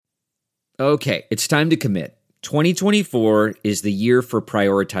Okay, it's time to commit. 2024 is the year for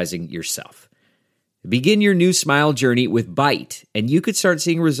prioritizing yourself. Begin your new smile journey with Byte, and you could start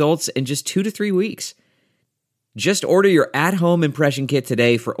seeing results in just 2 to 3 weeks. Just order your at-home impression kit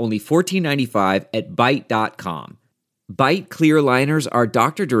today for only $14.95 at Byte.com. Byte clear liners are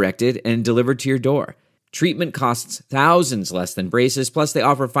doctor-directed and delivered to your door. Treatment costs thousands less than braces, plus they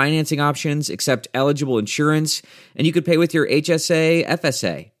offer financing options, accept eligible insurance, and you could pay with your HSA,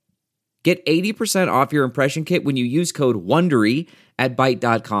 FSA. Get 80% off your impression kit when you use code WONDERY at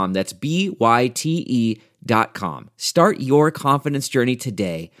Byte.com. That's BYTE.com. Start your confidence journey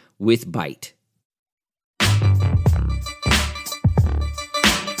today with Byte.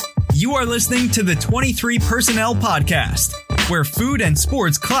 You are listening to the 23 Personnel Podcast, where food and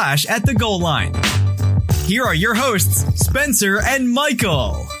sports clash at the goal line. Here are your hosts, Spencer and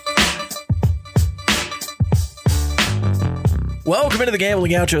Michael. Welcome into the Gamblin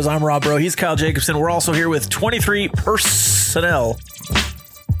Gauchos. I'm Rob Bro. He's Kyle Jacobson. We're also here with 23 Personnel.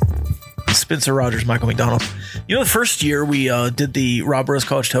 Spencer Rogers, Michael McDonald. You know, the first year we did the Rob Bro's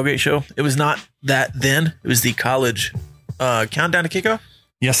College Tailgate Show, it was not that then. It was the college countdown to kickoff.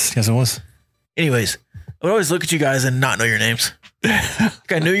 Yes, it was. Anyways, I would always look at you guys and not know your names.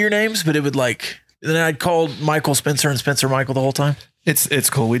 Like I knew your names, but it would then I'd call Michael Spencer and Spencer Michael the whole time.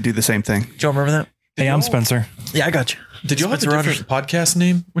 It's cool. We do the same thing. Do you all remember that? Hey, I'm Spencer. Yeah, I got you. Did you all have a different podcast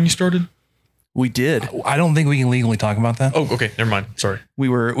name when you started? We did. I don't think we can legally talk about that. Oh, okay. Never mind. Sorry. We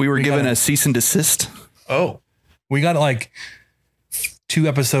were given a cease and desist. Oh. We got like 2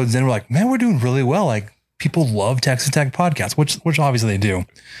 episodes in. We're like, man, we're doing really well. Like people love Texas Tech podcasts, which obviously they do.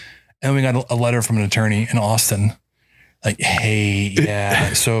 And we got a letter from an attorney in Austin. Like, hey,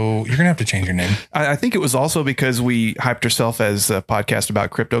 yeah, so you're going to have to change your name. I think it was also because we hyped ourselves as a podcast about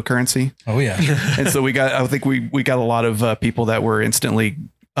cryptocurrency. Oh, yeah. And so we got a lot of people that were instantly,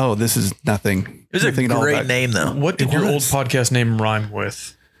 oh, this is nothing. It was a great name, though. What did your old podcast name rhyme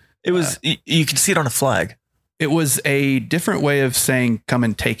with? It was, you can see it on a flag. It was a different way of saying, come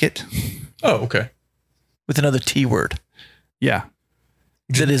and take it. Oh, okay. With another T word. Yeah.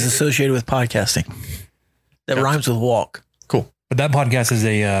 That is associated with podcasting. That rhymes with walk. Cool. But that podcast is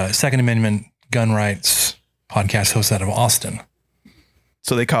a Second Amendment gun rights podcast hosted out of Austin.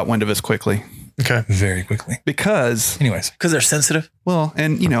 So they caught wind of us quickly. Okay. Very quickly. Because they're sensitive. Well,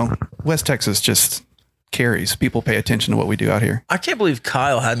 and West Texas just carries. People pay attention to what we do out here. I can't believe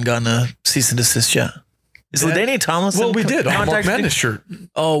Kyle hadn't gotten a cease and desist yet. Is LaDainian Tomlinson? Well, we did on Mark Madness shirt.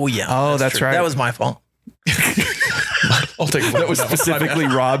 Oh, yeah. Oh, that's right. That was my fault. I'll take it. That was specifically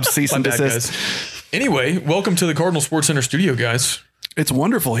Rob's cease and desist. Anyway, welcome to the Cardinal Sports Center studio, guys. It's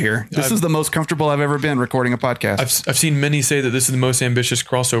wonderful here. This is the most comfortable I've ever been recording a podcast. I've seen many say that this is the most ambitious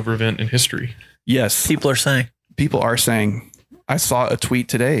crossover event in history. Yes. People are saying. I saw a tweet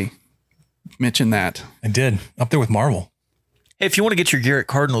today mention that. I did. Up there with Marvel. Hey, if you want to get your gear at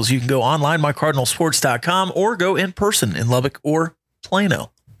Cardinals, you can go online, mycardinalsports.com, or go in person in Lubbock or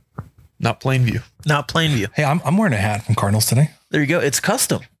Plano. Not Plainview. Hey, I'm wearing a hat from Cardinals today. There you go. It's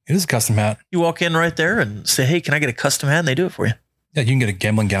custom. It is a custom hat. You walk in right there and say, hey, can I get a custom hat? And they do it for you. Yeah, you can get a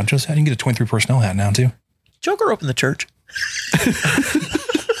Gamblin Gauchos hat. You can get a 23 Personnel hat now, too. Joker opened the church.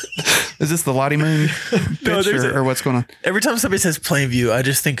 Is this the Lottie Moon pitch or what's going on? Every time somebody says Plainview, I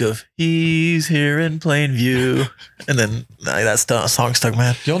just think of, he's here in Plainview. And then that song stuck,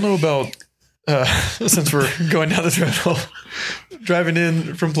 man. Y'all know about, since we're going down this rabbit hole, driving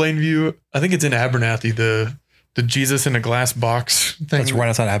in from Plainview, I think it's in Abernathy, the Jesus in a glass box thing. That's right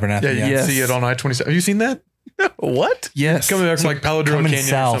outside Abernathy. Yeah, you can see it on I-27. Have you seen that? What? Yes. Coming back from like Paladino Coming Canyon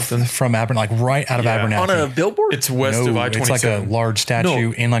south or something. from Abernathy, like right out of Abernathy. On a billboard? It's west of I-27. It's like a large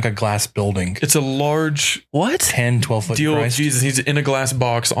statue in like a glass building. It's a large 10, 12 foot deal Christ. of Jesus. He's in a glass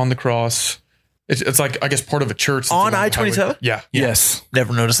box on the cross. It's like, I guess, part of a church. On I-27? Yeah. Yes.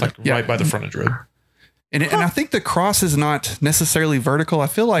 Never noticed Like right by the frontage road. And I think the cross is not necessarily vertical. I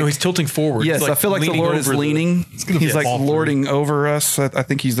feel like he's tilting forward. Yes, like I feel like the Lord is leaning. He's like lording over us. I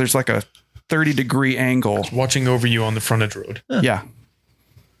think there's like a 30-degree angle watching over you on the frontage road. Yeah.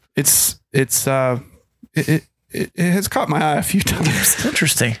 It has caught my eye a few times.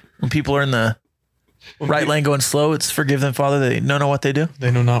 Interesting. When people are in the right lane going slow, it's forgive them, Father. They don't know what they do.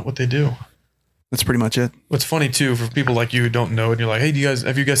 They know not what they do. That's pretty much it. What's funny too, for people like you who don't know, and you're like, hey,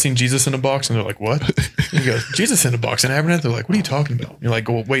 have you guys seen Jesus in a box? And they're like, what? And you go, Jesus in a box in Abernathy? They're like, what are you talking about? And you're like,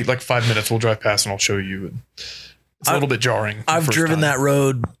 well, wait like 5 minutes. We'll drive past and I'll show you. And it's a little bit jarring. I've driven that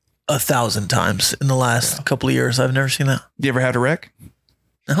road 1,000 times in the last couple of years. I've never seen that. You ever had a wreck?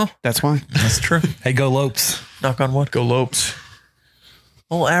 No. That's why. That's true. Hey, go Lopes. Knock on wood. Go Lopes.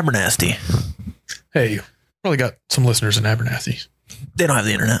 Old Abernathy. Hey, probably got some listeners in Abernathy. They don't have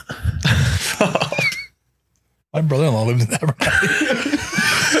the internet. My brother-in-law lives in Abernathy.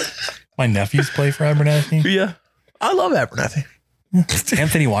 My nephews play for Abernathy. Yeah. I love Abernathy.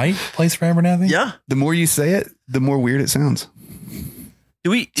 Anthony White plays for Abernathy. Yeah. The more you say it, the more weird it sounds.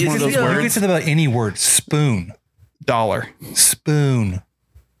 Do we? You can say that about any word. Spoon. Dollar. Spoon.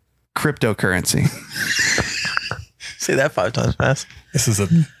 Cryptocurrency. Say that 5 times fast. This is a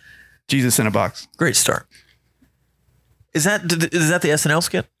Jesus in a box. Great start. Is that the SNL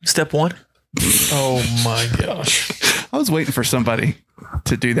skit? Step 1? Oh my gosh. I was waiting for somebody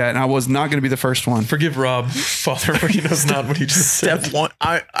to do that, and I was not going to be the first one. Forgive Rob, Father, for he knows not what he just said. Step 1.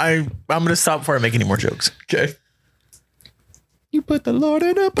 I'm going to stop before I make any more jokes. Okay. You put the Lord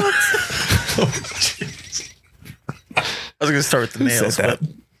in a box. Oh, jeez. I was going to start with the nails. Said that? But,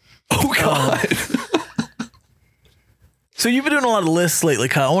 Oh, God. so you've been doing a lot of lists lately,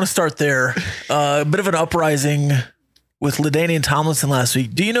 Kyle. I want to start there. A bit of an uprising with LaDainian Tomlinson last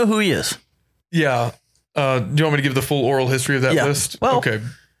week. Do you know who he is? Yeah. Do you want me to give the full oral history of that list? Well, okay.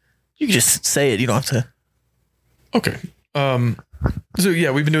 You can just say it. You don't have to. Okay. So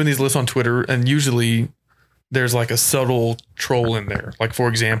yeah, we've been doing these lists on Twitter, and usually there's like a subtle troll in there. Like, for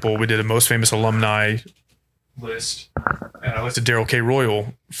example, we did a most famous alumni list, and I listed Darrell K.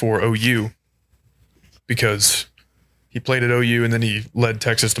 Royal for OU because he played at OU and then he led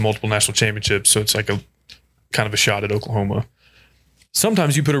Texas to multiple national championships. So it's like a kind of a shot at Oklahoma.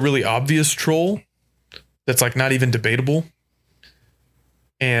 Sometimes you put a really obvious troll that's like not even debatable.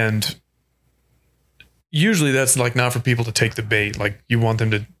 And usually that's like not for people to take the bait. Like, you want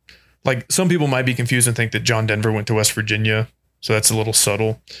them to, like, some people might be confused and think that John Denver went to West Virginia. So that's a little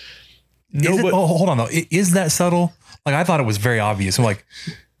subtle. hold on though. Is that subtle? Like, I thought it was very obvious. I'm like,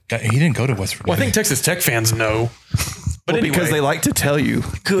 he didn't go to West Virginia. Well, I think Texas Tech fans know. But anyway, because they like to tell you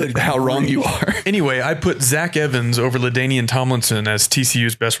how wrong you are. Anyway, I put Zach Evans over LaDainian Tomlinson as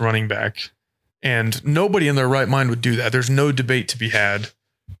TCU's best running back. And nobody in their right mind would do that. There's no debate to be had.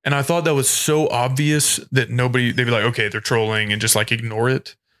 And I thought that was so obvious that they'd be like, okay, they're trolling, and just like ignore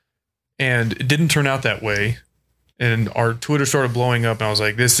it. And it didn't turn out that way. And our Twitter started blowing up, and I was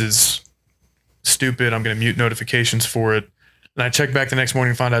like, this is stupid. I'm going to mute notifications for it. And I checked back the next morning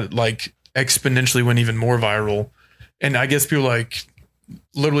and found out it like exponentially went even more viral. And I guess people like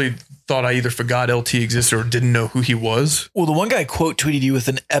literally thought I either forgot LT existed or didn't know who he was. Well, the one guy quote tweeted you with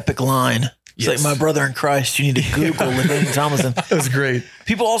an epic line. It's like, my brother in Christ, you need to Google LaDainian Tomlinson. That was great.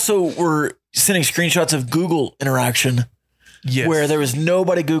 People also were sending screenshots of Google interaction where there was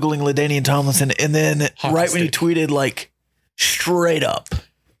nobody Googling LaDainian Tomlinson. And then when he tweeted, like, straight up,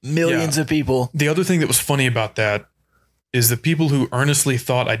 millions of people. The other thing that was funny about that is the people who earnestly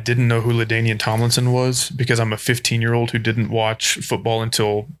thought I didn't know who LaDainian Tomlinson was because I'm a 15-year-old who didn't watch football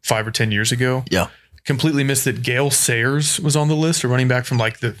until 5 or 10 years ago. Yeah. Completely missed that Gale Sayers was on the list, a running back from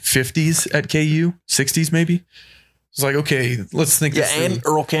like the 50s at KU, 60s maybe. It's like, okay, let's think. Yeah, and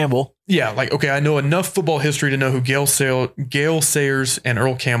Earl Campbell. Yeah, like, okay, I know enough football history to know who Gale Sayers and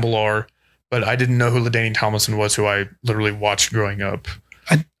Earl Campbell are, but I didn't know who LaDainian Tomlinson was, who I literally watched growing up.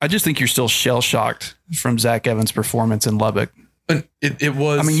 I just think you're still shell-shocked from Zach Evans' performance in Lubbock. And it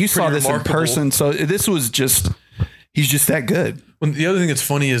was. I mean, you saw this remarkable. in person, so this was just, he's just that good. Well, the other thing that's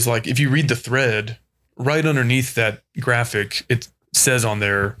funny is, like, if you read the thread, right underneath that graphic, it says on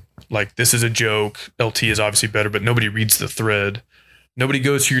there, like, this is a joke. LT is obviously better, but nobody reads the thread. Nobody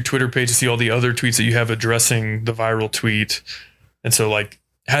goes to your Twitter page to see all the other tweets that you have addressing the viral tweet. And so, like,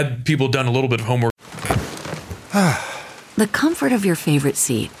 had people done a little bit of homework. The comfort of your favorite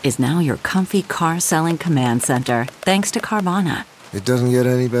seat is now your comfy car selling command center, thanks to Carvana. It doesn't get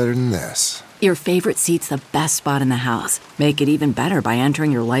any better than this. Your favorite seat's the best spot in the house. Make it even better by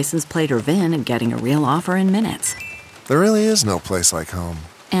entering your license plate or VIN and getting a real offer in minutes. There really is no place like home.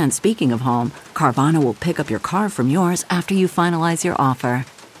 And speaking of home, Carvana will pick up your car from yours after you finalize your offer.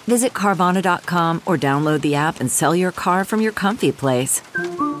 Visit Carvana.com or download the app and sell your car from your comfy place.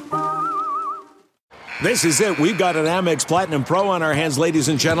 This is it. We've got an Amex Platinum Pro on our hands, ladies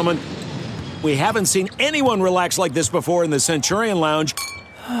and gentlemen. We haven't seen anyone relax like this before in the Centurion Lounge.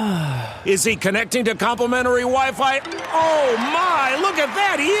 Is he connecting to complimentary Wi-Fi? Oh, my. Look at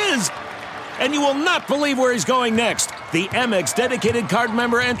that. He is. And you will not believe where he's going next. The Amex dedicated card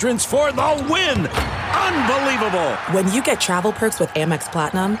member entrance for the win. Unbelievable. When you get travel perks with Amex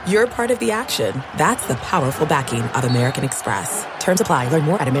Platinum, you're part of the action. That's the powerful backing of American Express. Terms apply. Learn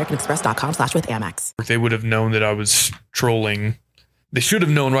more at americanexpress.com/withAmex. They would have known that I was trolling. They should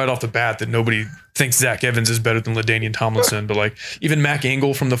have known right off the bat that nobody thinks Zach Evans is better than LaDainian Tomlinson. But like, even Mac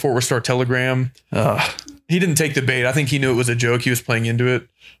Engel from the Fort Worth Star Telegram, he didn't take the bait. I think he knew it was a joke. He was playing into it.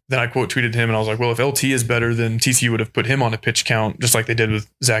 Then I quote tweeted him and I was like, well, if LT is better, then TCU would have put him on a pitch count, just like they did with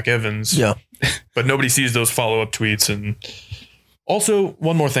Zach Evans. Yeah. But nobody sees those follow-up tweets. And also,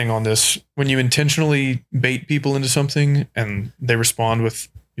 one more thing on this. When you intentionally bait people into something and they respond with,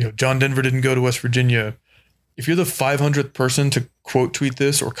 John Denver didn't go to West Virginia. If you're the 500th person to quote tweet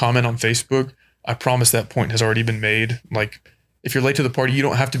this or comment on Facebook, I promise that point has already been made. Like, if you're late to the party, you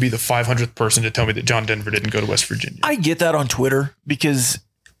don't have to be the 500th person to tell me that John Denver didn't go to West Virginia. I get that on Twitter because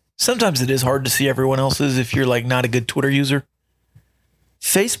sometimes it is hard to see everyone else's if you're like not a good Twitter user.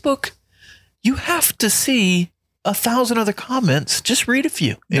 Facebook, you have to see 1,000 other comments. Just read a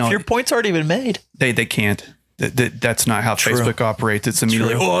few. If your point's already been made. They can't. That's not how Facebook operates. It's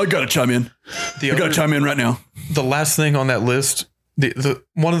immediately, I got to chime in. I got to chime in right now. The last thing on that list, the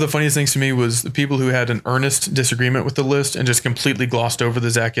one of the funniest things to me was the people who had an earnest disagreement with the list and just completely glossed over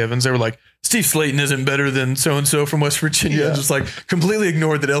the Zach Evans. They were like, Steve Slayton isn't better than so-and-so from West Virginia. Yeah. Just like completely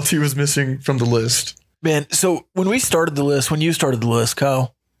ignored that LT was missing from the list. Man, so when you started the list,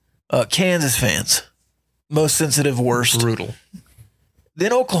 Kyle, Kansas fans, most sensitive, worst. Brutal.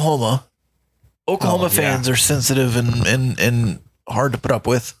 Then Oklahoma fans are sensitive and hard to put up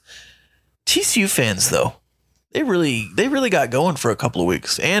with. TCU fans, though, they really got going for a couple of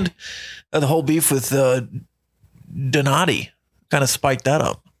weeks, and the whole beef with Donati kind of spiked that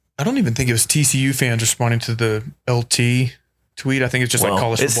up. I don't even think it was TCU fans responding to the LT tweet. I think it's just like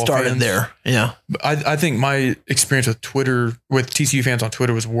college football fans. It started there, yeah. But I think my experience with TCU fans on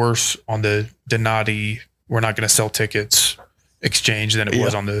Twitter was worse on the Donati, we're not going to sell tickets exchange than it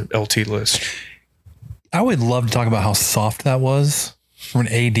was on the LT list. I would love to talk about how soft that was for an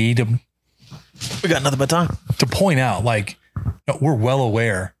AD to. We got nothing but time to point out, like, we're well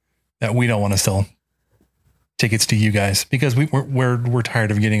aware that we don't want to sell tickets to you guys because we're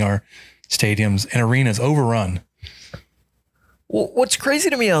tired of getting our stadiums and arenas overrun. Well, what's crazy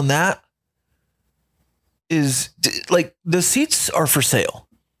to me on that is like the seats are for sale.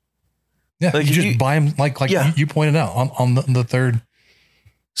 Yeah, like you just buy them like you pointed out on the third.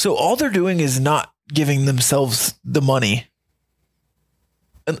 So all they're doing is not giving themselves the money.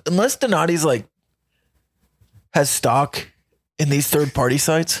 Unless Donati's like has stock in these third party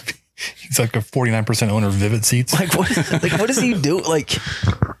sites. He's like a 49% owner of Vivid Seats. Like what does he do? Like,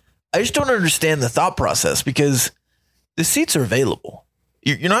 I just don't understand the thought process because the seats are available.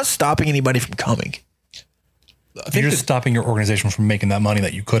 You're not stopping anybody from coming. You're just stopping your organization from making that money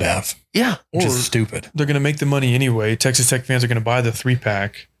that you could have. Yeah. Which is stupid. They're going to make the money anyway. Texas Tech fans are going to buy the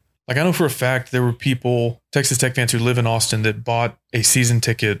 3-pack. Like, I know for a fact there were Texas Tech fans who live in Austin that bought a season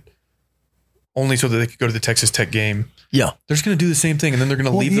ticket only so that they could go to the Texas Tech game. Yeah. They're just going to do the same thing. And then they're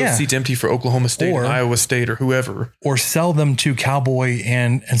going to leave those seats empty for Oklahoma State and Iowa State or whoever. Or sell them to Cowboy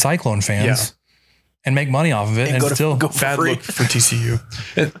and Cyclone fans and make money off of it. And still go bad free. Look for TCU.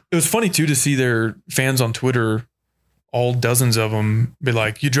 It was funny too to see their fans on Twitter, all dozens of them, be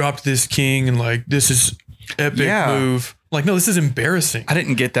like, you dropped this king and like, this is epic move. Like, no, this is embarrassing. I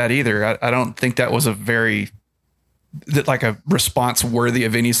didn't get that either. I don't think that was like a response worthy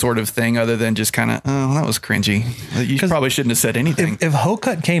of any sort of thing other than just kind of, oh, that was cringy. You probably shouldn't have said anything. If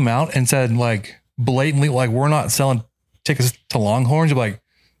Hokut came out and said like blatantly, like, we're not selling tickets to Longhorns, you're like,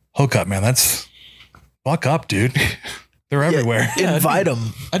 Hokut, man, that's fuck up, dude. They're everywhere. Invite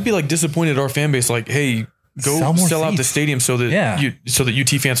them. I'd be like disappointed at our fan base. Like, hey, go sell out the stadium so that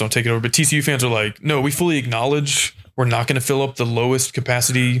UT fans don't take it over. But TCU fans are like, no, we fully acknowledge we're not going to fill up the lowest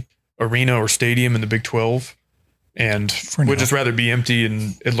capacity arena or stadium in the Big 12. And we'd just rather be empty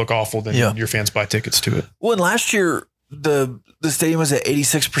and it look awful than your fans buy tickets to it. Well, and last year, the stadium was at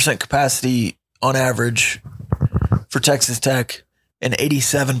 86% capacity on average for Texas Tech and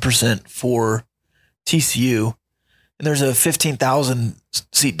 87% for TCU. And there's a 15,000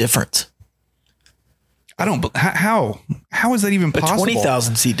 seat difference. I don't. How is that even possible? A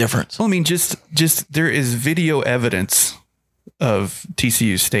 20,000 seat difference. Well, I mean, just there is video evidence of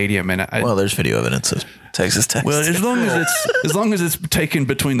TCU stadium, and there's video evidence of Texas Tech. Well, as long as it's taken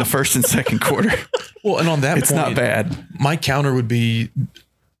between the first and second quarter. Well, and on that it's not bad. My counter would be,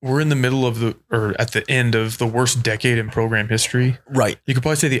 we're in the middle of at the end of the worst decade in program history. Right. You could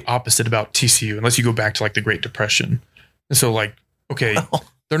probably say the opposite about TCU, unless you go back to like the Great Depression. And so like, okay,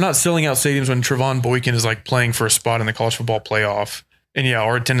 they're not selling out stadiums when Trevon Boykin is like playing for a spot in the college football playoff. And yeah,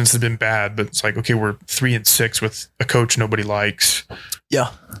 our attendance has been bad, but it's like, okay, we're 3-6 with a coach nobody likes.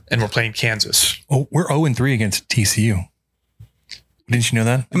 Yeah. And we're playing Kansas. Oh, we're 0-3 against TCU. Didn't you know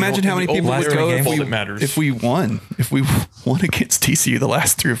that? Imagine how many people would go if we won against TCU the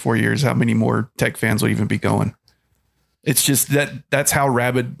last 3 or 4 years. How many more Tech fans would even be going? It's just that's how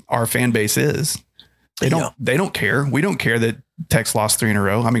rabid our fan base is. They don't care. We don't care that Tech's lost 3 in a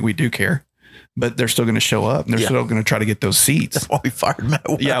row. I mean, we do care, but they're still going to show up and they're still going to try to get those seats. That's why we fired Matt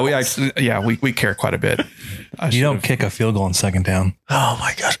Wells. We care quite a bit. You don't kick a field goal on second down. Oh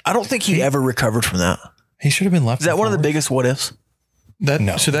my gosh. I don't think he ever recovered from that. He should have been left. Is that one of the biggest what ifs?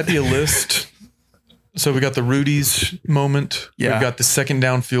 No. Should that be a list? So we got the Rudy's moment. Yeah. We've got the second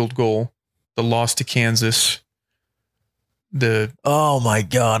down field goal, the loss to Kansas, oh my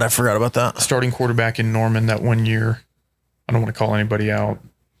God, I forgot about that. Starting quarterback in Norman that one year. I don't want to call anybody out.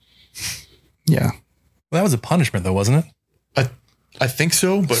 Yeah. Well, that was a punishment though, wasn't it? I think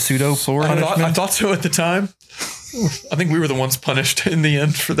so, but pseudo punishment. I thought so at the time. I think we were the ones punished in the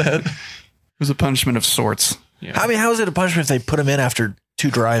end for that. It was a punishment of sorts. Yeah. I mean, how is it a punishment if they put him in after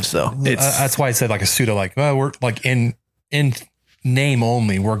 2 drives though? That's why I said like a pseudo, like, well, we're like in name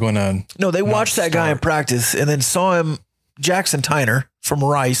only. We're going to. No, they watched that guy in practice and then saw him, Jackson Tyner from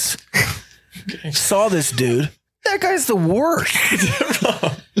Rice, saw this dude. That guy's the worst.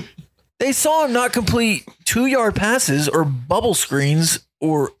 They saw him not complete 2-yard passes or bubble screens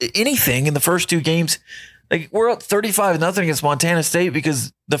or anything in the first 2 games. Like, we're up 35-0 against Montana State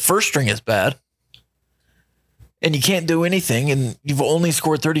because the first string is bad. And you can't do anything, and you've only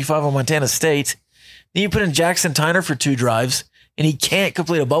scored 35 on Montana State. Then you put in Jackson Tyner for 2 drives, and he can't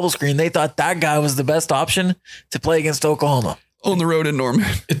complete a bubble screen. They thought that guy was the best option to play against Oklahoma. On the road in Norman.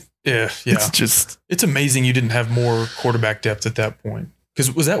 It's amazing you didn't have more quarterback depth at that point.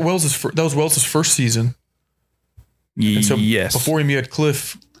 Because was that Wells' first season? And so yes. Before him, you had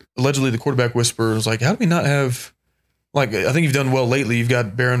Cliff. Allegedly, the quarterback whisperer was like, "How do we not have?" Like, I think you've done well lately. You've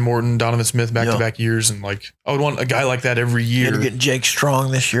got Baron Morton, Donovan Smith back-to-back years, and like, I would want a guy like that every year. And you're getting Jake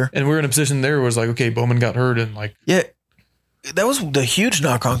Strong this year, and we're in a position there where it's like, okay, Bowman got hurt, and like, yeah, that was the huge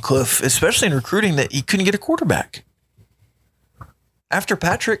knock on Cliff, especially in recruiting, that he couldn't get a quarterback. After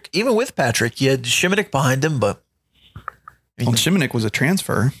Patrick, even with Patrick, you had Shimonik behind him, but Shimonik was a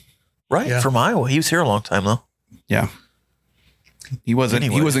transfer, right, from Iowa. He was here a long time though. Yeah, he wasn't.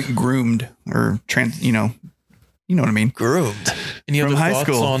 He wasn't groomed or you know what I mean. Groomed. Any other high thoughts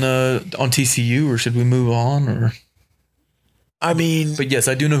school on TCU, or should we move on? Or I mean, but yes,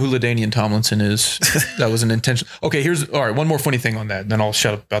 I do know who LaDainian Tomlinson is. That was an intention. Okay, all right. One more funny thing on that, then I'll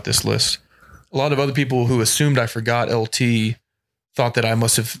shut up about this list. A lot of other people who assumed I forgot LT thought that I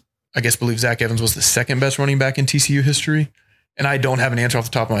must have, believe Zach Evans was the second best running back in TCU history. And I don't have an answer off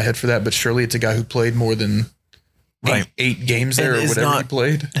the top of my head for that, but surely it's a guy who played more than eight games there or whatever he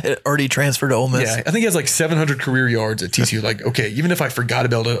played. Already transferred to Ole Miss. Yeah, I think he has like 700 career yards at TCU. Like, okay, even if I forgot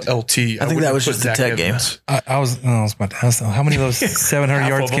about LT, I think that was just the Tech games. I was about to ask them, how many of those 700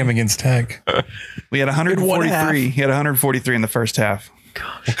 yards came against Tech? We had 143. He had 143 in the first half.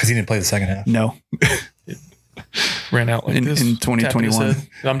 Because he didn't play the second half. No. Ran out like this. In 2021.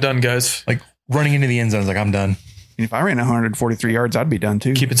 I'm done, guys. Like running into the end zone, like, I'm done. If I ran 143 yards, I'd be done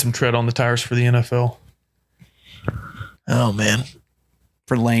too. Keeping some tread on the tires for the NFL. Oh, man.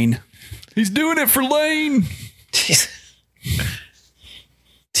 For Lane. He's doing it for Lane.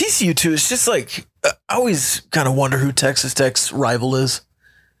 TCU, too, it's just like, I always kind of wonder who Texas Tech's rival is.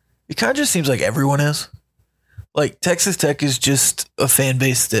 It kind of just seems like everyone is. Like, Texas Tech is just a fan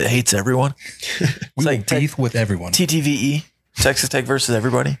base that hates everyone. We like beef with everyone. TTVE, Texas Tech versus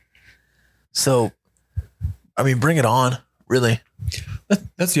everybody. So, I mean, bring it on, really.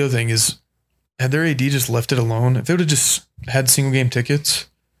 That's the other thing is, had their AD just left it alone, if they would have just had single game tickets,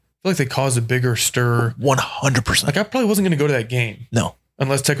 I feel like they caused a bigger stir. 100%. Like, I probably wasn't going to go to that game. No.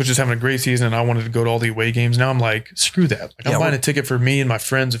 Unless Tech was just having a great season and I wanted to go to all the away games. Now I'm like, screw that. Like, I'm buying a ticket for me and my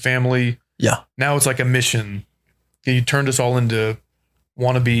friends and family. Yeah. Now it's like a mission. You turned us all into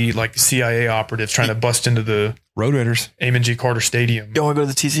wannabe like CIA operatives trying to bust into the Road Raiders, Amon G. Carter Stadium. You want to go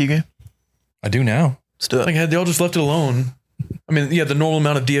to the TCU game? I do now. Let's do it. Like, had they all just left it alone, I mean, yeah, the normal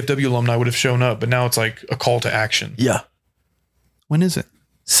amount of DFW alumni would have shown up, but now it's like a call to action. Yeah. When is it?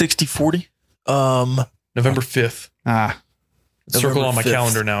 60-40. November 5th. Circle on my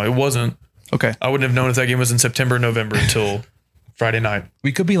calendar now. It wasn't. Okay. I wouldn't have known if that game was in September or November until Friday night.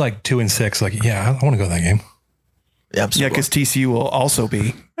 We could be like 2-6. Like, yeah, I want to go to that game. Yeah, because TCU will also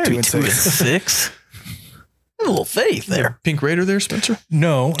be 2-6. A little faith there. Pink Raider there, Spencer?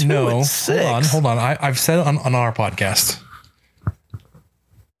 No. 2-6. Hold on. I've said it on our podcast.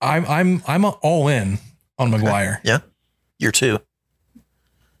 I'm all in on McGuire. Yeah. Year 2.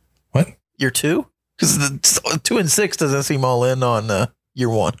 What? Year 2? Because the 2-6 doesn't seem all in on year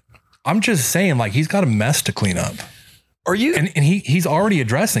 1. I'm just saying, like, he's got a mess to clean up. Are you? And he's already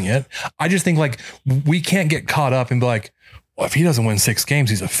addressing it. I just think, like, we can't get caught up and be like, well, if he doesn't win 6 games,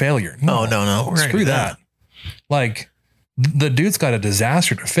 he's a failure. No. Screw that. Like, the dude's got a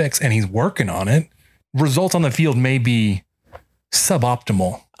disaster to fix, and he's working on it. results on the field may be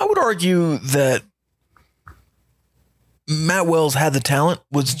suboptimal. I would argue that Matt Wells had the talent,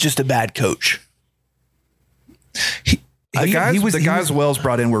 was just a bad coach. The guys Wells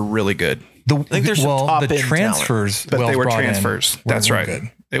brought in were really good. I think there's some top end transfers, but they were transfers. That's right.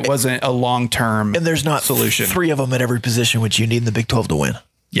 Good. It wasn't a long-term and there's not solution. 3 of them at every position, which you need in the Big 12 to win.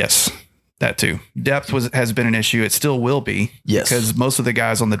 Yes, that too. Depth has been an issue. It still will be. Yes, because most of the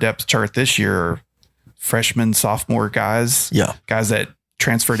guys on the depth chart this year are freshmen, sophomore guys. Yeah, guys that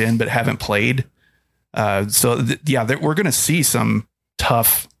transferred in but haven't played. We're going to see some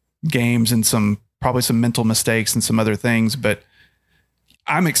tough games and probably some mental mistakes and some other things. But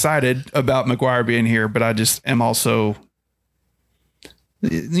I'm excited about McGuire being here. But I just am also,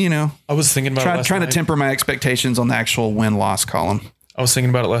 I was thinking about trying to temper my expectations on the actual win-loss column. I was thinking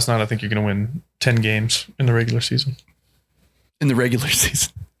about it last night. I think you're going to win 10 games in the regular season. In the regular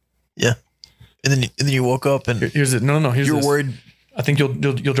season, yeah. And then you woke up and here's it. No. Here's you're worried. I think you'll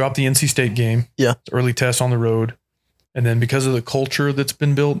drop the NC State game. Yeah. Early test on the road. And then because of the culture that's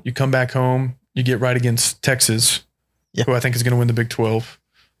been built, you come back home, you get right against Texas, who I think is going to win the Big 12.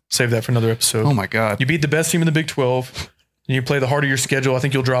 Save that for another episode. Oh my God. You beat the best team in the Big 12 and you play the heart of your schedule. I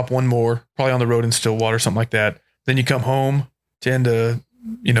think you'll drop one more, probably on the road in Stillwater, something like that. Then you come home to end a,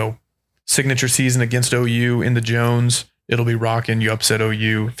 signature season against OU in the Jones. It'll be rocking. You upset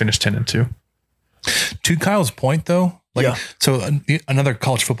OU, finish 10-2. To Kyle's point though, so another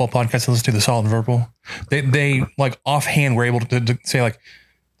college football podcast I listen to, the Solid Verbal, they like offhand were able to say like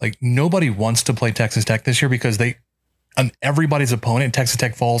nobody wants to play Texas Tech this year because everybody's opponent, Texas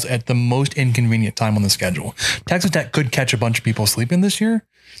Tech, falls at the most inconvenient time on the schedule. Texas Tech could catch a bunch of people sleeping this year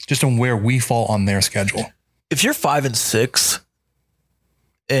just on where we fall on their schedule. If you're 5-6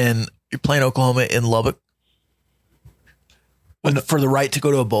 and you're playing Oklahoma in Lubbock for the right to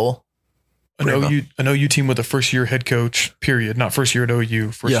go to a bowl, an OU team with a first-year head coach, period. Not first year at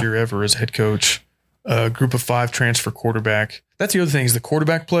OU, first year ever as head coach. A group of 5 transfer quarterback. That's the other thing is the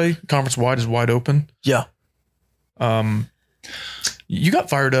quarterback play conference-wide is wide open. Yeah. You got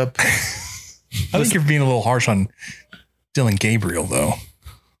fired up. I think you're being a little harsh on Dylan Gabriel, though.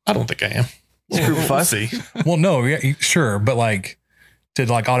 I don't think I am. It's group of 5. See. Well, no, yeah, sure, but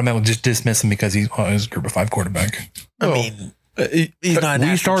to automatically just dismiss him because he's a group of 5 quarterback. I mean, he's not.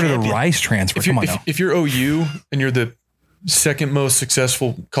 We started champion. A Rice transfer. Come on now. If you're OU and you're the second most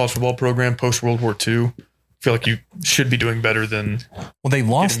successful college football program post World War II, I feel like you should be doing better than. Well, they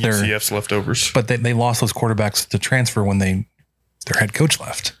lost their UCF's leftovers, but they lost those quarterbacks to transfer when their head coach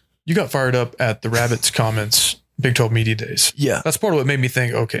left. You got fired up at the Rabbits comments, Big 12 media days. Yeah, that's part of what made me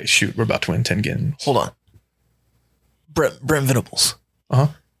think. Okay, shoot, we're about to win 10 games. Hold on, Brent Venables. Uh huh.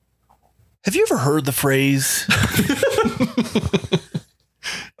 Have you ever heard the phrase?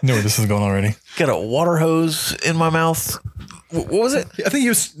 I know where this is going already. Got a water hose in my mouth. What was it? I think he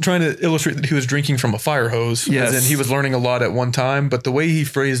was trying to illustrate that he was drinking from a fire hose. Yes. And he was learning a lot at one time. But the way he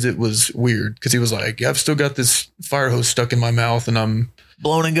phrased it was weird because he was like, I've still got this fire hose stuck in my mouth and I'm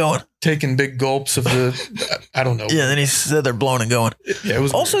blowing and going. Taking big gulps of the, I don't know. Yeah, then he said they're blowing and going. Yeah, it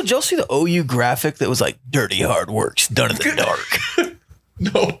was also, weird. Did y'all see the OU graphic that was like dirty hard works done in the dark?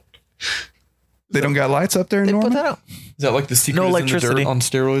 No. They don't got lights up there in Norman? Put that out. Is that like the secret in the dirt on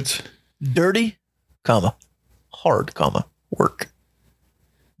steroids? Dirty, hard, work.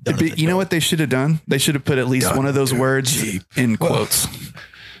 You know what they should have done? They should have put at least one of those words in quotes.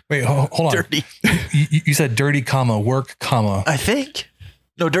 Wait, hold on. Dirty. You said dirty, work, I think.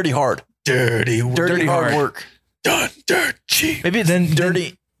 No, dirty hard. Dirty hard work. Done dirt cheap. Maybe it's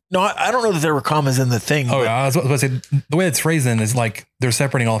dirty. No, I don't know that there were commas in the thing. Oh, yeah. I was about to say, the way it's phrased then is like they're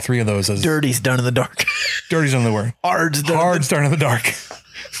separating all 3 of those as dirty's done in the dark. Dirty's done in the work. Hard's done in the dark.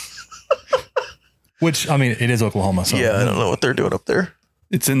 Which, I mean, it is Oklahoma. So yeah, I don't know what they're doing up there.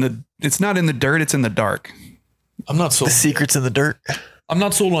 It's not in the dirt. It's in the dark. I'm not sold. The secret's in the dirt. I'm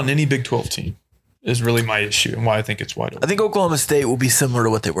not sold on any Big 12 team is really my issue and why I think it's wide open. I think Oklahoma State will be similar to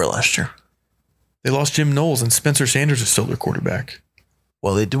what they were last year. They lost Jim Knowles and Spencer Sanders is still their quarterback.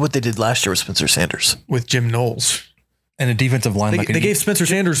 Well, they did what they did last year with Spencer Sanders. With Jim Knowles. And a defensive line. They gave Spencer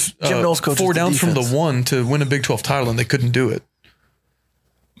Sanders Jim Knowles 4 downs from the 1 to win a Big 12 title, and they couldn't do it.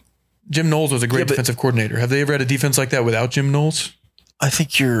 Jim Knowles was a great defensive coordinator. Have they ever had a defense like that without Jim Knowles? I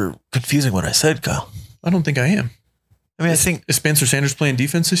think you're confusing what I said, Kyle. I don't think I am. I mean, I think... Is Spencer Sanders playing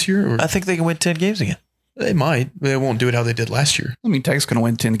defense this year? Or? I think they can win 10 games again. They might, but they won't do it how they did last year. I mean, Tech's going to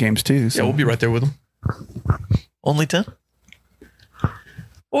win 10 games too. So. Yeah, we'll be right there with them. Only 10?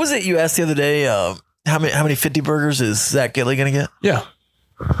 What was it you asked the other day? How many 50 burgers is Zach Gilly going to get? Yeah.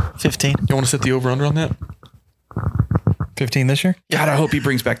 15. You want to set the over-under on that? 15 this year? God, I hope he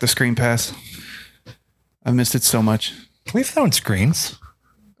brings back the screen pass. I missed it so much. We've thrown screens.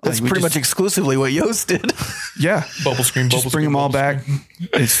 That's pretty much exclusively what Yost did. Yeah. Bubble screen. Just bring them all back.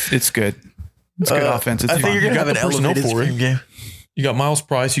 It's good. It's good offense. It's I think fun. you're going to have an elevated for it. screen game. You got Miles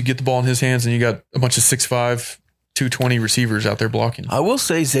Price. You get the ball in his hands, and you got a bunch of 6'5", 220 receivers out there blocking. I will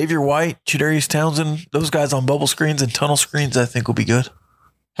say Xavier White, Jadarius Townsend, those guys on bubble screens and tunnel screens, I think will be good.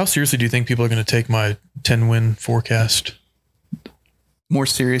 How seriously do you think people are going to take my 10-win forecast? More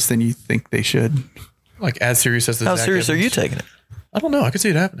serious than you think they should. Like as serious as the How Zach serious Evans? are you taking it? I don't know. I could see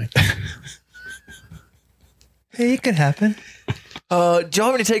it happening. Hey, it could happen. Do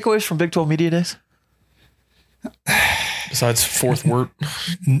y'all have any takeaways from Big 12 Media Days? Besides Fourth Worth.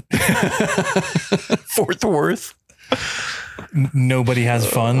 Fort Worth. Nobody has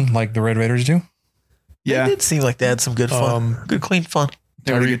fun like the Red Raiders do. Yeah. It did seem like they had some good fun. Good, clean fun.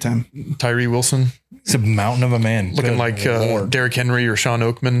 They had a good time. Tyree Wilson. It's a mountain of a man. Looking Good like Lord. Derrick Henry or Sean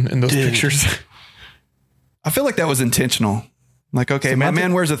Oakman in those pictures. I feel like that was intentional. Like, okay, my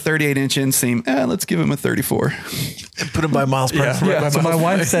man wears a 38-inch inseam. Let's give him a 34. And put him by Miles Price. Yeah. So my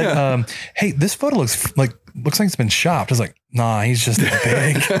wife said, "Hey, this photo looks like it's been shopped." I was like, "Nah, he's just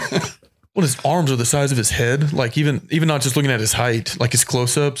big." Well, his arms are the size of his head. Like even not just looking at his height, like his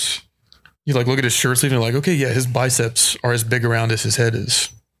close-ups. You like look at his shirt sleeve and you're like, okay, yeah, his biceps are as big around as his head is.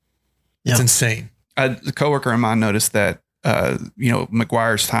 It's insane. A coworker of mine noticed that,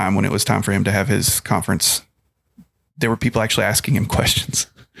 McGuire's time, when it was time for him to have his conference, there were people actually asking him questions.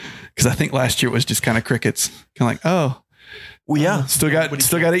 Because I think last year it was just kind of crickets. Kind of like, oh, well, yeah, still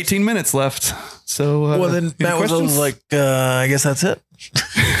got 18 minutes left. So, well, then Matt was like, I guess that's it.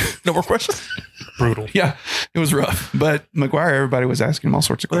 No more questions. Brutal. Yeah, it was rough. But McGuire, everybody was asking him all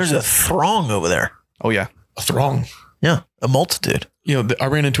sorts of questions. There's a throng over there. Oh, yeah. A throng. Yeah, a multitude. You know, I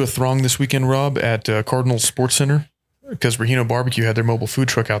ran into a throng this weekend, Rob, at Cardinals Sports Center because Rahino Barbecue had their mobile food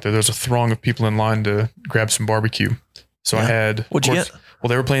truck out there. There's a throng of people in line to grab some barbecue. So I had... What'd you get? Well,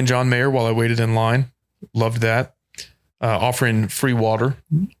 they were playing John Mayer while I waited in line. Loved that. Offering free water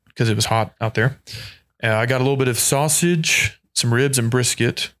because it was hot out there. I got a little bit of sausage, some ribs and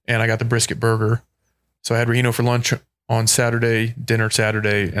brisket, and I got the brisket burger. So I had Rahino for lunch on Saturday, dinner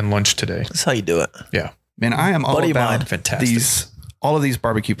Saturday, and lunch today. That's how you do it. Yeah. Man, I am all about fantastic. All of these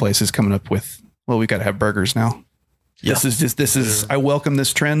barbecue places coming up with, well, we got to have burgers now. Yeah. This is, I welcome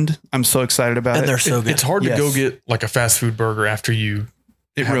this trend. I'm so excited about it. And they're so good. It's hard to go get like a fast food burger after you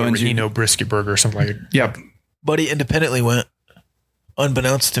have ruins a Rahino brisket burger or something like that. Yep. Buddy independently went,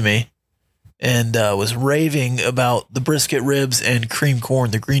 unbeknownst to me, and was raving about the brisket ribs and cream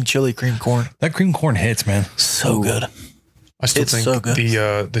corn, the green chili cream corn. That cream corn hits, man. So good. I still It's think so good.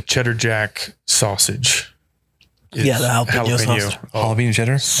 the cheddar jack sausage. Is Yeah, the jalapeno sausage. Jalapeno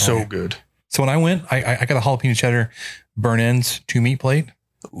cheddar. So good. So when I went, I got a jalapeno cheddar burn ends 2-meat plate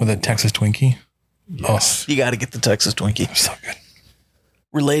with a Texas Twinkie. Yes. You got to get the Texas Twinkie. So good.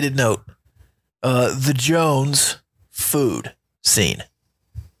 Related note, the Jones food scene.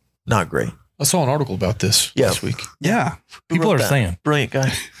 Not great. I saw an article about this last week. Yeah. Who People wrote are that? saying. Brilliant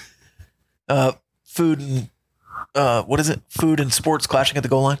guy. Food and what is it? Food and sports clashing at the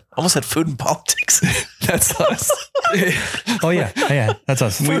goal line. Almost said food and politics. That's us. Oh yeah. Yeah. That's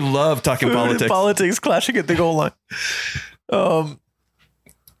us. We love talking Food politics. and politics clashing at the goal line.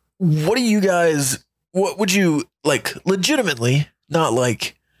 What do you guys, what would you like legitimately, not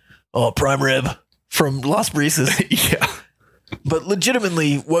like, prime rib from Las Brisas. Yeah. But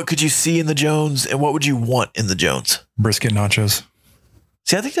legitimately, what could you see in the Jones and what would you want in the Jones? Brisket nachos.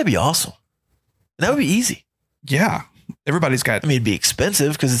 See, I think that'd be awesome. And that would be easy. Yeah. Everybody's got, I mean, it'd be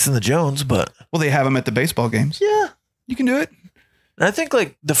expensive because it's in the Jones, but. well, they have them at the baseball games. Yeah. You can do it. And I think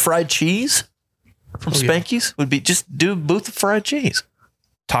like the fried cheese from Spanky's would be just do booth of fried cheese.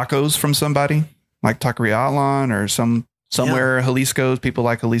 Tacos from somebody like Taqueria Outlawn or somewhere Jalisco's. People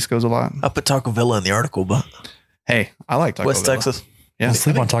like Jalisco's a lot. I put Taco Villa in the article, but hey, I like Taco West Villa. Texas. Yeah. Don't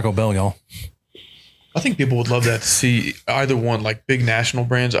sleep on Taco Bell, y'all. I think people would love that to see either one, like big national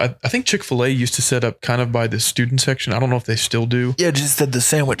brands. I think Chick-fil-A used to set up kind of by the student section. I don't know if they still do. Yeah, just said the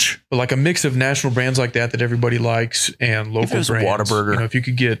sandwich. But like a mix of national brands like that everybody likes and local If it was brands. Whataburger. You know, if you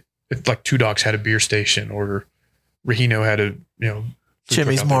could get, if like Two Dogs had a beer station or Rahino had a, food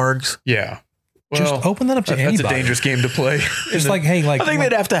Jimmy's truck out there. Margs. Yeah. Well, Just open that up to that's anybody. a dangerous game to play. Just like, hey, like, I think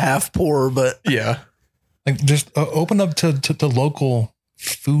they'd have to half pour, but yeah. like just open up to local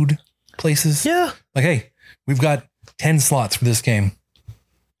food places. yeah. Like, hey, we've got 10 slots for this game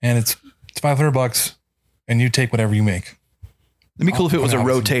and it's $500 and you take whatever you make. It'd be cool if it was a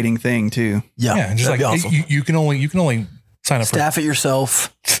Obviously. rotating thing too. Yeah. Yeah. Just that'd like, be awesome. you can only sign up Staff it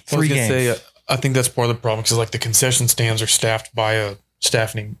yourself. for I was 3 gonna games. say, I think that's part of the problem because like the concession stands are staffed by a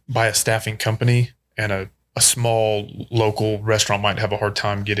staffing company, and a small local restaurant might have a hard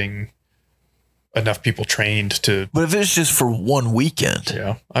time getting enough people trained to. But if it's just for one weekend.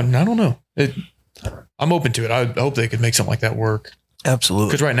 Yeah. I don't know. I'm open to it. I hope they could make something like that work. Absolutely.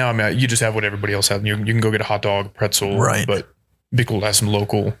 Because right now, I mean, you just have what everybody else has. You can go get a hot dog, pretzel. Right. But it'd be cool to have some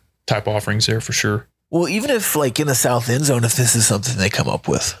local type offerings there for sure. Well, even if like in the South End Zone, if this is something they come up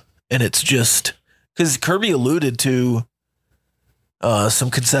with and it's just because Kirby alluded to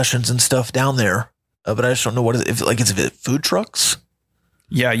some concessions and stuff down there, but I just don't know what is it food trucks?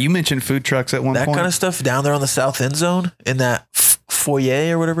 Yeah, you mentioned food trucks at one point. That kind of stuff down there on the South End Zone in that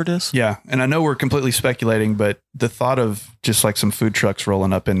foyer or whatever it is. Yeah, and I know we're completely speculating, but the thought of just like some food trucks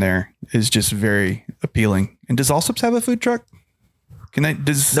rolling up in there is just very appealing. And does Allsup's have a food truck?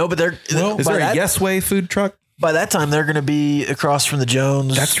 No, but they're is there a Yes Way food truck? By that time, they're going to be across from the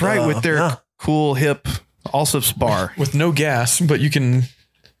Jones. That's right, with their cool hip Allsup's bar with no gas, but you can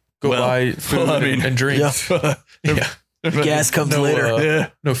go buy food and drinks. Yeah. Gas comes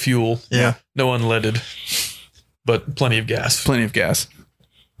later. No fuel. Yeah. No unleaded, but plenty of gas. Plenty of gas.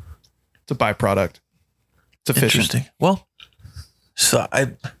 It's a byproduct. It's efficient. Interesting. Well, so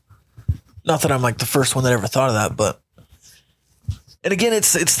not that I'm like the first one that ever thought of that, but, and again,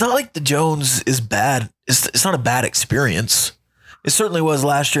 it's not like the Jones is bad. It's not a bad experience. It certainly was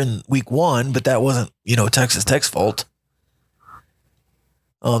last year in week 1, but that wasn't, Texas Tech's fault.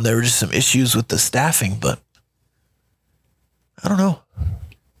 There were just some issues with the staffing, but I don't know. I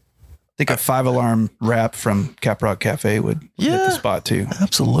think a 5-alarm wrap from Caprock Cafe would hit the spot too.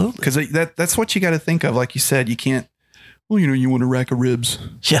 Absolutely. Because that's what you got to think of. Like you said, you can't, you want a rack of ribs.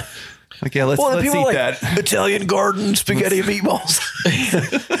 Yeah. Like, yeah, let's eat that. Italian garden spaghetti and meatballs.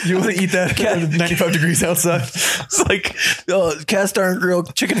 You want to eat that at 95 degrees outside? It's like cast iron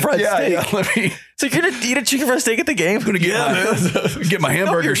grilled chicken fried steak. Yeah, So you're going to eat a chicken fried steak at the game? I'm going to get my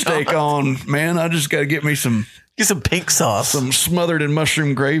hamburger steak on, man. I just got to get me some pink sauce. Some smothered in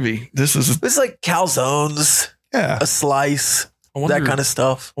mushroom gravy. This is like calzones. Yeah. A slice. That kind of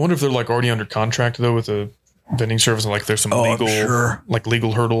stuff. I wonder if they're like already under contract though with a vending service, and like there's some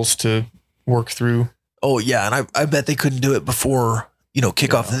legal hurdles to work through. Oh yeah, and I bet they couldn't do it before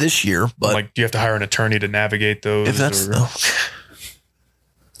kickoff of this year. But like, do you have to hire an attorney to navigate those? If that's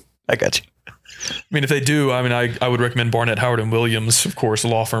I got you. I mean, if they do, I mean, I would recommend Barnett, Howard, and Williams, of course, a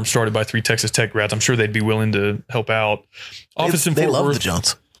law firm started by 3 Texas Tech grads. I'm sure they'd be willing to help out. Office in Fort Worth. They love the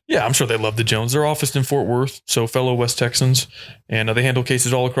Jones. Yeah, I'm sure they love the Jones. They're officed in Fort Worth, so fellow West Texans, and they handle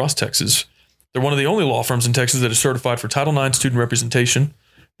cases all across Texas. They're one of the only law firms in Texas that is certified for Title IX student representation.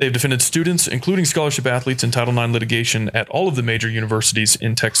 They've defended students, including scholarship athletes, in Title IX litigation at all of the major universities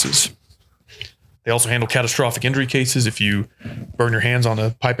in Texas. They also handle catastrophic injury cases if you burn your hands on a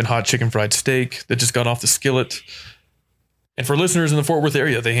piping hot chicken fried steak that just got off the skillet. And for listeners in the Fort Worth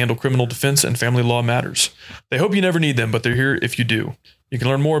area, they handle criminal defense and family law matters. They hope you never need them, but they're here if you do. You can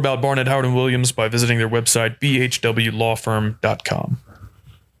learn more about Barnett, Howard, and Williams by visiting their website, bhwlawfirm.com.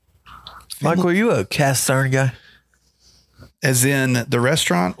 Michael, are you a cast iron guy? As in the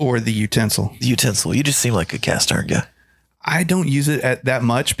restaurant or the utensil? The utensil. You just seem like a cast iron guy. I don't use it that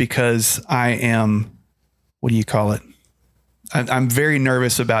much because I am, what do you call it? I'm very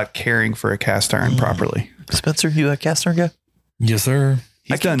nervous about caring for a cast iron properly. Spencer, you a cast iron guy? Yes, sir.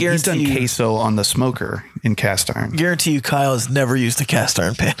 He's done queso on the smoker in cast iron. Guarantee you Kyle has never used a cast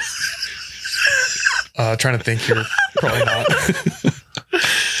iron pan. Trying to think here. Probably not.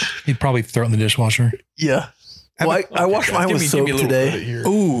 He'd probably throw it in the dishwasher. Yeah. Well, I washed mine with soap today.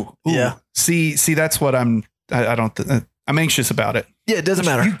 Ooh. Yeah. See, that's what I'm anxious about it. Yeah, it doesn't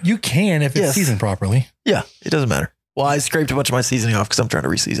matter. You can if it's seasoned properly. Yeah, it doesn't matter. Well, I scraped a bunch of my seasoning off because I'm trying to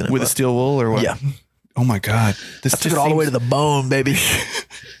reseason it. With a steel wool or what? Yeah. Oh my God. I took it all the way to the bone, baby.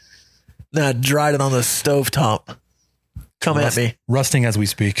 Then I dried it on the stovetop. Come at me. Rusting as we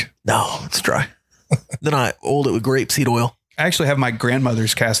speak. No, it's dry. Then I oiled it with grapeseed oil. I actually have my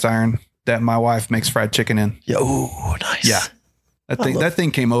grandmother's cast iron that my wife makes fried chicken in. Yeah. Ooh, nice. Yeah. That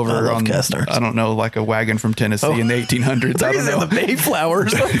thing came over on cast irons. I don't know, like a wagon from Tennessee in the 1800s. I don't know. The Mayflower. On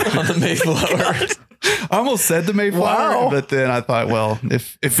the Mayflower. I almost said the Mayflower, but then I thought, well,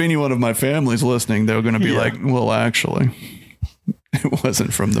 if anyone of my family's listening, they're going to be like, well, actually, it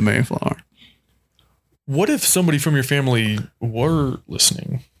wasn't from the Mayflower. What if somebody from your family were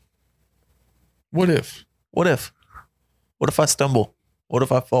listening? What if? What if I stumble? What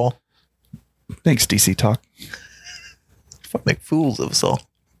if I fall? Thanks, DC Talk. If I make fools of us all.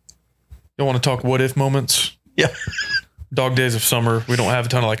 You want to talk what if moments? Yeah. Dog days of summer. We don't have a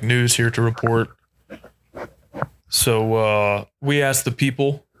ton of like news here to report. So we asked the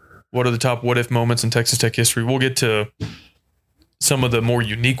people, what are the top what if moments in Texas Tech history? We'll get to some of the more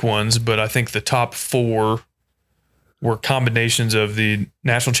unique ones, but I think the top 4 were combinations of the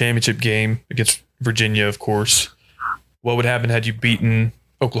national championship game against Virginia, of course. What would happen had you beaten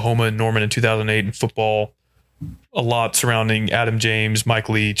Oklahoma and Norman in 2008 in football? A lot surrounding Adam James, Mike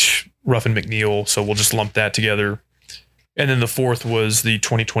Leach, Ruffin McNeil. So we'll just lump that together. And then the 4th was the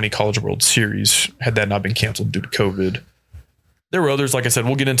 2020 College World Series, had that not been canceled due to COVID. There were others, like I said,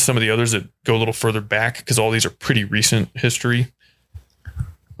 we'll get into some of the others that go a little further back because all these are pretty recent history.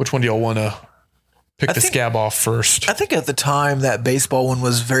 Which one do y'all want to pick the scab off first? I think at the time that baseball one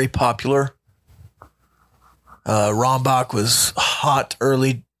was very popular. Rombach was hot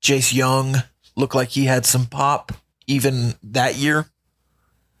early. Jace Young looked like he had some pop even that year.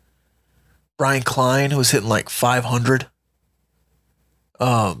 Brian Klein was hitting like 500.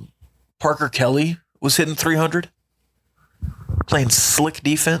 Parker Kelly was hitting 300. Playing slick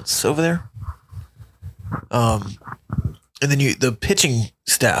defense over there. And then the pitching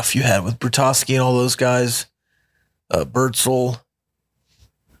staff you had with Brutowski and all those guys. Birdsell.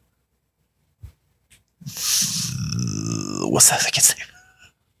 What's that kid's name?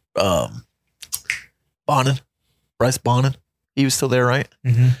 Bonin. Bryce Bonin. He was still there, right?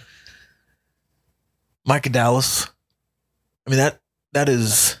 Mm-hmm. Micah Dallas. I mean, that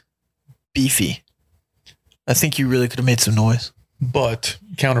is beefy. I think you really could have made some noise. But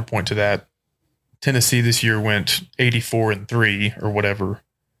counterpoint to that, Tennessee this year went 84-3 or whatever.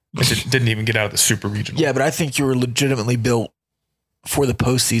 It didn't even get out of the super regional. Yeah, but I think you were legitimately built for the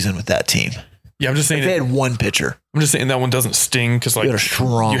postseason with that team. Yeah, I'm just saying they had one pitcher. I'm just saying that one doesn't sting because like you had a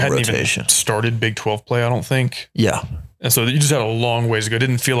strong you hadn't rotation. Even started Big 12 play, I don't think. Yeah. And so you just had a long ways to go. It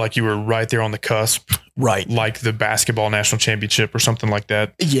didn't feel like you were right there on the cusp. Right. Like the basketball national championship or something like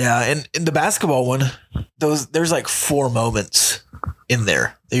that. Yeah. And in the basketball one, there's like 4 moments in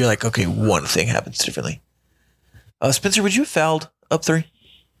there that you're like, okay, one thing happens differently. Spencer, would you have fouled up 3?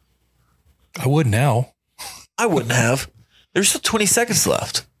 I would now. I wouldn't have. There's still 20 seconds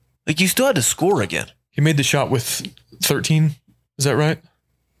left. Like you still had to score again. He made the shot with 13. Is that right?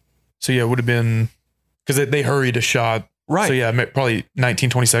 So yeah, it would have been because they hurried a shot. Right. So yeah, probably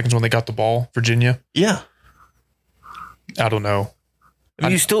 19, 20 seconds when they got the ball, Virginia. Yeah. I don't know. I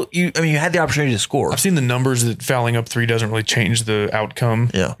mean, you had the opportunity to score. I've seen the numbers that fouling up 3 doesn't really change the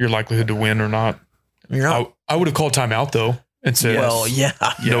outcome. Yeah. Your likelihood to win or not. I would have called timeout though and said, well, yeah.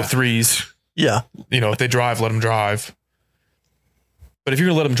 No threes. Yeah. If they drive, let them drive. But if you're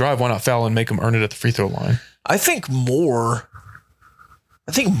going to let them drive, why not foul and make them earn it at the free throw line? I think more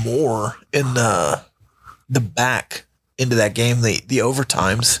in the back into that game, the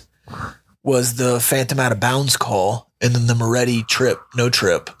overtimes was the phantom out of bounds call and then the Moretti no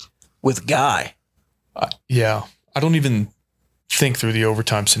trip with Guy. Yeah. I don't even think through the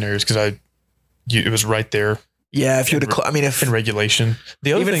overtime scenarios because it was right there. Yeah, if you would have, in regulation,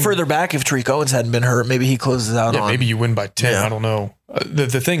 further back, if Tariq Owens hadn't been hurt, maybe he closes out. Yeah, maybe you win by 10. Yeah. I don't know.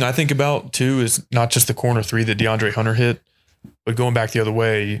 The thing I think about too is not just the corner 3 that DeAndre Hunter hit, but going back the other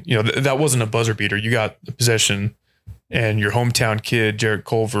way. That wasn't a buzzer beater. You got the possession, and your hometown kid Jarrett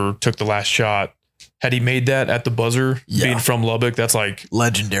Culver took the last shot. Had he made that at the buzzer, being from Lubbock, that's like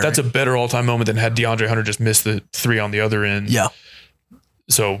legendary. That's a better all-time moment than had DeAndre Hunter just missed the 3 on the other end. Yeah.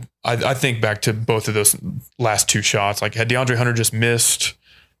 So I think back to both of those last 2 shots. Like had DeAndre Hunter just missed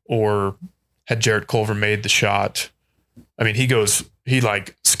or had Jarrett Culver made the shot, I mean, he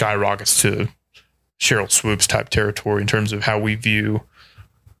like skyrockets to Cheryl Swoops type territory in terms of how we view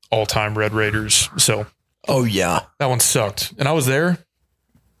all-time Red Raiders. So, oh yeah, that one sucked. And I was there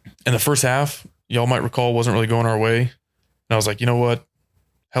in the first half. Y'all might recall wasn't really going our way. And I was like, you know what?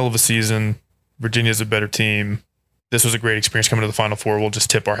 Hell of a season. Virginia's a better team. This was a great experience coming to the Final Four. We'll just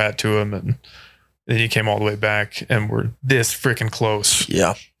tip our hat to him. And then he came all the way back, and we're this freaking close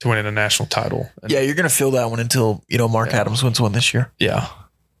to winning a national title. And you're going to feel that one until, Mark Adams wins one this year. Yeah.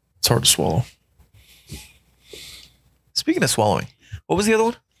 It's hard to swallow. Speaking of swallowing, what was the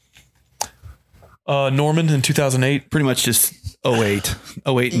other one? Norman in 2008. Pretty much just 08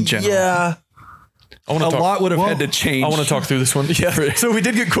 in general. Yeah. A lot would have had to change. I want to talk through this one. Yeah. So we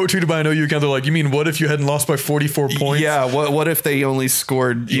did get quote tweeted by I know you account. They're like, you mean what if you hadn't lost by 44 points? Yeah. What if they only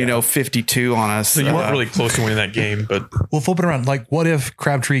scored 52 on us? So you weren't really close to winning that game, but we'll flip it around. Like, what if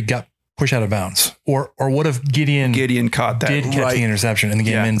Crabtree got pushed out of bounds, or what if Gideon caught that? Did catch the interception and the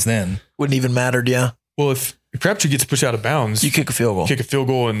game ends then? Wouldn't even matter. Yeah. Well, if Crabtree gets pushed out of bounds, you kick a field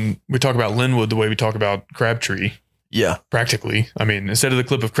goal. And we talk about Linwood the way we talk about Crabtree. Yeah. Practically. I mean, instead of the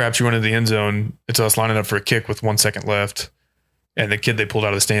clip of Crabtree running to the end zone, it's us lining up for a kick with 1 second left. And the kid they pulled out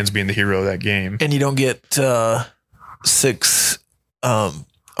of the stands being the hero of that game. And you don't get 6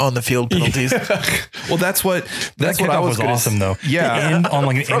 on the field penalties. Well, that's what I was awesome though. Yeah. The end on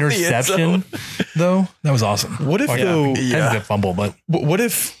like an interception though. That was awesome. What if though? Had a good fumble, but what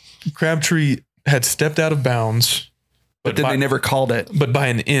if Crabtree had stepped out of bounds, but then they never called it, but by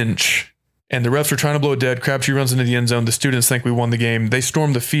an inch, and the refs are trying to blow it dead. Crabtree runs into the end zone. The students think we won the game. They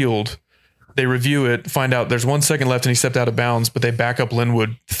storm the field. They review it, find out there's 1 second left and he stepped out of bounds, but they back up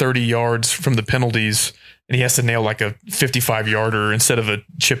Linwood 30 yards from the penalties and he has to nail like a 55-yarder instead of a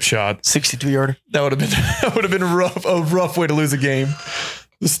chip shot. 62-yarder. That would have been a rough way to lose a game.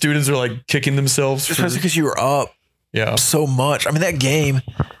 The students are like kicking themselves. Especially because you were up so much. I mean, that game.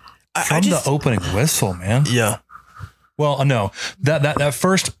 From the opening whistle, man. Yeah. Well, no. That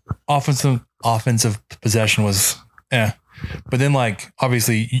first offensive possession was But then, like,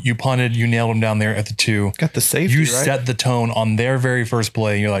 obviously, you punted, you nailed them down there at the 2. Got the safety, You right? set the tone on their very first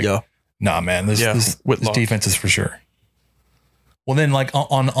play. And you're like, nah, man, this defense is for sure. Well, then, like,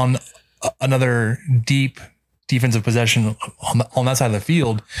 on another deep defensive possession on that side of the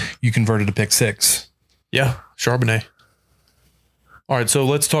field, you converted a pick 6. Yeah, Charbonnet. All right, so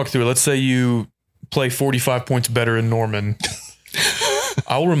let's talk through it. Let's say you play 45 points better in Norman.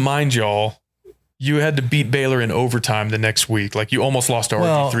 I'll remind y'all, you had to beat Baylor in overtime the next week. Like you almost lost to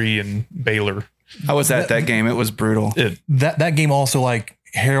RG3 and Baylor. I was at that game. It was brutal. That game also, like,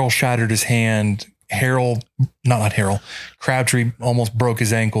 Harrell shattered his hand. Crabtree almost broke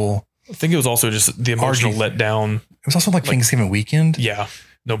his ankle. I think it was also just the emotional letdown. It was also like Thanksgiving weekend. Yeah.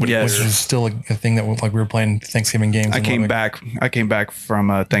 Nobody which was still a thing that was like we were playing Thanksgiving games. I came back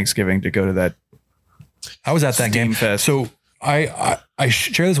from Thanksgiving to go to that. I was at that game. Fest. So I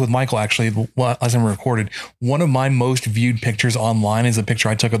shared this with Michael actually last time we recorded. One of my most viewed pictures online is a picture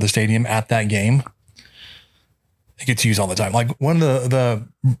I took of the stadium at that game. It gets used all the time. Like one of the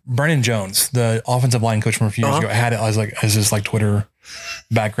Brennan Jones, the offensive line coach from a few years ago, I had it as just like Twitter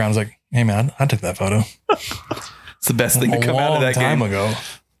background. I was like, hey man, I took that photo. It's the best thing to come out of that game ago.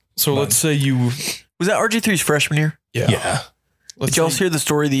 So let's say was that RG3's freshman year? Yeah. Did y'all hear the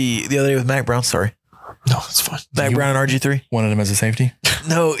story the other day with Mac Brown? Sorry. No, it's fine. Mac Brown and RG3 wanted him as a safety.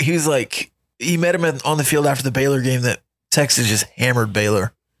 No, he was like, he met him on the field after the Baylor game that Texas just hammered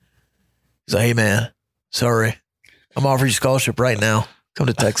Baylor. He's like, hey man, sorry, I'm offering you scholarship right now. Come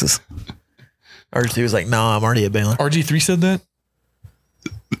to Texas. RG3 was like, nah, I'm already at Baylor. RG3 said that?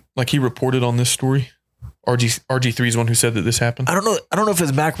 Like he reported on this story? RG3 is the one who said that this happened? I don't know if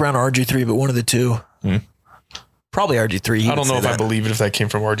it's Mac Brown or RG3, but one of the two. Probably RG3. I don't know if I believe it if that came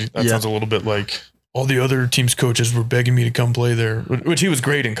from RG. That sounds a little bit like all the other team's coaches were begging me to come play there, which he was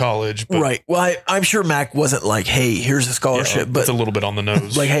great in college. But right. Well, I'm sure Mac wasn't like, hey, here's a scholarship. But it's a little bit on the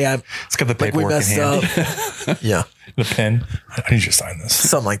nose. Like, hey, it's got the paperwork in hand. Yeah. The pen. I need you to sign this.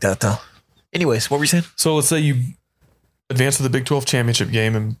 Something like that, though. Anyways, what were you saying? So let's say you advance to the Big 12 championship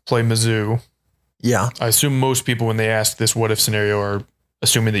game and play Mizzou. Yeah. I assume most people, when they ask this what if scenario, are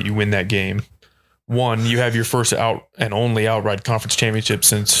assuming that you win that game. One, you have your first out and only outright conference championship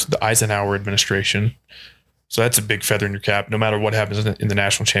since the Eisenhower administration. So that's a big feather in your cap, no matter what happens in the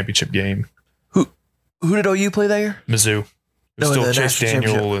national championship game. Who did OU play that year? Mizzou. It was still Chase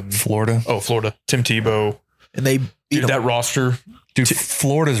Daniel and Florida. Oh, Florida. Tim Tebow. And they beat that roster. Dude,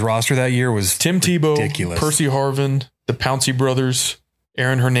 Florida's roster that year was Tim Tebow, ridiculous. Percy Harvin, the Pouncey brothers,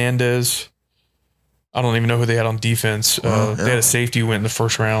 Aaron Hernandez. I don't even know who they had on defense. They had a safety who went in the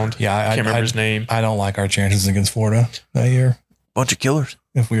first round. Yeah, I can't remember his name. I don't like our chances against Florida that year. Bunch of killers.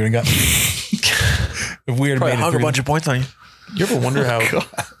 If we would have got, if we had probably made hung a bunch of points on you. You ever wonder how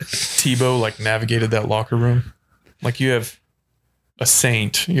Tebow like navigated that locker room? Like you have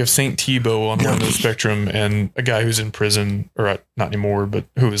Saint Tebow on one end of the spectrum, and a guy who's in prison, or not anymore, but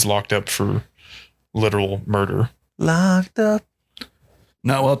who is locked up for literal murder. Locked up.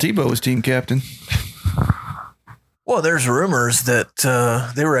 Not while Tebow was team captain. Well, there's rumors that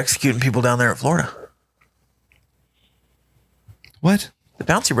they were executing people down there in Florida. What? The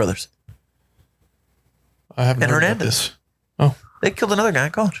Pouncey brothers. I haven't and heard Hernandez. About this. Oh. They killed another guy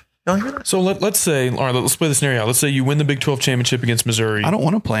in college. You don't hear that? So let's say, all right, let's play the scenario out. Let's say you win the Big 12 championship against Missouri. I don't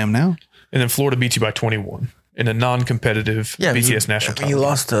want to play them now. And then Florida beats you by 21 in a non-competitive BCS national title. You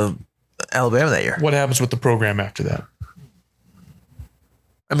lost to Alabama that year. What happens with the program after that?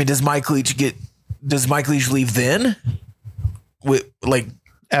 I mean, does Mike Leach leave then?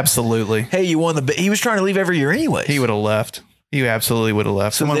 Absolutely. Hey, you won he was trying to leave every year anyway. He would have left. He absolutely would have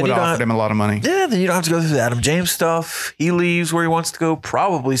left. So someone would have offered him a lot of money. Yeah, then you don't have to go through the Adam James stuff. He leaves where he wants to go,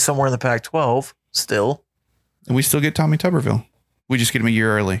 probably somewhere in the Pac-12 still. And we still get Tommy Tuberville. We just get him a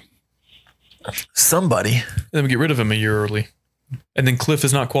year early. Somebody. Then we get rid of him a year early. And then Cliff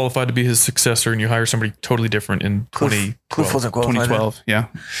is not qualified to be his successor, and you hire somebody totally different in Cliff wasn't qualified. 2012. Yeah.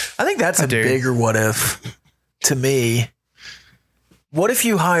 I think that's a bigger what if to me. What if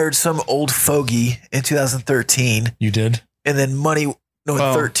you hired some old fogey in 2013? You did? And then in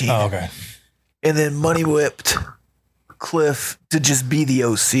 13. Oh, okay. And then money whipped Cliff to just be the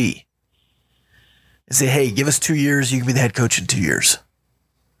OC. And say, hey, give us 2 years. You can be the head coach in 2 years.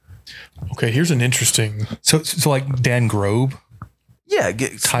 Okay, here's an interesting. So like Dan Grobe? Yeah,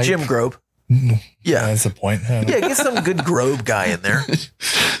 Jim Grobe. Yeah. That's the point. Yeah, get some good Grobe guy in there.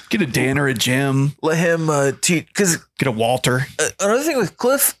 Get a Dan or a Jim. Let him teach. Because get a Walter. Another thing with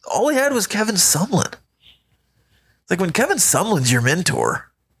Cliff, all he had was Kevin Sumlin. It's like when Kevin Sumlin's your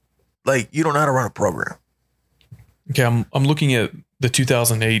mentor, like you don't know how to run a program. Okay, I'm looking at the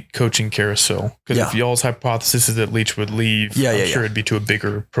 2008 coaching carousel because if y'all's hypothesis is that Leach would leave, I'm sure it'd be to a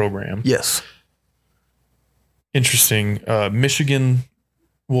bigger program. Yes. Interesting. Michigan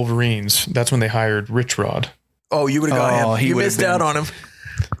Wolverines. That's when they hired Rich Rod. Oh, you would have got him. You missed out on him.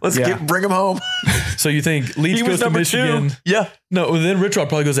 Let's bring him home. So you think Leach goes to Michigan? 2. Yeah. No, then Rich Rod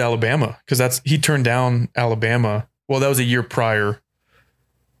probably goes to Alabama because he turned down Alabama. Well, that was a year prior.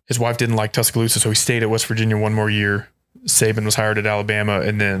 His wife didn't like Tuscaloosa, so he stayed at West Virginia one more year. Saban was hired at Alabama,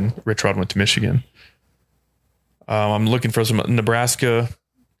 and then Rich Rod went to Michigan. I'm looking for some Nebraska.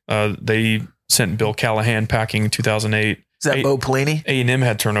 They sent Bill Callahan packing in 2008. Is that Bo Pelini? A&M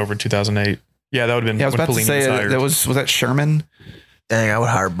had turnover in 2008. Yeah, that would have been. Yeah, I was about to say that was that Sherman. Dang, I would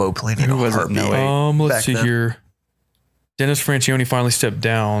hire Bo Pelini. Who was it? No, let's see here. Dennis Francione finally stepped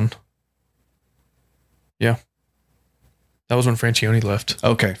down. Yeah. That was when Francione left.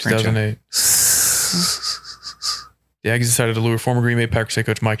 Okay. 2008. The Aggies decided to lure former Green Bay Packers head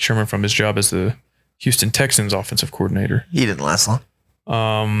coach Mike Sherman from his job as the Houston Texans offensive coordinator. He didn't last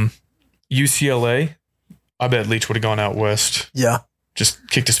long. UCLA. I bet Leach would have gone out west. Yeah. Just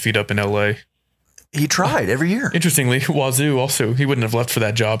kicked his feet up in LA. He tried every year. Interestingly, Wazoo also, he wouldn't have left for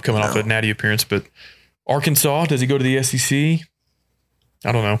that job coming off a natty appearance, but Arkansas, does he go to the SEC?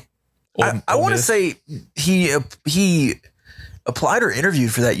 I don't know. I want to say he applied or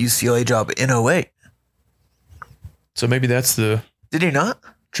interviewed for that UCLA job in 08. So maybe that's the... Did he not?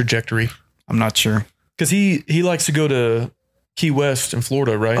 Trajectory. I'm not sure. Because he likes to go to Key West in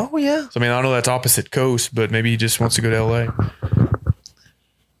Florida, right? Oh, yeah. So, I mean, I know that's opposite coast, but maybe he just wants to go to LA.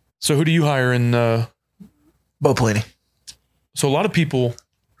 So who do you hire in... Bo Pelini. So a lot of people...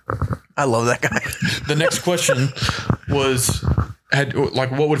 I love that guy. The next question was...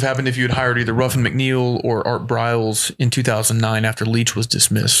 what would have happened if you had hired either Ruffin McNeil or Art Briles in 2009 after Leach was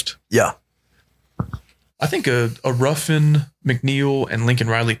dismissed? Yeah. I think a Ruffin, McNeil, and Lincoln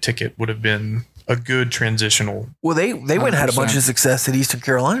Riley ticket would have been a good transitional. Well, they went and had a bunch of success at Eastern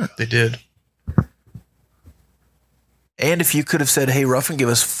Carolina. They did. And if you could have said, hey, Ruffin, give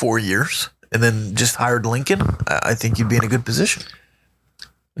us 4 years, and then just hired Lincoln, I think you'd be in a good position.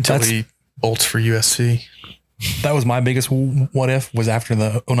 Until he bolts for USC. That was my biggest what if was after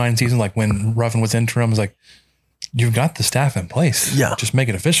the 09 season, like when Ruffin was interim, I was like, you've got the staff in place. Yeah. Just make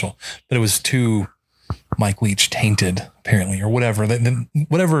it official. But it was too Mike Leach tainted, apparently, or whatever.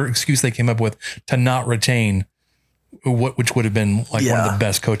 Whatever excuse they came up with to not retain which would have been like one of the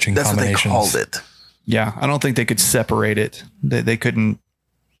best coaching combinations. That's what they called it. Yeah, I don't think they could separate it. They couldn't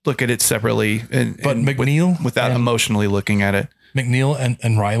look at it separately. But McNeil? Without emotionally looking at it. McNeil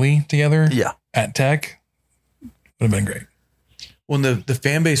and Riley together at Tech would have been great. When the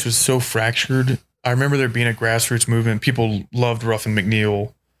fan base was so fractured, I remember there being a grassroots movement. People loved Ruffin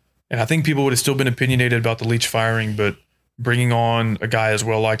McNeil. And I think people would have still been opinionated about the Leach firing, but bringing on a guy as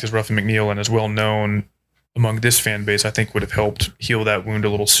well liked as Ruffin McNeil and as well known among this fan base, I think would have helped heal that wound a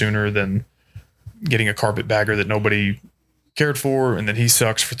little sooner than getting a carpetbagger that nobody cared for, and then he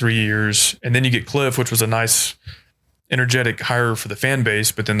sucks for 3 years. And then you get Cliff, which was a nice, energetic hire for the fan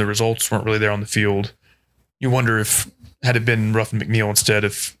base, but then the results weren't really there on the field. You wonder if, had it been Ruffin McNeil instead,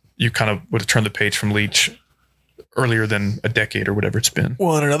 if you kind of would have turned the page from Leach earlier than a decade or whatever it's been.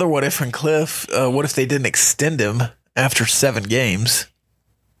 Well, and another what if from Cliff, what if they didn't extend him after 7 games?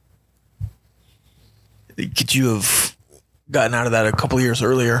 Could you have gotten out of that a couple of years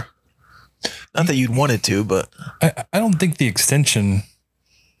earlier? Not that you'd wanted to, but I don't think the extension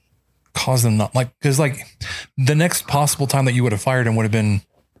caused them not because the next possible time that you would have fired him would have been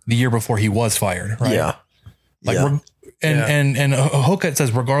the year before he was fired, right? Yeah. And Hokut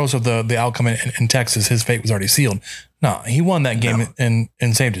says regardless of the outcome in Texas, his fate was already sealed. No, he won that game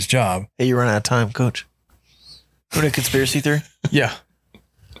and saved his job. Hey, you run out of time, Coach. Want a conspiracy theory? Yeah.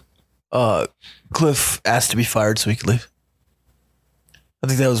 Cliff asked to be fired so he could leave. I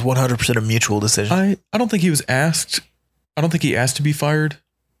think that was 100% a mutual decision. I don't think he was asked. I don't think he asked to be fired.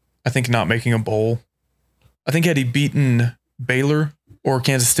 I think not making a bowl. I think had he beaten Baylor or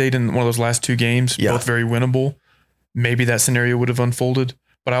Kansas State in one of those last 2 games, both very winnable, maybe that scenario would have unfolded.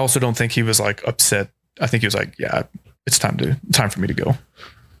 But I also don't think he was like upset. I think he was like, yeah, it's time for me to go.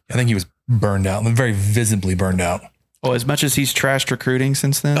 I think he was burned out, very visibly burned out. Well, as much as he's trashed recruiting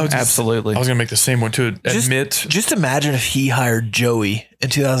since then, absolutely. I was going to make the same one too. Just imagine if he hired Joey in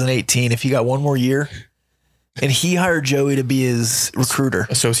 2018, if he got one more year and he hired Joey to be his recruiter,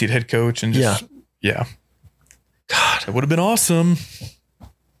 associate head coach. And just, yeah. God, that would have been awesome.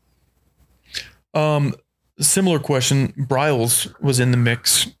 Similar question. Bryles was in the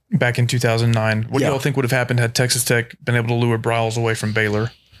mix back in 2009. What do y'all think would have happened had Texas Tech been able to lure Bryles away from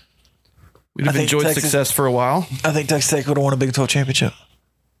Baylor? We'd have enjoyed success for a while. I think Texas Tech would have won a Big 12 championship.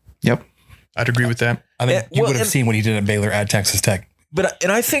 Yep. I'd agree with that. I think you would have seen what he did at Baylor at Texas Tech. But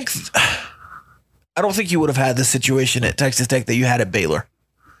I think, I don't think you would have had the situation at Texas Tech that you had at Baylor.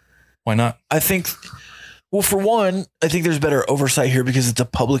 Why not? I think, well, for one, I think there's better oversight here because it's a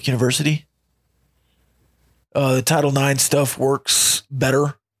public university. The Title IX stuff works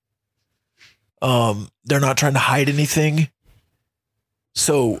better. They're not trying to hide anything.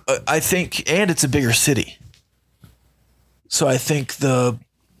 So I think, and it's a bigger city. So I think the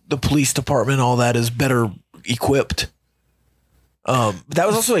police department, all that is better equipped. That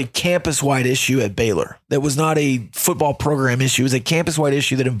was also a campus-wide issue at Baylor. That was not a football program issue. It was a campus-wide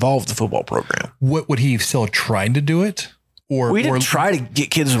issue that involved the football program. What would he have still tried to do it? Or we didn't try to get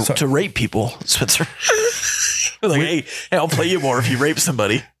kids to rape people, Spencer. Like, hey, I'll play you more if you rape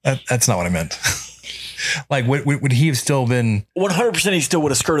somebody. That's not what I meant. Like, would he have still been 100%? He still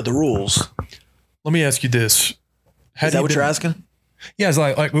would have skirted the rules. Let me ask you this: Is that what you're asking? Yeah, it's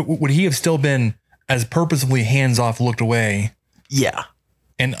like would he have still been as purposefully hands off, looked away? Yeah,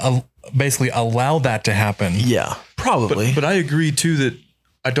 and basically allow that to happen. Yeah, probably. But I agree too that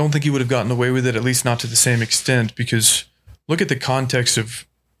I don't think he would have gotten away with it, at least not to the same extent, because look at the context of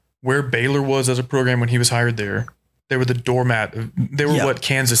where Baylor was as a program when he was hired there. They were the doormat. They were what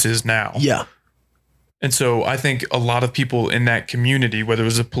Kansas is now. Yeah. And so I think a lot of people in that community, whether it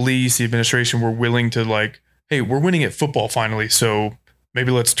was the police, the administration, were willing to like, hey, we're winning at football finally, so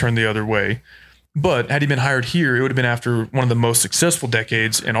maybe let's turn the other way. But had he been hired here, it would have been after one of the most successful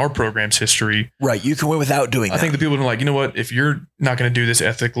decades in our program's history. Right. You can win without doing that. I think the people would have been like, you know what, if you're not going to do this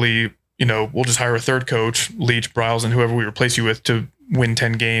ethically, we'll just hire a third coach, Leach, Bryles, and whoever we replace you with to win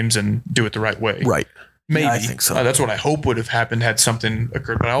 10 games and do it the right way. Right. Maybe. Yeah, I think so. That's what I hope would have happened had something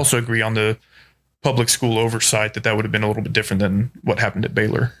occurred. But I also agree on the public school oversight that would have been a little bit different than what happened at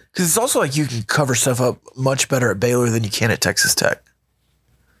Baylor. Because it's also like you can cover stuff up much better at Baylor than you can at Texas Tech.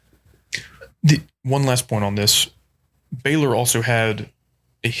 One last point on this. Baylor also had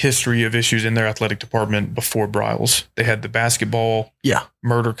a history of issues in their athletic department before Bryles. They had the basketball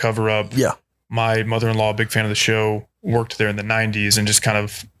murder cover-up. Yeah. My mother-in-law, a big fan of the show, worked there in the 90s and just kind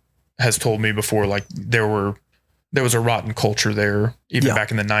of has told me before, like, there was a rotten culture there, even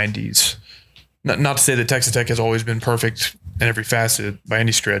back in the 90s. Not to say that Texas Tech has always been perfect in every facet by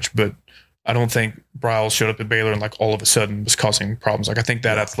any stretch, but I don't think Bryles showed up at Baylor and like all of a sudden was causing problems. Like I think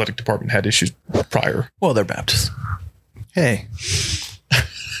that athletic department had issues prior. Well, they're Baptists. Hey.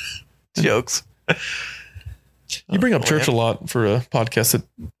 Jokes. You bring up church a lot for a podcast that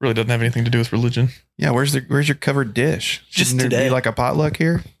really doesn't have anything to do with religion. Yeah, where's your covered dish? Just Shouldn't there today. be like a potluck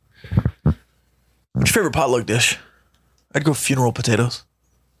here? What's your favorite potluck dish? I'd go funeral potatoes.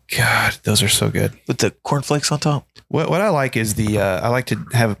 God, those are so good. With the cornflakes on top. What I like is I like to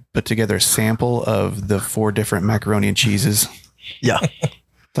have put together a sample of the 4 different macaroni and cheeses. Yeah.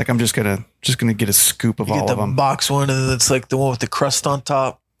 Like I'm just gonna get a scoop of all of them. Box one, and then it's like the one with the crust on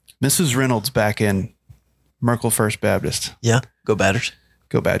top. Mrs. Reynolds back in Merkel First Baptist. Yeah. Go Badgers.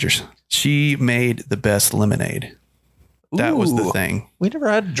 Go Badgers. She made the best lemonade. That was the thing. We never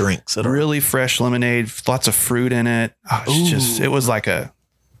had drinks at all. Really fresh lemonade, lots of fruit in it. Oh, it was like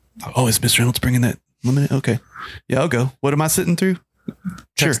is Miss Reynolds bringing that lemonade? Okay. Yeah, I'll go. What am I sitting through?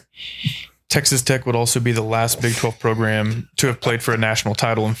 Sure. Texas Tech would also be the last Big 12 program to have played for a national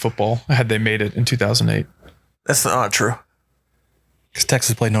title in football had they made it in 2008. That's not true. Because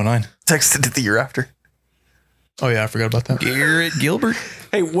Texas played in 09. Texas did the year after. Oh, yeah, I forgot about that. Garrett Gilbert.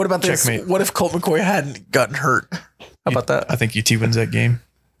 Hey, what about this? Checkmate. What if Colt McCoy hadn't gotten hurt? How about that? I think UT wins that game.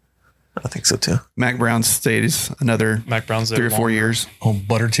 I think so too. Mac Brown stays another Mac Brown's 3 or 4 years. Oh,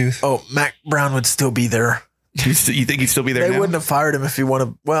 Buttertooth. Oh, Mac Brown would still be there. You think he'd still be there? They now? wouldn't have fired him if he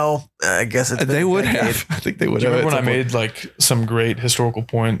wanted. Well, I guess it's they would have. I think they would have. Remember when I made like some great historical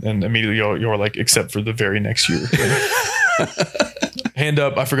point and immediately you're like, except for the very next year. Hand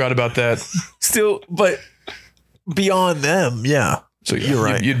up. I forgot about that. Still, but beyond them, yeah. So you're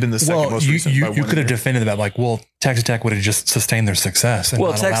right. You'd been the second most recent. You could have defended that like, well, Texas Tech would have just sustained their success and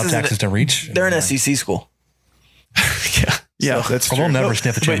not allowed Texas to reach. They're an SEC school. Yeah, that's true. They'll never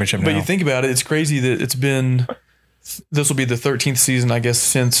sniff the championship. But you think about it, it's crazy that it's been. This will be the 13th season, I guess,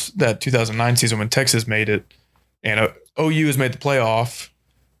 since that 2009 season when Texas made it, and OU has made the playoff.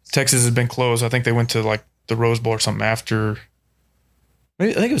 Texas has been close. I think they went to like the Rose Bowl or something after.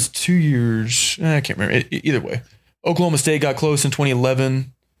 Maybe, I think it was 2 years. I can't remember. Either way, Oklahoma State got close in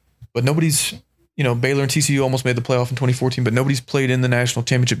 2011, but nobody's. Baylor and TCU almost made the playoff in 2014, but nobody's played in the national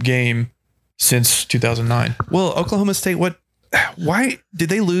championship game since 2009. Well, Oklahoma State. Why did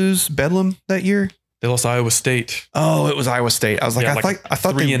they lose Bedlam that year? They lost Iowa State. Oh, it was Iowa State. I was like, I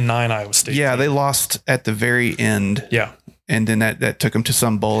thought 3-9 Iowa State. Yeah, they lost at the very end. Yeah, and then that took them to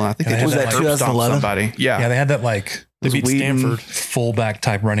some bowl, and I think they was that 2011. Somebody. Yeah, they had that like they beat Stanford fullback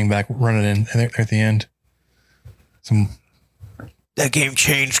type running back running in at the end. That game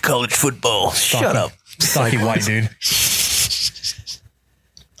changed college football. Shut up, stocky white dude.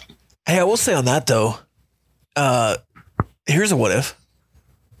 Hey, I will say on that though. Here's a what if.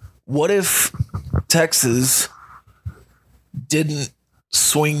 What if Texas didn't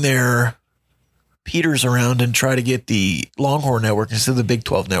swing their Peters around and try to get the Longhorn Network instead of the Big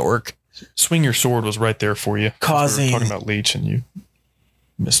 12 Network? Swing your sword was right there for you. Causing... We were talking about Leach and you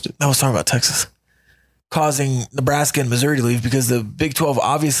missed it. I was talking about Texas. Causing Nebraska and Missouri to leave because the Big 12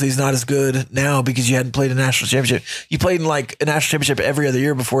 obviously is not as good now because you hadn't played a national championship. You played in like a national championship every other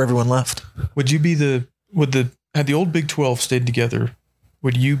year before everyone left. Would you be had the old Big 12 stayed together,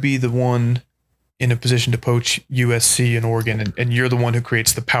 would you be the one in a position to poach USC and Oregon and you're the one who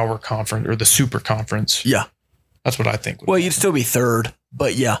creates the power conference or the super conference? Yeah. That's what I think. Well, you'd still be third,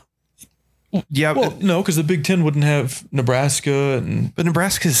 but yeah. Yeah. Well, no, because the Big Ten wouldn't have Nebraska but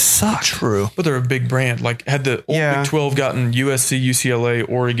Nebraska's suck. True. But they're a big brand. Like had the old Big 12 gotten USC, UCLA,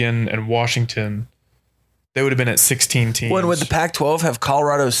 Oregon, and Washington, they would have been at 16 teams. When would the Pac-12 have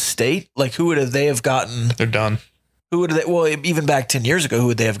Colorado State? Like who would they have gotten? They're done. Who would they? Well, even back 10 years ago, who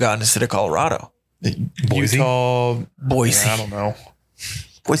would they have gotten instead of Colorado? Boise? Utah, Boise. I don't know.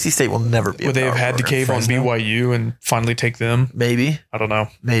 Boise State will never be. Would they have had to cave on BYU and finally take them? Maybe. I don't know.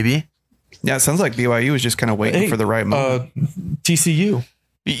 Maybe. Yeah, it sounds like BYU was just kind of waiting for the right moment. TCU.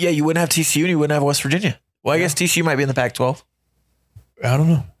 Yeah, you wouldn't have TCU and you wouldn't have West Virginia. Well, I guess TCU might be in the Pac-12. I don't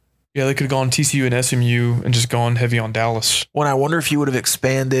know. Yeah, they could have gone TCU and SMU and just gone heavy on Dallas. Well, I wonder if you would have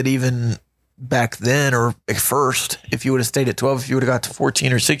expanded even back then or at first, if you would have stayed at 12, if you would have got to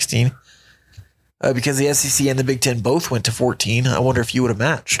 14 or 16. Because the SEC and the Big Ten both went to 14. I wonder if you would have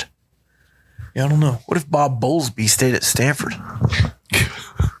matched. Yeah, I don't know. What if Bob Bowlesby stayed at Stanford?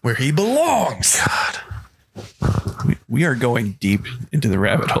 Where he belongs. God. We are going deep into the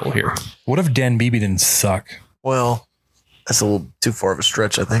rabbit hole here. What if Dan Beebe didn't suck? Well, that's a little too far of a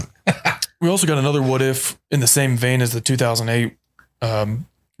stretch, I think. We also got another what if in the same vein as the 2008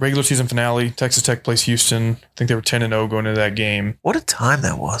 regular season finale. Texas Tech plays Houston. I think they were 10-0 going into that game. What a time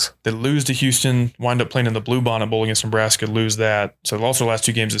that was. They lose to Houston, wind up playing in the Blue Bonnet Bowl against Nebraska, lose that. So they lost their last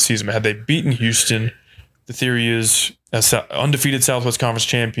two games of the season. But had they beaten Houston, the theory is as undefeated Southwest Conference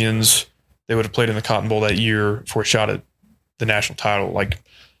champions, they would have played in the Cotton Bowl that year for a shot at the national title. Like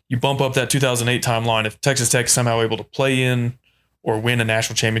you bump up that 2008 timeline. If Texas Tech is somehow able to play in or win a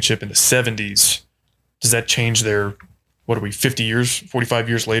national championship in the 70s, does that change their, 50 years, 45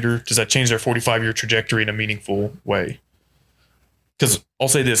 years later? Does that change their 45-year trajectory in a meaningful way? Because I'll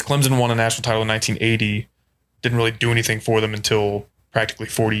say this, Clemson won a national title in 1980, didn't really do anything for them until practically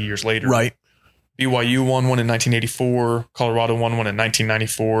 40 years later. Right. BYU won one in 1984. Colorado won one in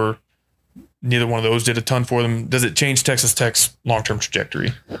 1994. Neither one of those did a ton for them. Does it change Texas Tech's long-term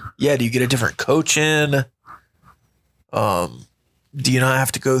trajectory? Yeah. Do you get a different coach in? Do you not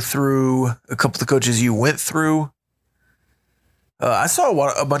have to go through a couple of the coaches you went through? I saw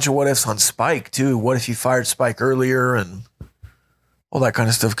a bunch of what ifs on Spike too. What if you fired Spike earlier and all that kind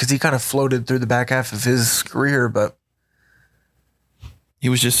of stuff? Because he kind of floated through the back half of his career, but he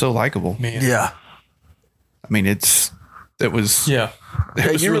was just so likable. Man. Yeah. I mean, it was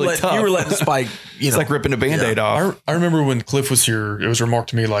really tough. You were letting Spike, it's like ripping a Band-Aid off. I remember when Cliff was here, it was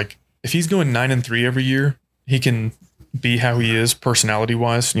remarked to me, like, if he's going 9-3 every year, he can be how he is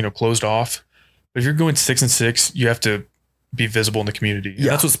personality-wise, closed off. But if you're going 6-6, you have to be visible in the community.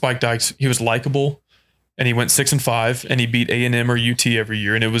 Yeah. That's what Spike Dykes, he was likable, and he went 6-5, and he beat A&M or UT every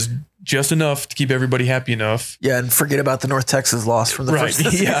year, and it was just enough to keep everybody happy enough. Yeah, and forget about the North Texas loss from the first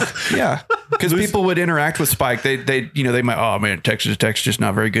season. Yeah. Because people would interact with Spike. They might, oh man, Texas just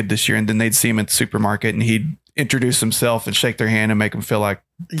not very good this year. And then they'd see him at the supermarket and he'd introduce himself and shake their hand and make them feel like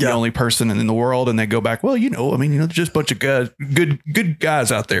the only person in the world. And they go back, well, just a bunch of guys, good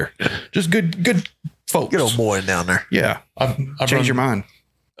guys out there. Just good folks. Good old boy down there. Yeah. Change your mind.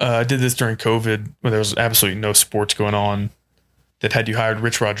 I did this during COVID when there was absolutely no sports going on. That had you hired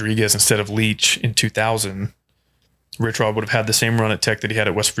Rich Rodriguez instead of Leach in 2000, Rich Rod would have had the same run at Tech that he had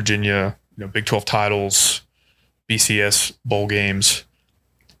at West Virginia, Big 12 titles, BCS bowl games.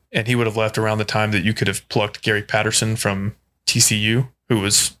 And he would have left around the time that you could have plucked Gary Patterson from TCU, who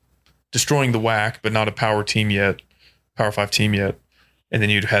was destroying the WAC, but not a Power 5 team yet. And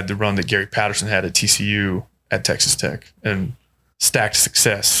then you'd had the run that Gary Patterson had at TCU at Texas Tech, and stacked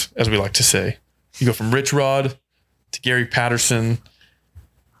success, as we like to say. You go from Rich Rod to Gary Patterson,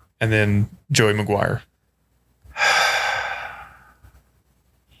 and then Joey McGuire.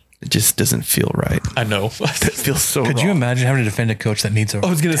 It just doesn't feel right. I know. It feels so Could wrong. you imagine having to defend a coach that needs a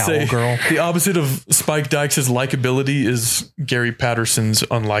towel girl? The opposite of Spike Dykes' likability is Gary Patterson's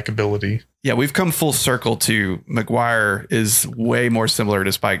unlikability. Yeah, we've come full circle to McGuire is way more similar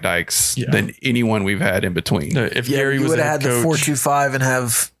to Spike Dykes than anyone we've had in between. If Gary was would a have head had coach, the 4-2-5 and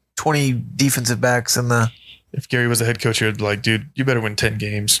have 20 defensive backs in the... If Gary was a head coach, he'd like, dude, you better win 10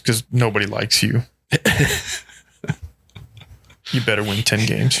 games because nobody likes you. You better win 10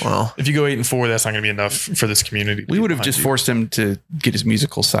 games. Well, if you go 8-4, that's not going to be enough for this community. We would have just forced him to get his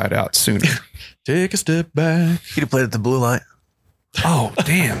musical side out sooner. Take a step back. He'd have played at the Blue Light. Oh,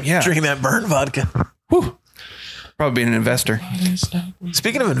 damn. Yeah. Drinking that burn vodka. Whew. Probably being an investor.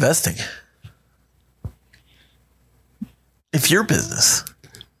 Speaking of investing, if your business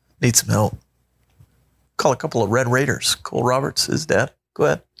needs some help, call a couple of Red Raiders. Cole Roberts, his dad. Go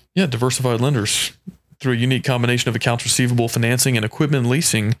ahead. Yeah, Diversified Lenders. Through a unique combination of accounts receivable financing and equipment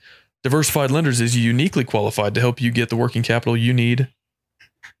leasing, Diversified Lenders is uniquely qualified to help you get the working capital you need,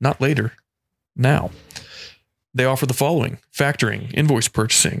 not later, now. They offer the following: factoring, invoice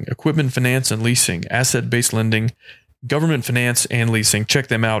purchasing, equipment finance and leasing, asset-based lending, government finance and leasing. Check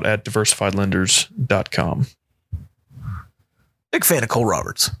them out at diversifiedlenders.com. Big fan of Cole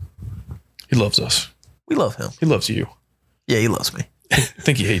Roberts. He loves us. We love him. He loves you. Yeah, he loves me. I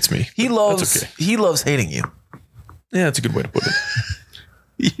think he hates me. He loves hating you. Yeah, that's a good way to put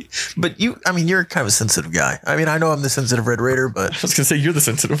it. But you're kind of a sensitive guy. I mean, I know I'm the sensitive Red Raider, but I was going to say you're the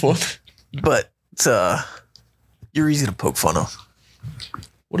sensitive one. But you're easy to poke fun of.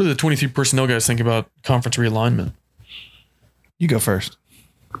 What do the 23 personnel guys think about conference realignment? You go first.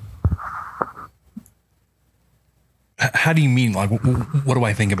 How do you mean? Like, what do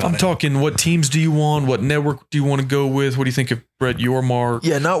I think about it? I'm talking, what teams do you want? What network do you want to go with? What do you think of Brett Yormark?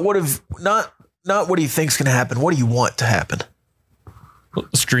 Yeah, not what do you think's going to happen. What do you want to happen?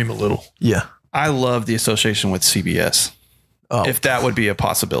 Let's dream a little. Yeah. I love the association with CBS. Oh. If that would be a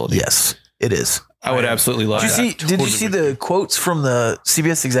possibility. Yes, it is. I would absolutely love that. Did you see the quotes from the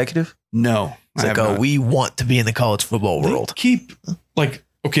CBS executive? No. It's like, we want to be in the college football world.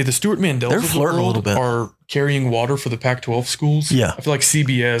 The Stuart Mandels They're flirting a little bit. Are carrying water for the Pac-12 schools. Yeah. I feel like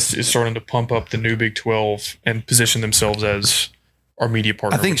CBS is starting to pump up the new Big 12 and position themselves as our media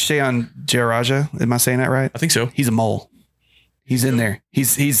partner. I think Shayan Jayaraja, am I saying that right? I think so. He's a mole. He's in there. He's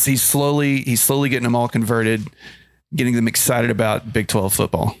slowly getting them all converted, getting them excited about Big 12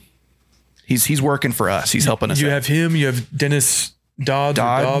 football. He's working for us. He's helping us. You out. have him. You have Dennis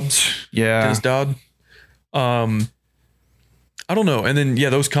Dobbs. Yeah. Dennis Dodd. I don't know. And then,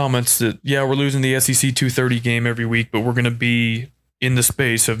 those comments that, we're losing the SEC 230 game every week, but we're going to be in the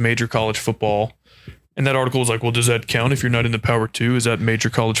space of major college football. And that article was like, well, does that count if you're not in the Power 2? Is that major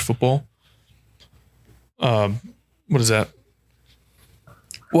college football? What is that?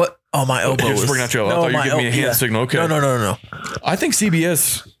 What? Oh, my elbow. Just working out your elbow. I thought you were giving me a hand signal. Okay. No. I think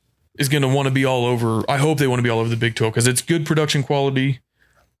CBS is going to want to be all over. I hope they want to be all over the Big 12 because it's good production quality.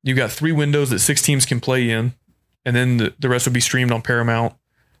 You've got 3 windows that 6 teams can play in, and then the rest will be streamed on Paramount.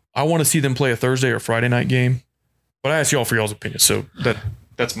 I want to see them play a Thursday or Friday night game, but I asked y'all for y'all's opinion. So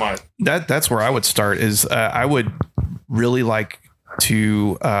that's my that's where I would start. Is I would really like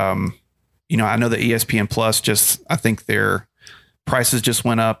to, I know the ESPN Plus I think their prices just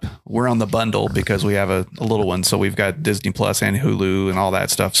went up. We're on the bundle because we have a little one. So we've got Disney Plus and Hulu and all that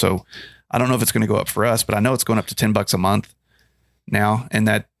stuff. So I don't know if it's going to go up for us, but I know it's going up to $10 a month now. And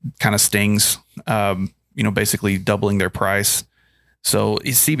that kind of stings, basically doubling their price. So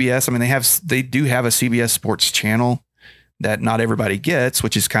CBS, they do have a CBS sports channel that not everybody gets,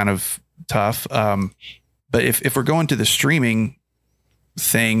 which is kind of tough. But if we're going to the streaming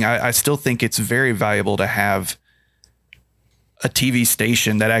thing, I still think it's very valuable to have a TV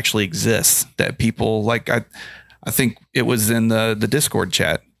station that actually exists, that people like. I think it was in the Discord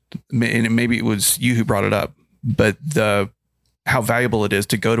chat, and maybe it was you who brought it up, but how valuable it is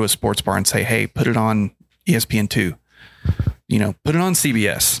to go to a sports bar and say, hey, put it on ESPN2, put it on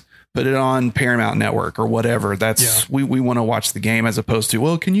CBS, put it on Paramount Network or whatever. We want to watch the game, as opposed to,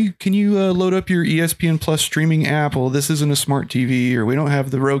 well, can you load up your ESPN Plus streaming app? Well, this isn't a smart TV, or we don't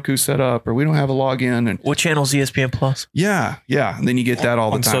have the Roku set up, or we don't have a login. And what channel is ESPN Plus? Yeah. And then you get that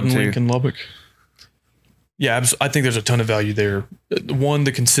all the time Suddenlink too. in Lubbock. Yeah, I think there's a ton of value there. One,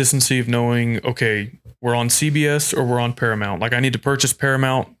 the consistency of knowing, okay, we're on CBS or we're on Paramount. Like, I need to purchase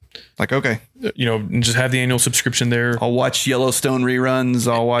Paramount. Like, okay, and just have the annual subscription there. I'll watch Yellowstone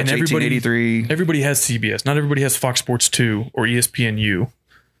reruns. I'll watch 1883. Everybody has CBS. Not everybody has Fox Sports 2 or ESPNU.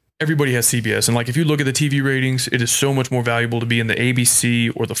 Everybody has CBS. And like, if you look at the TV ratings, it is so much more valuable to be in the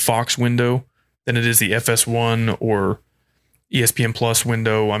ABC or the Fox window than it is the FS1 or ESPN Plus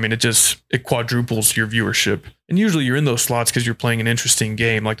window. I mean, it quadruples your viewership. And usually you're in those slots because you're playing an interesting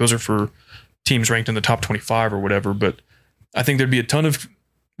game. Like, those are for teams ranked in the top 25 or whatever. But I think there'd be a ton of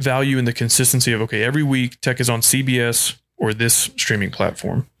value in the consistency of, okay, every week Tech is on CBS or this streaming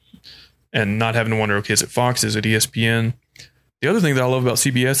platform, and not having to wonder, okay, is it Fox? Is it ESPN? The other thing that I love about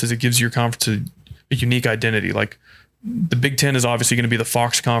CBS is it gives your conference a unique identity. Like, the Big Ten is obviously going to be the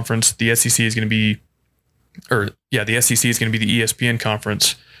Fox conference. The SEC is going to be the SEC is going to be the ESPN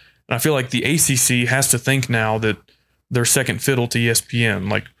conference. And I feel like the ACC has to think now that they're second fiddle to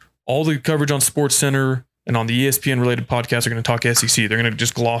ESPN. Like, all the coverage on SportsCenter and on the ESPN related podcasts are going to talk SEC. They're going to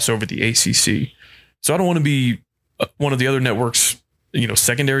just gloss over the ACC. So I don't want to be one of the other networks,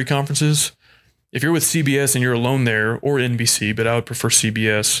 secondary conferences. If you're with CBS and you're alone there, or NBC, but I would prefer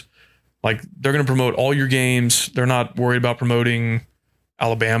CBS, like, they're going to promote all your games. They're not worried about promoting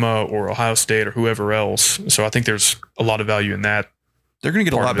Alabama or Ohio State or whoever else. So I think there's a lot of value in that. They're going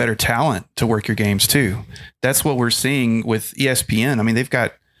to get a lot better talent to work your games too. That's what we're seeing with ESPN. I mean, they've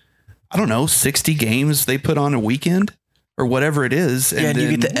got, 60 games they put on a weekend or whatever it is. And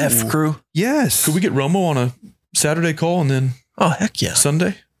then you get the F crew. Yes. Could we get Romo on a Saturday call and then heck yeah,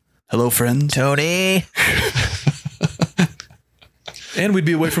 Sunday? Hello, friend. Tony. And we'd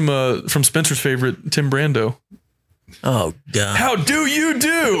be away from Spencer's favorite, Tim Brando. Oh, God. How do you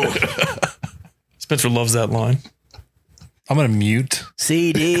do? Spencer loves that line. I'm going to mute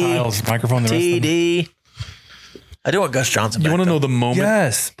CD. Kyle's microphone. TD. I do want Gus Johnson back. You want to know the moment?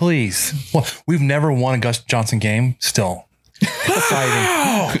 Yes, please. Well, we've never won a Gus Johnson game still. Exciting.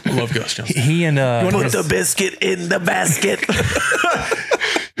 I love Gus Johnson. He and put the biscuit in the basket.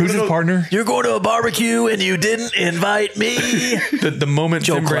 Who's his partner? You're going to a barbecue and you didn't invite me. The moment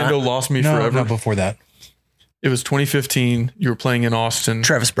Tim Brando lost me forever. No, before that. It was 2015. You were playing in Austin.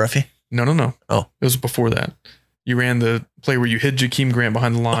 Travis Bruffy. No. Oh. It was before that. You ran the play where you hid Jakeem Grant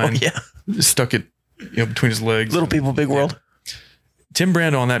behind the line. Oh, yeah. Stuck it between his legs. Little people, big world. Tim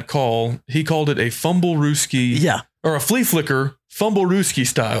Brando on that call, he called it a fumble Rooski. Yeah. Or a flea flicker fumble Rooski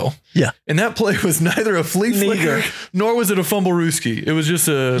style. Yeah. And that play was neither a flea flicker nor was it a fumble Rooski. It was just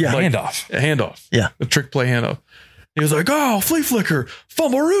a handoff. A handoff. Yeah. A trick play handoff. He was like, oh, flea flicker,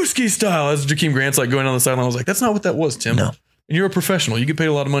 fumble Rooski style. As Jakeem Grant's like going on the sideline, I was like, that's not what that was, Tim. No. And you're a professional. You get paid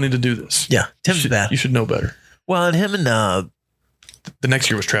a lot of money to do this. Yeah. Tim's bad. You should know better. Well, and him and the next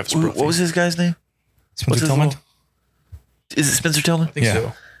year was Travis Bruffy. What was his guy's name? Spencer Tillman? Is it Spencer Tillman? I think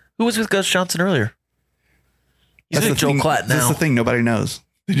so. Who was with Gus Johnson earlier? He's with Joel Klatt now. That's the thing. Nobody knows.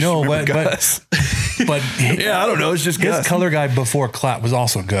 No, but yeah, I don't know. It's just his Gus. color guy before Klatt was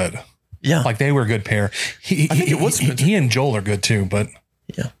also good. Yeah. Like, they were a good pair. He and Joel are good too, but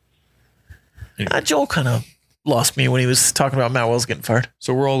yeah. Joel kind of lost me when he was talking about Matt Wells getting fired.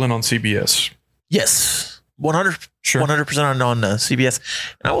 So we're all in on CBS. Yes. 100% Sure. 100% on CBS.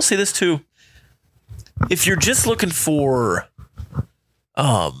 And I will say this too. If you're just looking for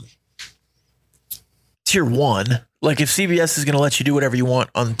tier 1, like if CBS is going to let you do whatever you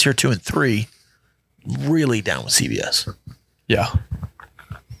want on tier 2 and 3, really down with CBS. Yeah.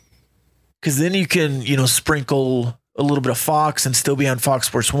 Because then you can, sprinkle a little bit of Fox and still be on Fox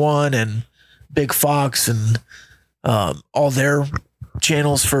Sports 1 and Big Fox and all their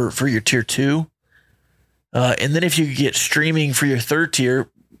channels for your tier 2. And then if you get streaming for your third tier,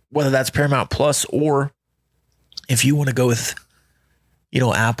 whether that's Paramount Plus or if you want to go with,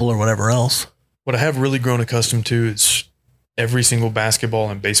 Apple or whatever else. What I have really grown accustomed to is every single basketball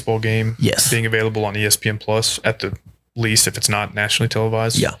and baseball game being available on ESPN Plus, at the least, if it's not nationally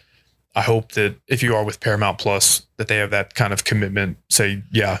televised. Yeah. I hope that if you are with Paramount Plus, that they have that kind of commitment. Say,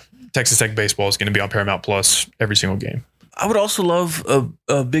 yeah, Texas Tech baseball is going to be on Paramount Plus every single game. I would also love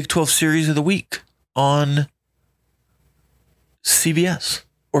a Big 12 series of the week on CBS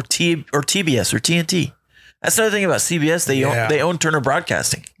or TBS or TNT. That's another thing about CBS. They own Turner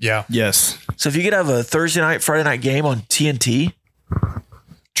Broadcasting. Yeah. Yes. So if you could have a Thursday night, Friday night game on TNT,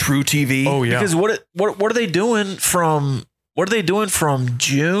 True TV. Oh yeah. because what are they doing from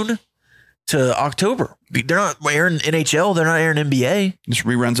June to October? They're not airing NHL. They're not airing NBA. Just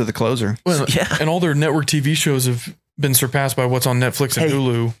reruns of The Closer. Well, Yeah. And all their network TV shows have been surpassed by what's on Netflix and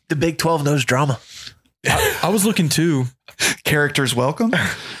Hulu. The Big 12 knows drama. I was looking too. Characters welcome.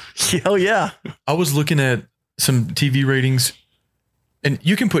 Hell yeah. I was looking at some TV ratings, and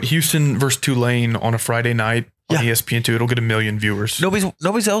you can put Houston versus Tulane on a Friday night on ESPN2. It'll get 1 million viewers.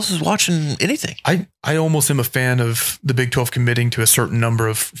 Nobody else is watching anything. I almost am a fan of the Big 12 committing to a certain number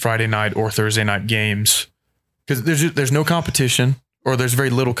of Friday night or Thursday night games, because there's no competition, or there's very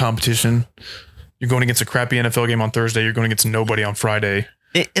little competition. You're going against a crappy NFL game on Thursday. You're going against nobody on Friday.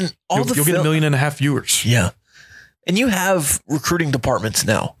 And You'll get 1.5 million viewers. Yeah. And you have recruiting departments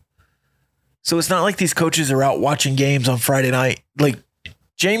now. So it's not like these coaches are out watching games on Friday night. Like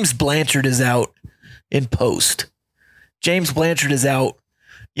James Blanchard is out in post. James Blanchard is out,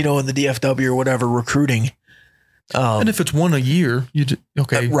 in the DFW or whatever, recruiting. And if it's one a year,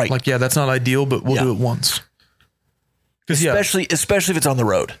 right. Like, yeah, that's not ideal, but we'll do it once. Especially if it's on the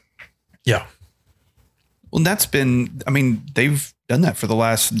road. Yeah. Well, they've done that for the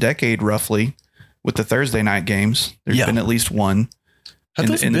last decade, roughly, with the Thursday night games. There's been at least one. Have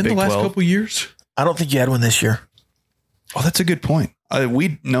those been the last couple years? I don't think you had one this year. Oh, that's a good point.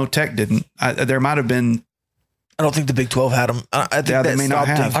 Tech didn't. There might have been. I don't think the Big 12 had them. I think they may not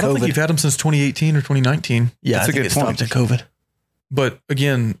have. I don't think you've had them since 2018 or 2019. Yeah, that's a good point. Stopped in COVID. But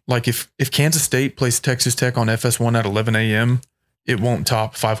again, like if Kansas State plays Texas Tech on FS1 at 11 a.m., it won't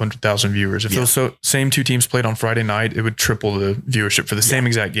top 500,000 viewers. If those same two teams played on Friday night, it would triple the viewership for the same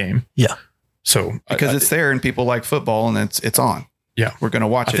exact game. Yeah. So because it's there and people like football and it's on. Yeah. We're going to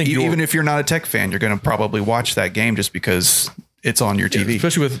watch it. Even if you're not a Tech fan, you're going to probably watch that game just because it's on your TV.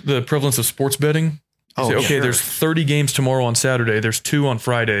 Especially with the prevalence of sports betting. There's 30 games tomorrow on Saturday. There's 2 on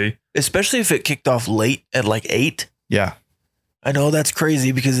Friday. Especially if it kicked off late at like 8. Yeah. I know that's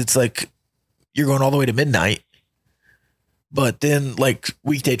crazy because it's like you're going all the way to midnight. But then like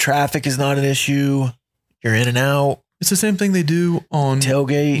weekday traffic is not an issue. You're in and out. It's the same thing they do on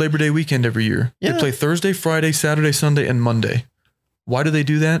tailgate Labor Day weekend every year. Yeah. They play Thursday, Friday, Saturday, Sunday, and Monday. Why do they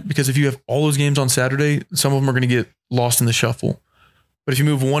do that? Because if you have all those games on Saturday, some of them are going to get lost in the shuffle. But if you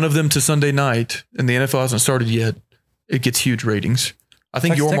move one of them to Sunday night and the NFL hasn't started yet, it gets huge ratings. I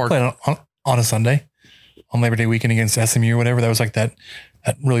think your market on a Sunday on Labor Day weekend against SMU or whatever. That was like that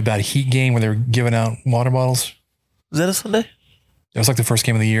really bad Heat game where they were giving out water bottles. Was that a Sunday? It was like the first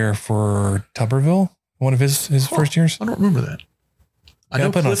game of the year for Tuberville, one of his first years. I don't remember that. I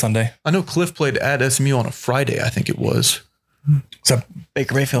know played on a Sunday. I know Cliff played at SMU on a Friday, I think it was. So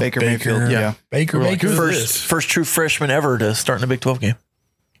Baker Mayfield. Yeah. Baker. First true freshman ever to start in a Big 12 game.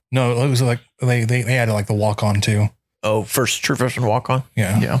 No, it was like they had like the walk on too. Oh, first true freshman walk on?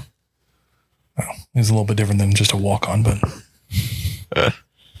 Yeah. Yeah. Well, it was a little bit different than just a walk on, but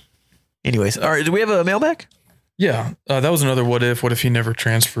anyways, all right. Do we have a mailbag? Yeah. That was another what if he never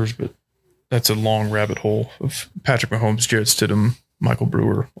transfers, but that's a long rabbit hole of Patrick Mahomes, Jared Stidham, Michael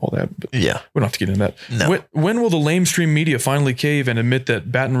Brewer, all that. But yeah. We don't have to get into that. No. When will the lamestream media finally cave and admit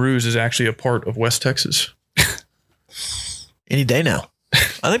that Baton Rouge is actually a part of West Texas? Any day now.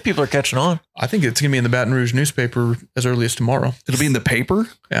 I think people are catching on. I think it's going to be in the Baton Rouge newspaper as early as tomorrow. It'll be in the paper?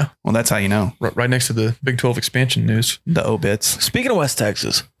 Yeah. Well, that's how you know. Right next to the Big 12 expansion news. The obits. Speaking of West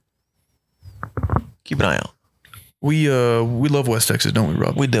Texas, keep an eye out. We love West Texas, don't we,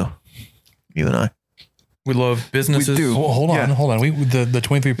 Rob? We do. You and I. We love businesses. We do. Hold on. The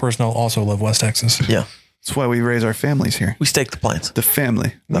 23 personnel also love West Texas. Yeah. That's why we raise our families here. We stake the plants. The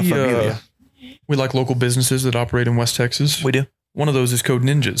family. La familia. We like local businesses that operate in West Texas. We do. One of those is Code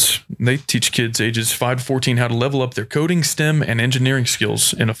Ninjas. They teach kids ages 5 to 14 how to level up their coding, STEM, and engineering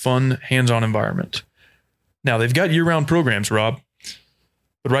skills in a fun, hands-on environment. Now, they've got year-round programs, Rob.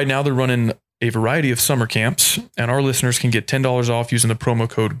 But right now, they're running a variety of summer camps, and our listeners can get $10 off using the promo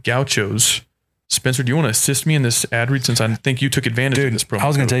code Gauchos. Spencer, do you want to assist me in this ad read since I think you took advantage of this promo I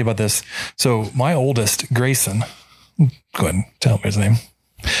was going code? to tell you about this. So my oldest, Grayson, go ahead and tell me his name.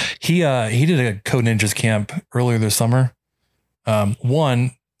 He did a Code Ninjas camp earlier this summer.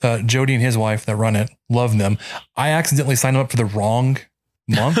 Jody and his wife that run it love them. I accidentally signed up for the wrong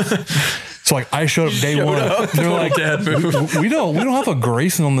month. So like I showed up day one. They're like, Dad move. we don't have a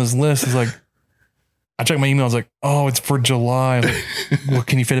Grayson on this list. It's like, I checked my email. I was like, oh, it's for July. I was like, well,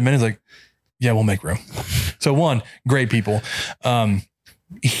 can you fit him in? He's like, yeah, we'll make room. So one, great people.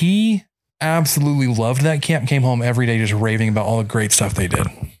 He absolutely loved that camp, came home every day just raving about all the great stuff they did.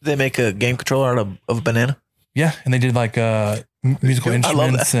 They make a game controller out of a banana. Yeah. And they did like musical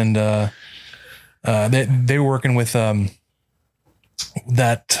instruments, and they were working with that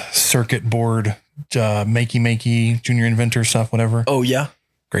circuit board, Makey, Junior Inventor stuff, whatever. Oh, yeah.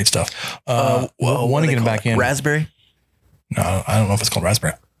 Great stuff. Want to get him back in. Raspberry? No, I don't know if it's called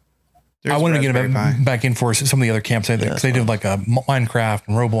Raspberry. I wanted to get him back in for some of the other camps. They did like a Minecraft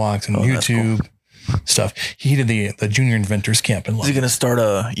and Roblox and YouTube stuff. He did the Junior Inventors camp. Is he going to start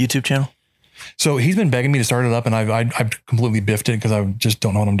a YouTube channel? So he's been begging me to start it up, and I've completely biffed it because I just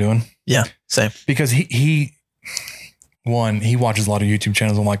don't know what I'm doing. Yeah, same. Because he watches a lot of YouTube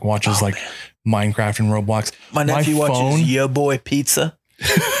channels and watches Minecraft and Roblox. My nephew watches Yo Boy Pizza.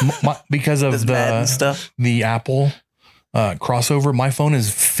 Because of the Apple crossover, my phone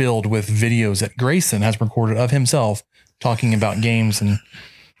is filled with videos that Grayson has recorded of himself talking about games, and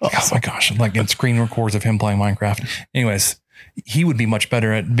oh my gosh, and screen records of him playing Minecraft. Anyways, he would be much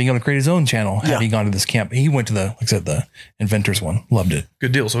better at being able to create his own channel had he gone to this camp. He went to the Inventors one, loved it.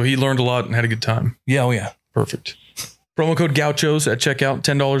 Good deal. So he learned a lot and had a good time. Yeah, oh yeah, perfect. Promo code Gauchos at checkout,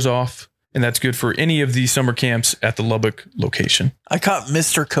 $10 off. And that's good for any of the summer camps at the Lubbock location. I caught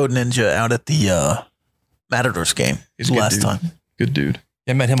Mr. Code Ninja out at the Matadors game last time. Good dude.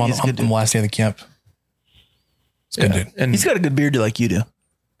 Yeah, I met him on the last day of the camp. It's good dude. And he's got a good beard like you do.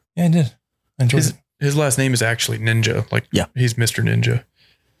 Yeah, I did. I enjoyed it. His last name is actually Ninja. He's Mr. Ninja.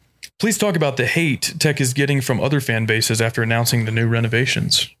 Please talk about the hate Tech is getting from other fan bases after announcing the new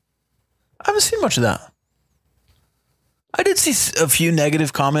renovations. I haven't seen much of that. I did see a few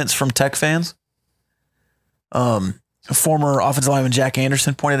negative comments from Tech fans. Former offensive lineman Jack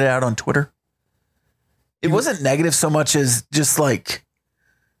Anderson pointed it out on Twitter. It wasn't negative so much as just and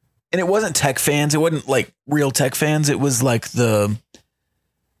it wasn't Tech fans. It wasn't real Tech fans. It was the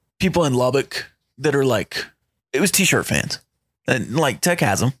people in Lubbock that are it was t-shirt fans. And Tech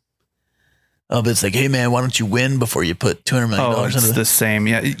has them. But it's hey man, why don't you win before you put $200 million into the same.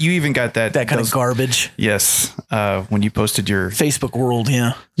 Yeah. You even got that kind of garbage. Yes. When you posted your Facebook world.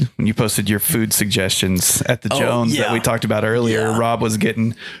 Yeah. When you posted your food suggestions at the Jones that we talked about earlier, Rob was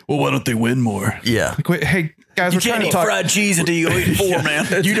getting, well, why don't they win more? Yeah. Wait, hey guys, we're trying to talk fried cheese until you go eat 4,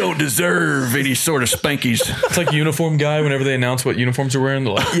 man. You don't deserve any sort of spankies. It's like uniform guy. Whenever they announce what uniforms are wearing,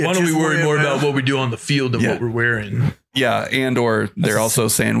 they're like, why don't we worry more about what we do on the field than what we're wearing? Yeah, and or they're also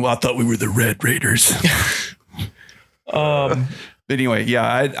saying, well, I thought we were the Red Raiders. But anyway,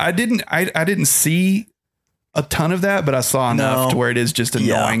 yeah, I didn't see a ton of that, but I saw enough to where it is just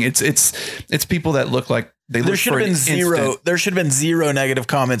annoying. Yeah. It's people that look like there should have been zero. There should have been zero negative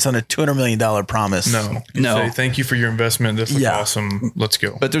comments on a $200 million promise. No. Say, thank you for your investment. This looks awesome. Let's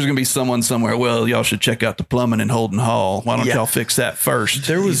go. But there's gonna be someone somewhere. Well, y'all should check out the plumbing in Holden Hall. Why don't y'all fix that first?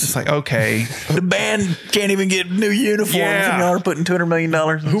 There was just okay. The band can't even get new uniforms. And y'all are putting $200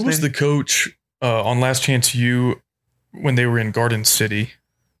 million. Who was the coach on Last Chance U when they were in Garden City?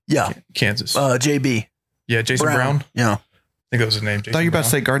 Yeah, Kansas. JB. Yeah, Jason Brown. Yeah, I think that was his name. I thought you were about to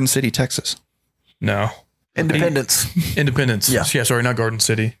say Garden City, Texas. No. Independence. Yeah, sorry, not Garden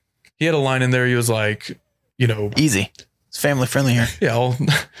City. He had a line in there. He was like, easy. It's family friendly here. Yeah.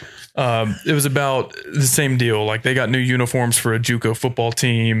 It was about the same deal. They got new uniforms for a JUCO football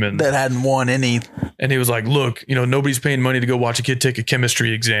team and that hadn't won any. And he was like, look, nobody's paying money to go watch a kid take a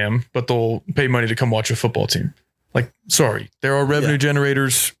chemistry exam, but they'll pay money to come watch a football team. Sorry, there are revenue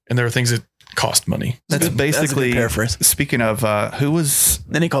generators and there are things that cost money. That's basically paraphrase. Speaking of who was,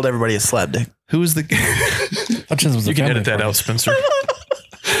 then he called everybody a slapdick. Who was the you can edit that out, Spencer.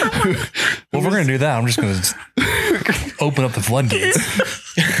 Well, if we're gonna do that, I'm just gonna open up the floodgates.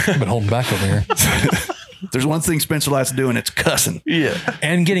 I've been holding back over here. There's one thing Spencer likes to do, and it's cussing. Yeah,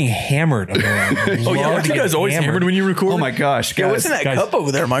 and getting hammered. Aren't you guys always hammered when you record? Oh my gosh, guys! What's in that cup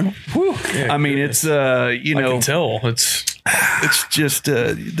over there, Michael? Yeah, I mean, it's I can tell it's just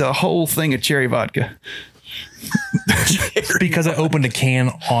the whole thing of cherry vodka. Because I opened a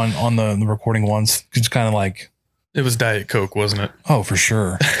can on the recording once. It's kind of it was Diet Coke, wasn't it? Oh, for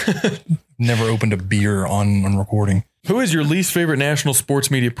sure. Never opened a beer on recording. Who is your least favorite national sports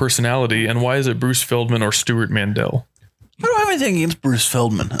media personality, and why is it Bruce Feldman or Stuart Mandel? I don't have anything against Bruce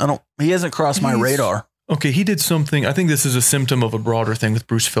Feldman. He hasn't crossed my radar. Okay, he did something. I think this is a symptom of a broader thing with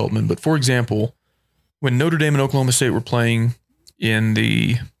Bruce Feldman. But for example, when Notre Dame and Oklahoma State were playing in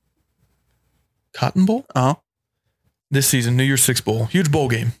the Cotton Bowl, this season, New Year's Six Bowl, huge bowl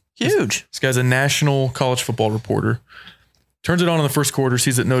game. Huge. This guy's a national college football reporter. turns it on in the first quarter,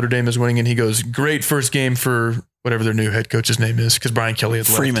 sees that Notre Dame is winning, and he goes, great first game for whatever their new head coach's name is, because Brian Kelly had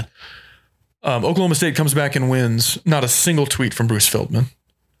left. Freeman. Oklahoma State comes back and wins. Not a single tweet from Bruce Feldman.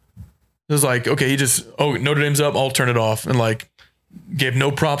 It was like, okay, Notre Dame's up, I'll turn it off. And like gave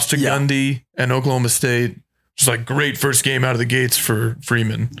no props to Gundy and Oklahoma State. Just like great first game out of the gates for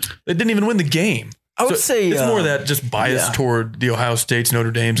Freeman. They didn't even win the game. I would say it's more of that just bias toward the Ohio States,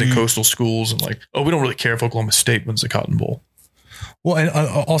 Notre Dame's, and coastal schools, and like, we don't really care if Oklahoma State wins the Cotton Bowl. Well, and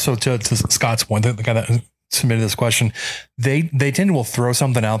also to Scott's point, the guy that submitted this question, they tend to will throw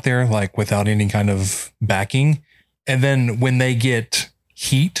something out there like without any kind of backing, and then when they get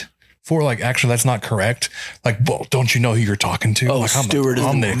heat for like, actually that's not correct. Like, well, don't you know who you're talking to? Oh, like, Stewart is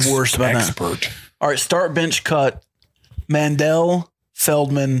the worst about expert. That. All right, start, bench, cut. Mandel,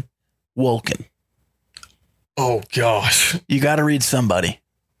 Feldman, Wolken. Oh gosh, you got to read somebody.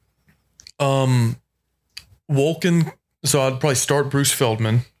 Wolken. So I'd probably start Bruce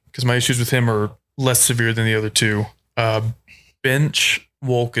Feldman because my issues with him are less severe than the other two. Bench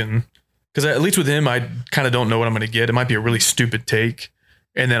Wolken, because at least with him, I kind of don't know what I'm going to get. It might be a really stupid take.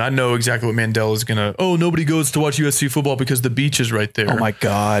 And then I know exactly what Mandel is going to, nobody goes to watch USC football because the beach is right there. Oh my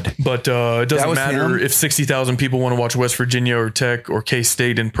God. But it doesn't matter if 60,000 people want to watch West Virginia or Tech or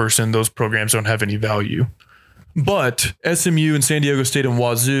K-State in person. Those programs don't have any value. But SMU and San Diego State and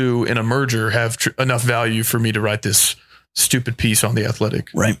Wazoo in a merger have enough value for me to write this stupid piece on The Athletic.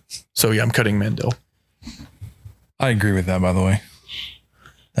 Right. So yeah, I'm cutting Mandel. I agree with that, by the way.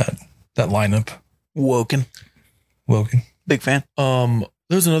 That lineup. Wolken. Big fan.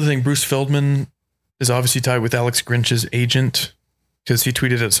 There's another thing. Bruce Feldman is obviously tied with Alex Grinch's agent because he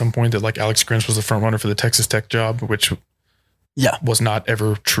tweeted at some point that like Alex Grinch was the front runner for the Texas Tech job, which was not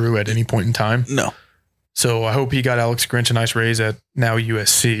ever true at any point in time. No. So I hope he got Alex Grinch a nice raise at now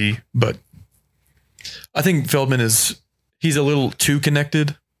USC, but I think Feldman he's a little too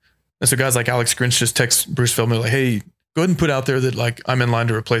connected. And so guys like Alex Grinch just text Bruce Feldman like, hey, go ahead and put out there that like I'm in line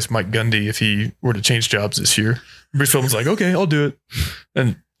to replace Mike Gundy if he were to change jobs this year. Bruce Feldman's like, okay, I'll do it.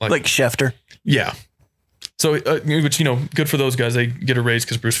 And like Schefter. Yeah. So, which, good for those guys. They get a raise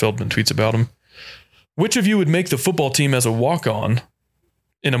because Bruce Feldman tweets about him. Which of you would make the football team as a walk-on?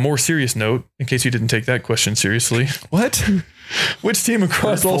 In a more serious note, in case you didn't take that question seriously. What? Which team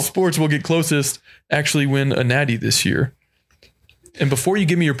across all sports will get closest actually win a natty this year? And before you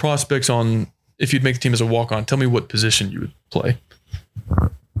give me your prospects on if you'd make the team as a walk-on, tell me what position you would play.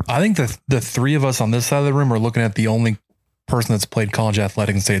 I think the three of us on this side of the room are looking at the only person that's played college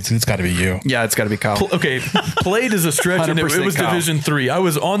athletics and say it's got to be you. Yeah, it's got to be Kyle. Played is a stretch, and it was Kyle. Division III. I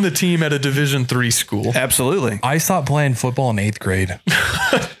was on the team at a Division III school. Absolutely. I stopped playing football in 8th grade.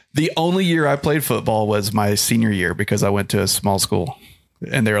 The only year I played football was my senior year because I went to a small school,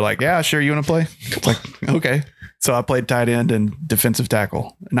 and they were like, "Yeah, sure, you want to play?" Like, okay. So I played tight end and defensive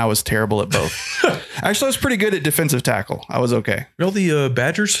tackle, and I was terrible at both. Actually, I was pretty good at defensive tackle. I was okay. You know the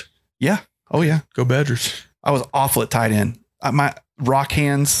Badgers? Yeah. Oh, yeah. Go Badgers. I was awful at tight end. My rock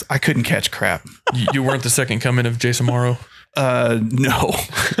hands, I couldn't catch crap. You weren't the second coming of Jason Morrow? No.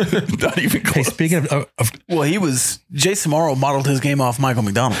 Not even close. Hey, speaking of well, Jason Morrow modeled his game off Michael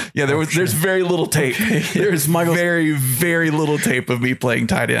McDonald. Yeah, there's very little tape. There's very, very little tape of me playing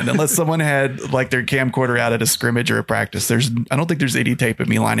tight end. Unless someone had like their camcorder out at a scrimmage or a practice. I don't think there's any tape of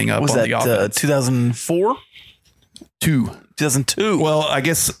me lining up on the offense. 2004? 2002. Well, I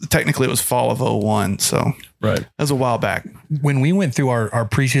guess technically it was fall of 01. So right. That was a while back. When we went through our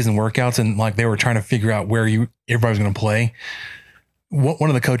preseason workouts and like they were trying to figure out where everybody was going to play, one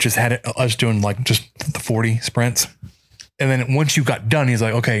of the coaches had us doing like just the 40 sprints. And then once you got done, he's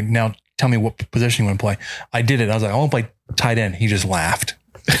like, okay, now tell me what position you want to play. I did it. I was like, I want to play tight end. He just laughed.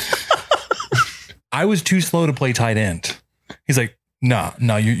 I was too slow to play tight end. He's like, no,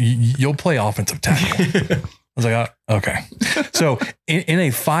 you'll play offensive tackle. I was like, okay. So in a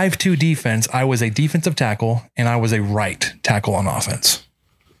 5-2 defense, I was a defensive tackle and I was a right tackle on offense.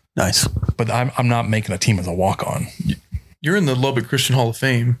 Nice. But I'm not making a team as a walk-on. You're in the Lubbock Christian Hall of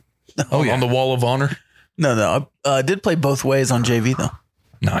Fame. Oh, yeah. On the Wall of Honor. No. I did play both ways on JV though.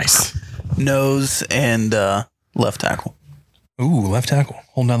 Nice. Nose and left tackle. Ooh, left tackle.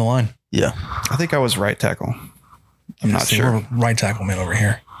 Holding down the line. Yeah. I think I was right tackle. I'm not sure. We're right tackle man over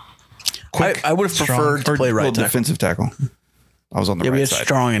here. Quick, I would have preferred to play right tackle. Defensive tackle. I was on the right side. We had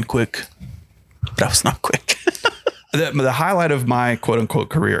strong and quick, but I was not quick. The highlight of my quote unquote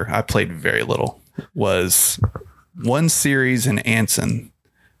career, I played very little, was one series in Anson.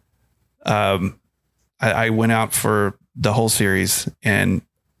 I went out for the whole series and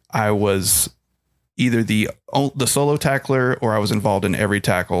I was either the solo tackler or I was involved in every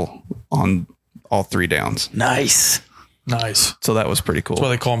tackle on all 3 downs. Nice. Nice. So that was pretty cool. That's why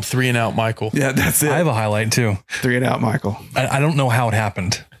they call him 3 and out Michael. Yeah, that's it. I have a highlight too. 3 and out Michael. I don't know how it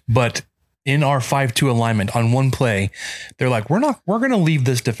happened, but in our 5-2 alignment on one play, they're like, we're going to leave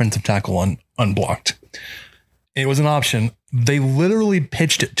this defensive tackle unblocked. It was an option. They literally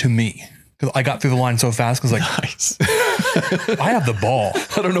pitched it to me because I got through the line so fast. Cause like, Nice. I have the ball.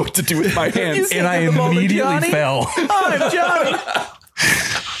 I don't know what to do with my hands. And I immediately fell. I'm Johnny.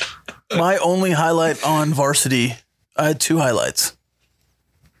 My only highlight on varsity, I had 2 highlights.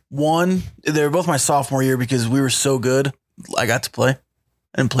 One, they were both my sophomore year because we were so good. I got to play.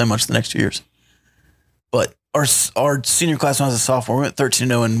 I didn't play much the next 2 years. But our senior class when I was a sophomore, we went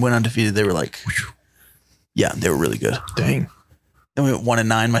 13-0 and went undefeated. They were like, yeah, they were really good. Dang. Then we went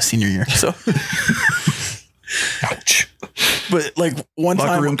 1-9 my senior year. So, Ouch. but like one Locker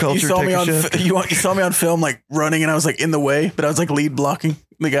time room culture, you saw me take a on shit. you saw me on film like running and I was like in the way, but I was like lead blocking.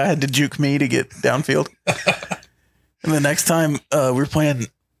 The guy had to juke me to get downfield. And the next time we were playing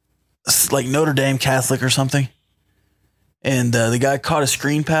like Notre Dame Catholic or something, and the guy caught a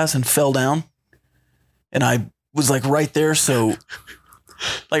screen pass and fell down, and I was like right there, so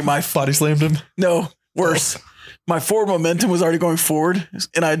like my Body slammed him. no worse. My forward momentum was already going forward,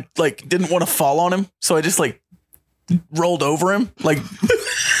 and I like didn't want to fall on him, so I just like rolled over him. Like,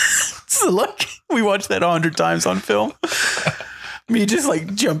 so look, we watched that 100 times on film. Me just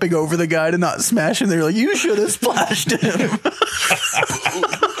like jumping over the guy to not smash him. They were like, "You should have splashed him."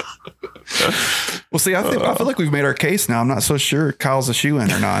 Well, see, I feel like we've made our case now. I'm not so sure Kyle's a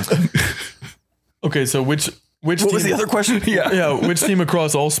shoe-in or not. Okay, so which What team, was the other question? yeah, which team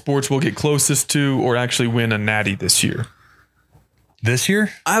across all sports will get closest to or actually win a natty this year? This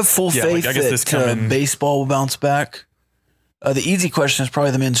year? I have full Yeah, faith like, I guess this that coming- baseball will bounce back. The easy question is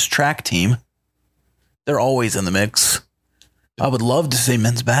probably the men's track team. They're always in the mix. I would love to say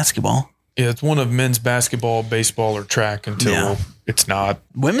men's basketball. Yeah, it's one of men's basketball, baseball, or track until it's not.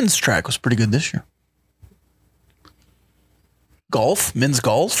 Women's track was pretty good this year. Golf, men's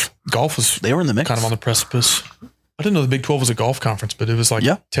golf. Golf was They were in the mix. kind of on the precipice. I didn't know the Big 12 was a golf conference, but it was like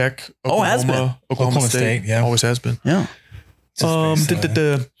Tech, Oh, it has been. Oklahoma State. yeah. Always has been. Yeah.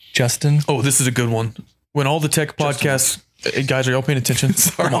 Justin? Oh, this is a good one. When all the tech podcasts, hey, guys, are y'all paying attention?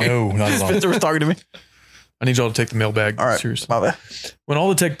 Sorry. No, not at all. Spencer was talking to me. I need y'all to take the mailbag All right. seriously. My bad. When all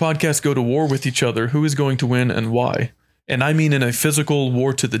the tech podcasts go to war with each other, who is going to win and why? And I mean in a physical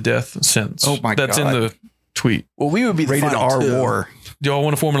war to the death sense. Oh my That's God. in the tweet. Well, we would be the Rated final R two. war. Do y'all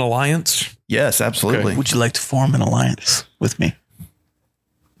want to form an alliance? Yes, absolutely. Would you like to form an alliance with me?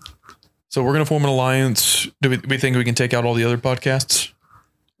 So we're going to form an alliance. Do we think we can take out all the other podcasts?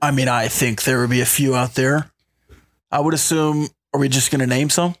 I mean, I think there would be a few out there. I would assume, are we just going to name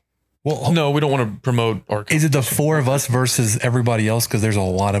some? Well, No, we don't want to promote our. is it the 4 of us versus everybody else? Because there's a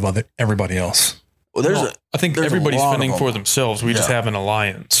lot of everybody else. Well, I think there's a everybody's lot of fending them. for themselves. We just Yeah. have an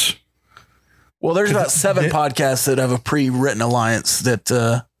alliance. there's about 7 it- podcasts that have a pre-written alliance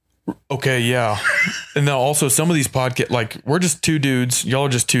that, Okay, yeah. And now also some of these podcasts, like we're just 2 dudes. Y'all are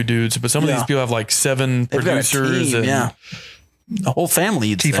just 2 dudes. But some of Yeah. these people have like 7 they've got a producers. team, and yeah. The whole family.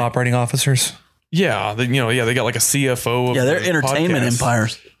 You'd Chief say. operating officers. Yeah, they got like a CFO. Of Yeah, they're the entertainment podcast.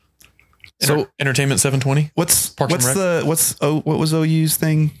 empires. So Entertainment 720. What Rec? was OU's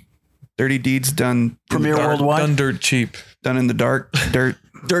thing? Dirty deeds done Premier Worldwide. Done dirt cheap. done in the dark.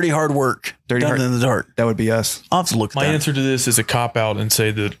 Dirty hard work. Dirty Done hard- in the dark. That would be us. I'll have to look at My that. answer to this is a cop out and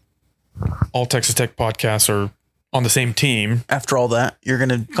say that all Texas Tech podcasts are on the same team. After all that, you're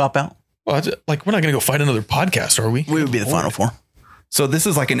going to cop out? Well, like we're not going to go fight another podcast, are we? We would be the final 4. So this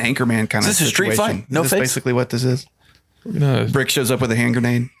is like an Anchorman kind of Is this a street situation. fight? No Is this face? basically what this is. We're gonna, Brick shows up with a hand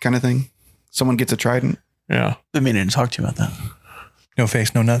grenade kind of thing. Someone gets a trident. yeah. Been meaning to talk to you about that. No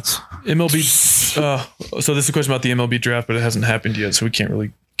face, no nuts. MLB. So this is a question about the MLB draft, but it hasn't happened yet, so we can't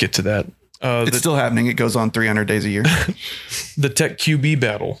really get to that. It's still happening. It goes on 300 days a year. The Tech QB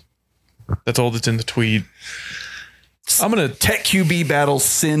battle. That's all that's in the tweet. I'm gonna Tech QB battle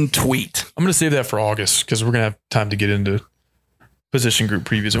send tweet. I'm gonna save that for August because we're gonna have time to get into position group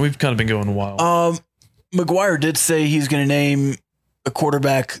previews, and we've kind of been going a while. McGuire did say he's going to name a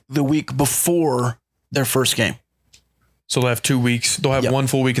quarterback the week before their first game, So they'll have 2 weeks. They'll have Yep. 1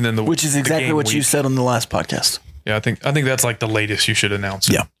 full week, and then which is the exactly game what you week. said on the last podcast. Yeah, I think that's like the latest you should announce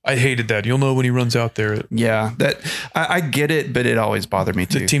it. Yeah. I hated that. You'll know when he runs out there. Yeah, that I get it, but it always bothered me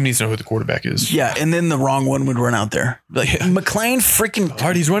The too. team needs to know who the quarterback is. Yeah, and then the wrong one would run out there. Like McLean freaking All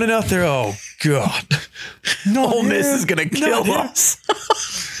right, he's running out there. Oh God. Ole Miss is going to kill us.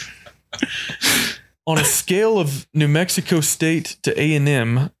 On a scale of New Mexico State to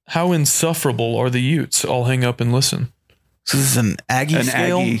A&M, how insufferable are the Utes? I'll hang up and listen. So this is an Aggie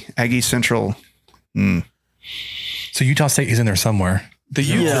scale. Aggie Central. So Utah State is in there somewhere. The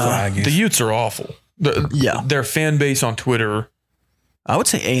Utes are awful. Their fan base on Twitter. I would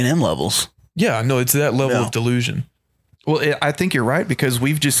say A&M levels. Yeah, no, it's that level of delusion. Well, I think you're right because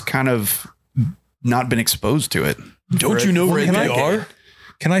we've just kind of not been exposed to it. Don't you know where they are?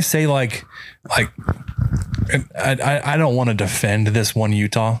 Can I say like I don't want to defend this one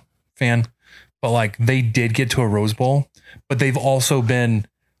Utah fan, but like they did get to a Rose Bowl, but they've also been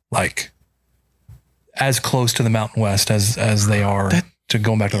like as close to the Mountain West as they are to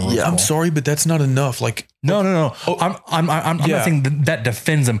going back to the Rose Bowl. I'm sorry, but that's not enough. Like no. I'm not saying that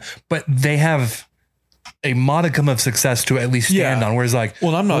defends them, but they have a modicum of success to at least stand on. Whereas like,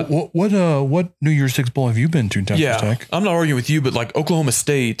 well, I'm not. What New Year's Six Bowl have you been to, Texas Tech? I'm not arguing with you, but like Oklahoma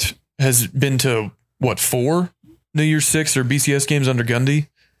State has been to 4 New Year's Six or BCS games under Gundy,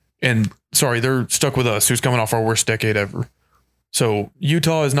 and sorry, they're stuck with us, who's coming off our worst decade ever. So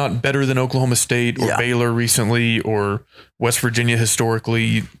Utah is not better than Oklahoma State or Baylor recently or West Virginia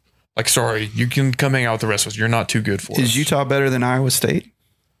historically. Like, sorry, you can come hang out with the rest of us. You're not too good for us. Is Utah better than Iowa State?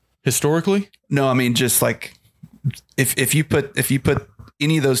 Historically? No, I mean just like if you put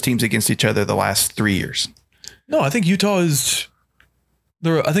any of those teams against each other the last 3 years. No, I think Utah is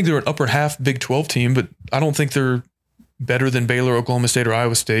I think they're an upper half Big 12 team, but I don't think they're better than Baylor, Oklahoma State, or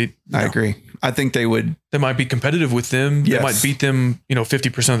Iowa State. I agree. I think they might be competitive with them. Yes. They might beat them,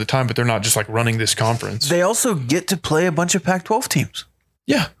 50% of the time, but they're not just like running this conference. They also get to play a bunch of Pac-12 teams.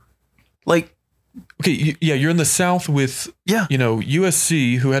 Yeah. Like, okay, you're in the South with,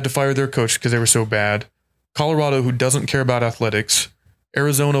 USC, who had to fire their coach because they were so bad. Colorado, who doesn't care about athletics.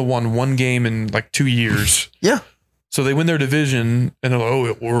 Arizona won 1 game in like 2 years. Yeah. So they win their division, and they're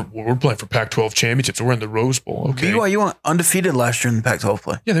like, we're playing for Pac-12 championships. We're in the Rose Bowl. Okay. BYU went undefeated last year in the Pac-12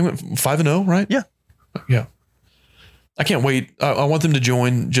 play. Yeah, they went 5-0, right? Yeah. Yeah. I can't wait. I want them to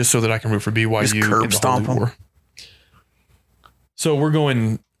join just so that I can root for BYU. Just curb stomp them. So we're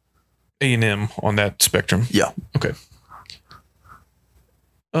going A&M on that spectrum. Yeah. Okay.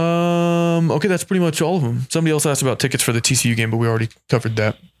 Okay, that's pretty much all of them. Somebody else asked about tickets for the TCU game, but we already covered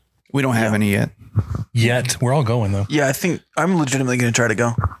that. We don't have any yet. We're all going though. Yeah, I think I'm legitimately going to try to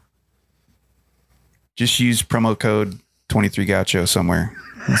go. Just use promo code 23 Gaucho somewhere.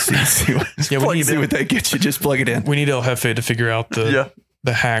 See what that gets you. Just plug it in. We need El Jefe to figure out the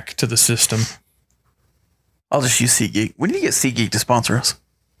hack to the system. I'll just use SeatGeek. We need to get SeatGeek to sponsor us.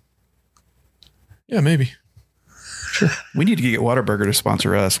 Yeah, maybe. Sure. We need to get Whataburger to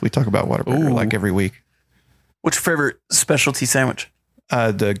sponsor us. We talk about Whataburger like every week. What's your favorite specialty sandwich?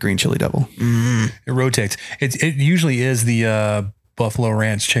 The green chili double. It rotates. It usually is the Buffalo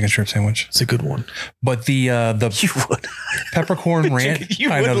Ranch chicken strip sandwich. It's a good one. But the you would peppercorn ranch. You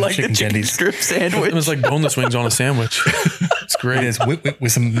would like the chicken strip sandwich. It was like boneless wings on a sandwich. It's great. It is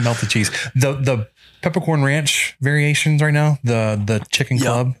with some melted cheese. The peppercorn ranch variations right now. The chicken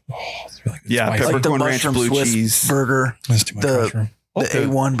club. Oh, it's really good. Yeah, like peppercorn the ranch mushroom blue Swiss cheese burger. That's too much mushroom. The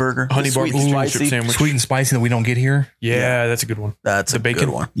A1 burger. Honey barbecue strip sandwich. Sweet and spicy that we don't get here. Yeah, that's a good one. That's the bacon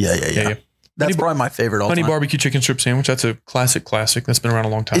good one. Yeah. That's probably my favorite. Honey barbecue chicken strip sandwich. That's a classic. That's been around a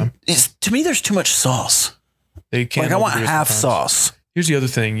long time. To me, there's too much sauce. They can't. Like I want half sauce. Here's the other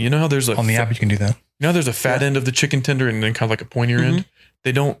thing. You know how there's like on the app you can do that. You know there's a fat end of the chicken tender and then kind of like a pointier end.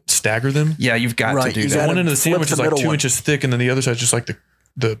 They don't stagger them. Yeah, you've got to do that. One end of the sandwich is like 2 inches thick, and then the other side is just like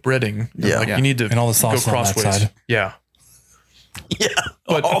the breading. You need to and all the sauce go crossways. On that side. Yeah. Yeah,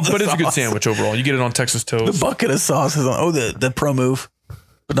 but it's a good sandwich overall. You get it on Texas toast. The bucket of sauce is on. The pro move,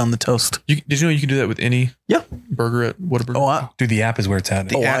 but on the toast. Did you know you can do that with any burger at Whataburger? Dude, the app is where it's at.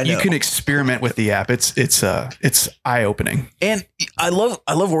 The app, you can experiment with the app. It's eye opening. And I love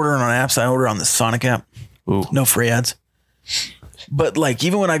ordering on apps. I order on the Sonic app. Ooh. No free ads. But like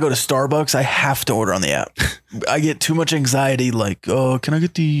even when I go to Starbucks, I have to order on the app. I get too much anxiety. Like, can I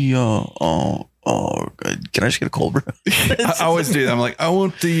get the can I just get a cold brew? I always do that. I'm like, I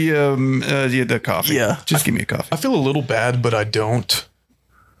want the coffee. Yeah. Just give me a coffee. I feel a little bad, but I don't.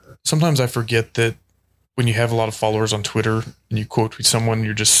 Sometimes I forget that when you have a lot of followers on Twitter and you quote tweet someone,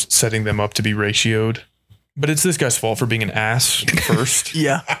 you're just setting them up to be ratioed. But it's this guy's fault for being an ass first.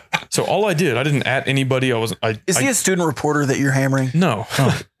 Yeah. So all I didn't at anybody. Is he a student reporter that you're hammering? No,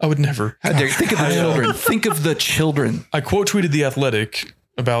 I would never. How dare you? Think of the children. Think of the children. I quote tweeted The Athletic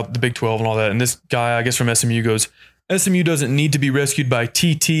about the Big 12 and all that. And this guy, I guess from SMU goes, SMU doesn't need to be rescued by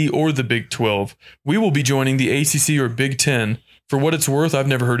TT or the Big 12. We will be joining the ACC or Big 10. For what it's worth, I've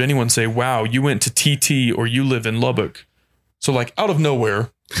never heard anyone say, wow, you went to TT or you live in Lubbock. So like out of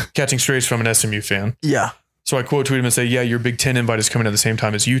nowhere, catching strays from an SMU fan. Yeah. So I quote tweet him and say, yeah, your Big 10 invite is coming at the same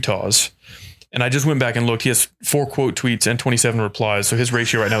time as Utah's. And I just went back and looked. He has 4 quote tweets and 27 replies. So his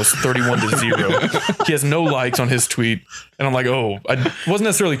ratio right now is 31-0. He has no likes on his tweet. And I'm like, oh, I wasn't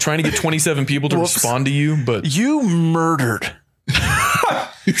necessarily trying to get 27 people to respond to you, but you murdered.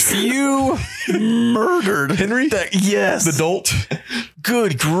 You murdered Henry. Yes, the dolt.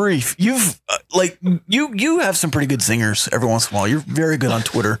 Good grief! You've you have some pretty good singers every once in a while. You're very good on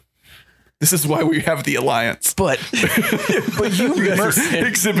Twitter. This is why we have the alliance. But you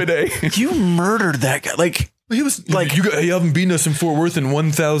Exhibit A. You murdered that guy. Like he was like, you haven't beaten us in Fort Worth in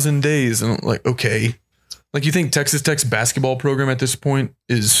 1,000 days. And I'm like, okay. Like, you think Texas Tech's basketball program at this point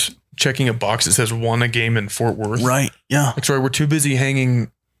is checking a box that says won a game in Fort Worth? Right. Yeah. Like, sorry, we're too busy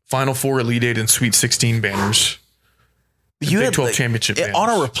hanging Final Four, Elite Eight, and Sweet 16 banners. You Big had 12 championship banners. On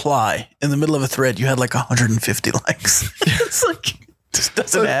a reply in the middle of a thread, you had like 150 likes. It's like, this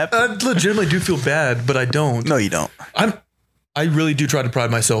doesn't happen. I legitimately do feel bad, but I don't. No, you don't. I really do try to pride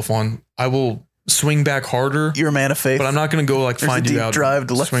myself on, I will swing back harder. You're a man of faith. But I'm not going to go like There's find a you deep out. Drive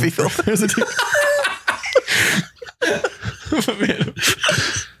to left field. There's a deep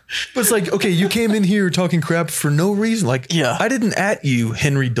But it's like, okay, you came in here talking crap for no reason. Like, yeah, I didn't at you,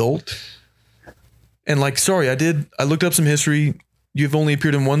 Henry Dolt. And like, sorry, I looked up some history. You've only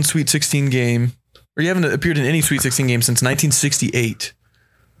appeared in one Sweet 16 game, or you haven't appeared in any Sweet 16 game since 1968.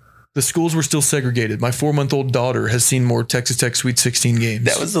 The schools were still segregated. My 4-month-old daughter has seen more Texas Tech Sweet 16 games.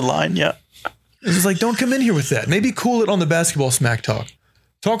 That was the line, yeah. It's just like, don't come in here with that. Maybe cool it on the basketball smack talk.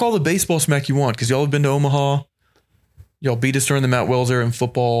 Talk all the baseball smack you want, because y'all have been to Omaha. Y'all beat us during the Matt Wells era in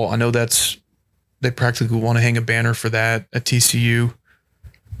football. I know they practically want to hang a banner for that at TCU.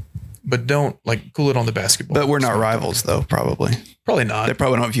 But don't like cool it on the basketball. But we're not rivals, though, probably. Probably not. They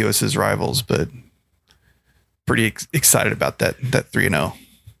probably don't view us as rivals, but pretty excited about that 3-0.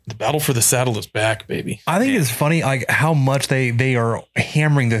 The battle for the saddle is back, baby. I think it's funny like how much they are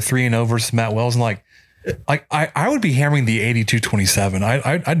hammering the 3-0 versus Matt Wells, and like I would be hammering the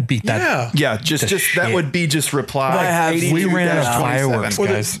 82-27. I'd beat that. Yeah. Just that would be just reply. We ran out of fireworks,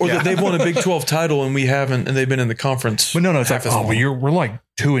 guys. Or that they've won a Big 12 title and we haven't, and they've been in the conference. But no, it's like, but we're like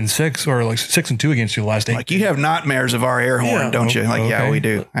 2-6 or like 6-2 against you last 8. Like, you have nightmares of our air horn, don't you? Like, yeah, we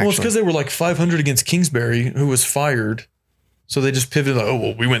do. Actually. Well, it's because they were like 500 against Kingsbury, who was fired. So they just pivoted like, oh,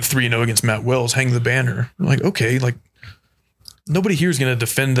 well, we went 3-0 against Matt Wells, hang the banner. I'm like, okay, like nobody here is going to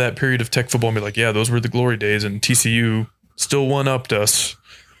defend that period of Tech football and be like, yeah, those were the glory days, and TCU still one-upped us.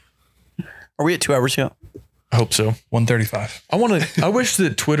 Are we at 2 hours yet? I hope so. 1:35. I wish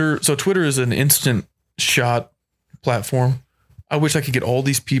that Twitter is an instant shot platform. I wish I could get all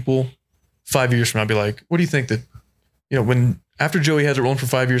these people 5 years from now, be like, what do you think that, when after Joey has it rolling for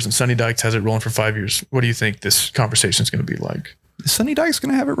 5 years and Sonny Dykes has it rolling for 5 years, what do you think this conversation is going to be like? Is Sonny Dykes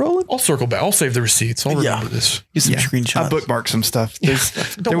going to have it rolling? I'll circle back. I'll save the receipts. I'll remember this. Get some screenshots. I bookmarked some stuff.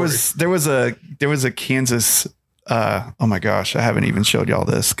 There was a Kansas. Oh my gosh, I haven't even showed y'all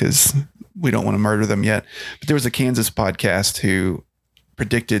this because we don't want to murder them yet. But there was a Kansas podcast who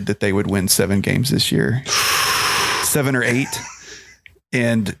predicted that they would win 7 games this year, 7 or 8,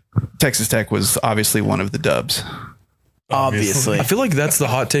 and Texas Tech was obviously one of the dubs. Obviously. I feel like that's the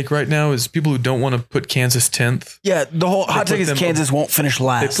hot take right now is people who don't want to put Kansas 10th. Yeah, the whole hot take is Kansas won't finish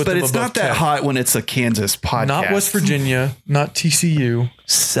last. But it's not that hot when it's a Kansas podcast. Not West Virginia, not TCU.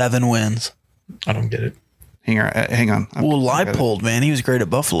 7 wins. I don't get it. Hang on. Well, Leipold, man, he was great at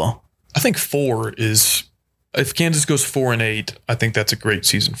Buffalo. I think 4 is, if Kansas goes 4-8, I think that's a great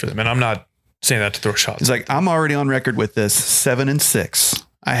season for them. And I'm not saying that to throw shots. It's like, I'm already on record with this 7-6.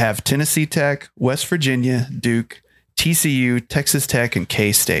 I have Tennessee Tech, West Virginia, Duke, TCU, Texas Tech, and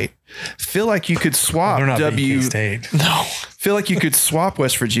K-State. Feel like you could swap K-State. No. Feel like you could swap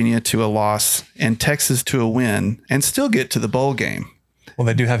West Virginia to a loss and Texas to a win and still get to the bowl game. Well,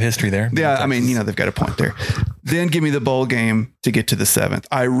 they do have history there. Yeah, I mean, they've got a point there. Then give me the bowl game to get to the 7th.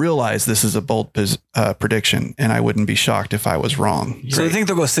 I realize this is a bold prediction, and I wouldn't be shocked if I was wrong. So you think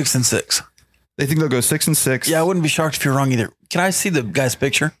they'll go 6-6? They think they'll go 6-6. Yeah, I wouldn't be shocked if you're wrong either. Can I see the guy's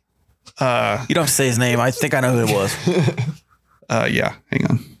picture? You don't have to say his name. I think I know who it was. Yeah, hang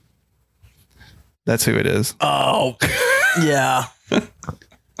on. That's who it is. Oh, yeah.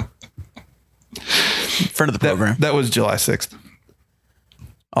 Friend of the program. That was July 6th.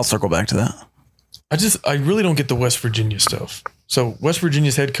 I'll circle back to that. I really don't get the West Virginia stuff. So West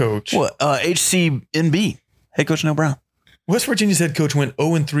Virginia's head coach. What? HCNB, head coach Neil Brown. West Virginia's head coach went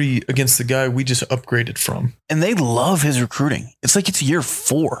 0-3 against the guy we just upgraded from. And they love his recruiting. It's like it's year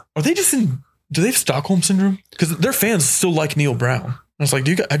 4. Are they do they have Stockholm syndrome? Because their fans still like Neil Brown. was like,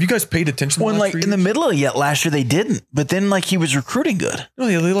 have you guys paid attention? When like in the middle of last year they didn't, but then like he was recruiting good. No,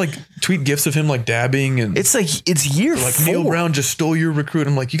 yeah, they like tweet gifs of him like dabbing, and it's like it's year like 4. Neil Brown just stole your recruit.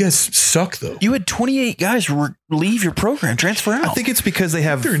 I'm like, you guys suck though. You had 28 guys leave your program, transfer out. I think it's because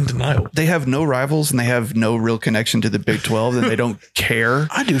they're in denial. They have no rivals and they have no real connection to the Big 12, and they don't care.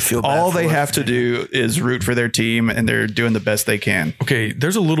 I do feel bad. All they have to do is root for their team, and they're doing the best they can. Okay,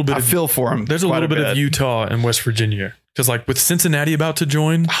 there's a little bit. I feel for them. There's a little bit of Utah and West Virginia. Because like with Cincinnati about to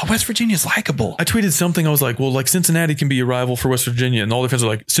join, West Virginia's likable. I tweeted something. I was like, well, like Cincinnati can be a rival for West Virginia. And all the fans are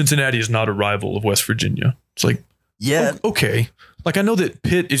like, Cincinnati is not a rival of West Virginia. It's like, yeah. Okay. Like I know that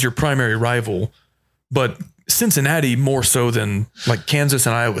Pitt is your primary rival, but Cincinnati more so than like Kansas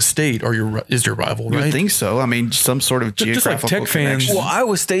and Iowa State is your rival, right? You would think so. I mean, some sort of geographical just like Tech fans. Well,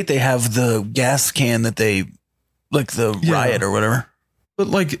 Iowa State, they have the gas can that they like the riot or whatever. But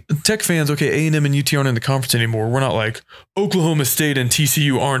like Tech fans, okay, A&M and UT aren't in the conference anymore. We're not like Oklahoma State and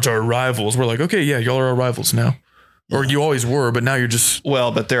TCU aren't our rivals. We're like, okay, yeah, y'all are our rivals now. Yeah. Or you always were, but now you're just...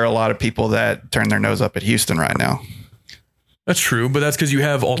 Well, but there are a lot of people that turn their nose up at Houston right now. That's true, but that's because you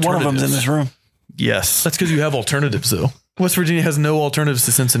have alternatives. One of them's in this room. Yes. That's because you have alternatives, though. West Virginia has no alternatives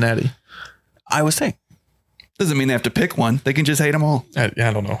to Cincinnati. Iowa State. Doesn't mean they have to pick one. They can just hate them all. I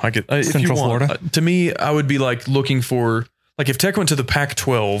don't know. If Central you want, Florida. To me, I would be like looking for... Like if Tech went to the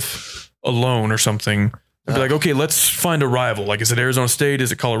Pac-12 alone or something, I'd be like, okay, let's find a rival. Like, is it Arizona State?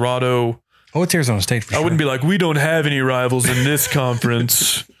 Is it Colorado? Oh, it's Arizona State for sure. I wouldn't be like, we don't have any rivals in this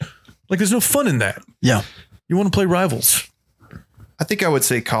conference. Like, there's no fun in that. Yeah. You want to play rivals. I think I would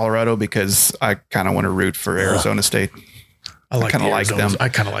say Colorado because I kind of want to root for Arizona State. I kind of like them. I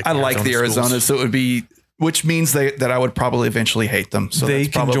kind of like. I like the Arizonas, so it would be, which means that I would probably eventually hate them. So they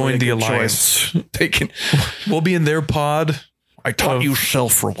can join the alliance. They can. We'll be in their pod. I taught you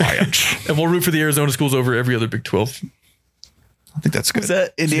self-reliance. And we'll root for the Arizona schools over every other Big 12. I think that's good. Was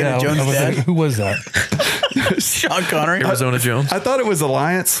that Indiana Jones' dad? Who was that? Sean Connery. Arizona Jones. I thought it was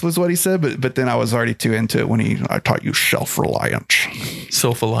alliance was what he said, but then I was already too into it when I taught you self-reliance.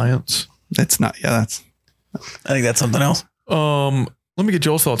 Self-alliance. That's not, that's. I think that's something else. Let me get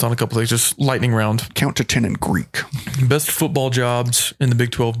Joel's thoughts on a couple things. Just lightning round. Count to 10 in Greek. Best football jobs in the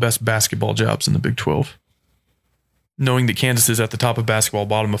Big 12, best basketball jobs in the Big 12. Knowing that Kansas is at the top of basketball,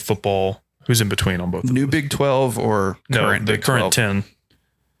 bottom of football, who's in between on both? New Big 12 or current the Big current 12?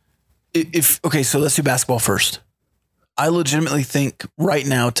 10. Okay, so let's do basketball first. I legitimately think right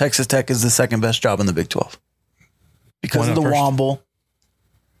now Texas Tech is the second best job in the Big 12 because of the Womble.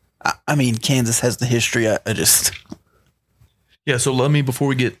 I mean, Kansas has the history. I just Yeah, so let me, before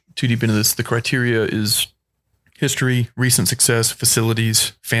we get too deep into this, the criteria is history, recent success,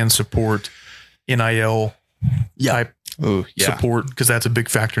 facilities, fan support, NIL type support, because that's a big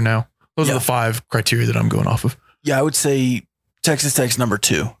factor now. Those are the 5 criteria that I'm going off of. Yeah, I would say Texas Tech's number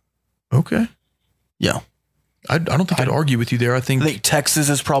 2. Okay. Yeah. I don't think I'd argue with you there. I think Texas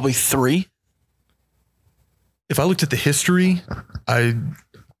is probably 3. If I looked at the history, the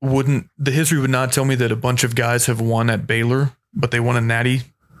history would not tell me that a bunch of guys have won at Baylor, but they won a natty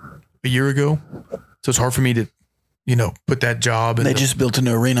a year ago. So it's hard for me to, put that job. They just built a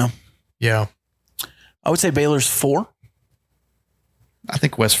new arena. Yeah. I would say Baylor's 4. I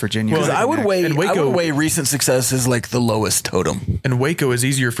think West Virginia. Because I would weigh recent success as like the lowest totem. And Waco is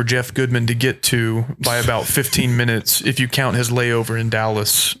easier for Jeff Goodman to get to by about 15 minutes if you count his layover in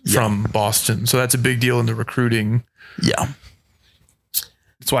Dallas from Boston. So that's a big deal in the recruiting. Yeah.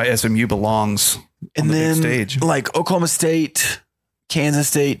 That's why SMU belongs on the big stage. Like Oklahoma State, Kansas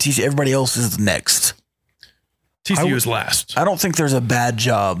State, TCU, everybody else is next. TCU is last. I don't think there's a bad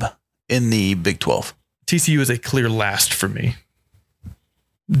job in the Big 12. TCU is a clear last for me.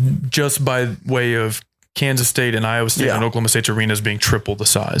 Just by way of Kansas State and Iowa State and Oklahoma State's arenas being triple the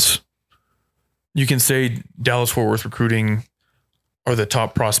size. You can say Dallas-Fort Worth recruiting are the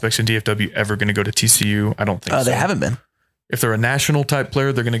top prospects in DFW ever going to go to TCU. I don't think so. They haven't been. If they're a national type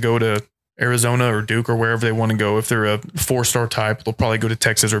player, they're going to go to Arizona or Duke or wherever they want to go. If they're a 4-star type, they'll probably go to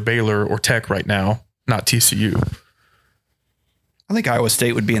Texas or Baylor or Tech right now, not TCU. I think Iowa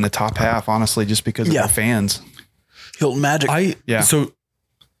State would be in the top half, honestly, just because of their fans. Hilton Magic. So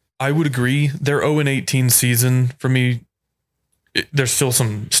I would agree. Their 0-18 season, for me, there's still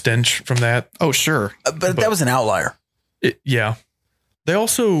some stench from that. Oh, sure. But that was an outlier. Yeah. They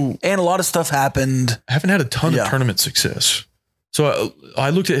also... And a lot of stuff happened. Haven't had a ton of tournament success. So I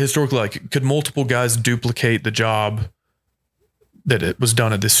looked at historically, like, could multiple guys duplicate the job that it was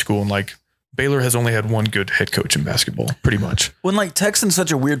done at this school? And like Baylor has only had one good head coach in basketball, pretty much. When like Tech's in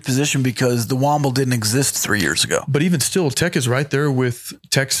such a weird position because the Womble didn't exist 3 years ago. But even still, Tech is right there with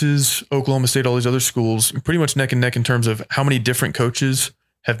Texas, Oklahoma State, all these other schools, pretty much neck and neck in terms of how many different coaches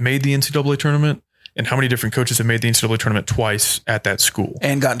have made the NCAA tournament and how many different coaches have made the NCAA tournament twice at that school.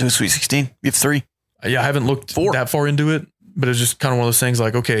 And gotten to a Sweet 16. You have 3. Yeah, I haven't looked that far into it, but it's just kind of one of those things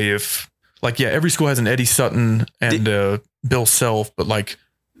like, okay, every school has an Eddie Sutton and Bill Self, but like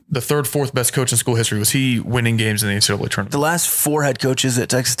the third, fourth best coach in school history, was he winning games in the NCAA tournament? The last 4 head coaches at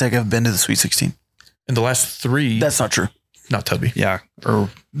Texas Tech have been to the Sweet 16. And the last 3. That's not true. Not Tubby. Yeah. Or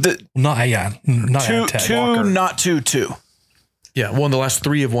not two, Walker. not 2. Yeah. Well, in the last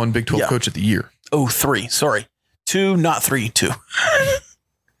 3 have won Big 12 Coach of the Year. Oh, 3. Sorry. 2, not 3, 2.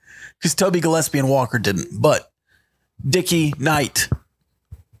 Because Tubby, Gillespie, and Walker didn't. But Dickey, Knight,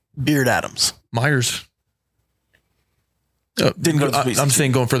 Beard, Adams. Myers. Didn't go to the Sweet 16. I'm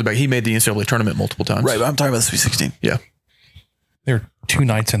saying going further back, he made the NCAA tournament multiple times. Right, but I'm talking about the Sweet 16. Yeah. There are 2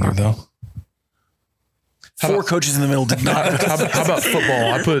 nights in there, though. 4 coaches in the middle did not. How about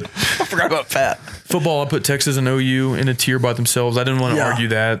football? I forgot about Pat. Football, I put Texas and OU in a tier by themselves. I didn't want to argue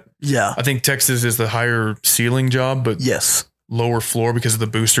that. Yeah. I think Texas is the higher ceiling job, but lower floor because of the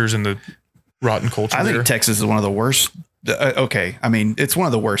boosters and the rotten culture. I think Texas is one of the worst. Okay. I mean, it's one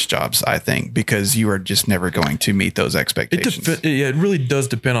of the worst jobs, I think, because you are just never going to meet those expectations. It really does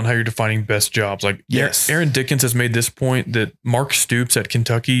depend on how you're defining best jobs. Like, yes, Aaron Dickens has made this point that Mark Stoops at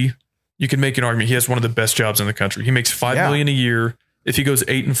Kentucky, you can make an argument. He has one of the best jobs in the country. He makes $5 million a year. If he goes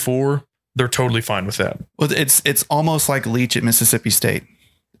 8-4, they're totally fine with that. Well, it's almost like Leach at Mississippi State.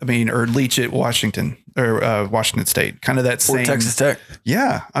 I mean, or Leach at Washington or Washington State, kind of that same. Or Texas Tech.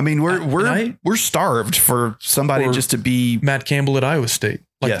 Yeah, I mean, we're starved for somebody just to be Matt Campbell at Iowa State.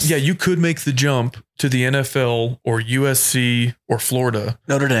 Like, yeah, you could make the jump to the NFL or USC or Florida,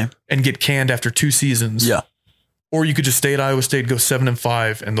 Notre Dame, and get canned after 2 seasons. Yeah, or you could just stay at Iowa State, go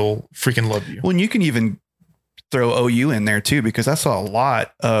 7-5, and they'll freaking love you. Well, and you can even throw OU in there too, because I saw a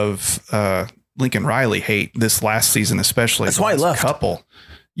lot of Lincoln Riley hate this last season, especially. That's why he left. Couple.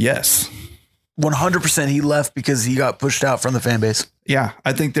 Yes. 100% he left because he got pushed out from the fan base. Yeah.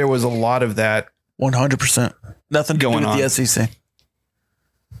 I think there was a lot of that. 100%. Nothing going on with the SEC.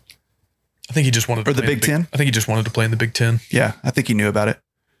 I think he just wanted to play the Big Ten. I think he just wanted to play in the Big Ten. Yeah. I think he knew about it.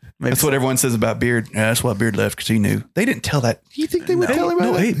 Maybe that's what everyone says about Beard. Yeah, that's why Beard left, because he knew. They didn't tell that. You think they would tell him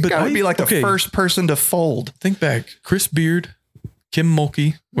about that? But I would be like the first person to fold. Think back. Chris Beard, Kim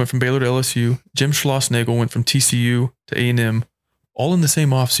Mulkey went from Baylor to LSU. Jim Schlossnagle went from TCU to A&M. All in the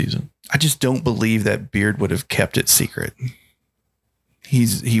same offseason. I just don't believe that Beard would have kept it secret.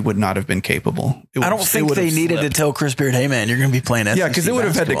 He would not have been capable. I don't think they needed to tell Chris Beard, hey man, you're going to be playing SEC Yeah, because it would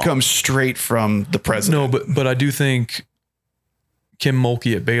have had to come straight from the president. No, but I do think Kim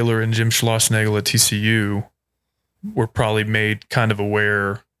Mulkey at Baylor and Jim Schlossnagle at TCU were probably made kind of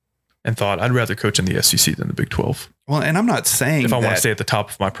aware and thought, I'd rather coach in the SEC than the Big 12. Well, and I'm not saying if I want to stay at the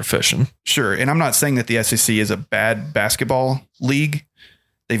top of my profession. Sure. And I'm not saying that the SEC is a bad basketball league.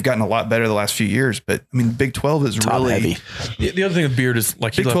 They've gotten a lot better the last few years, but I mean, the Big 12 is top really heavy. The other thing with Beard is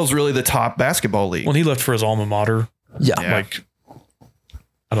like Big 12 is really the top basketball league. When he left for his alma mater. Yeah. Like,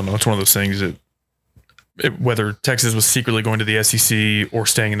 I don't know. It's one of those things that whether Texas was secretly going to the SEC or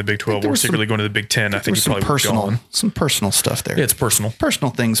staying in the Big 12 or secretly going to the Big 10, I think he probably would have gone. Some personal stuff there. Yeah, it's personal.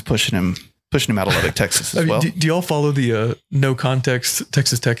 Personal things pushing him out of Lubbock, Texas as well. Do y'all follow the no context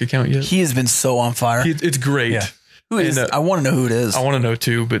Texas Tech account yet? He has been so on fire. It's great. Yeah. Who is? I want to know who it is. I want to know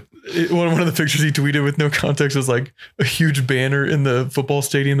too, but one of the pictures he tweeted with no context was like a huge banner in the football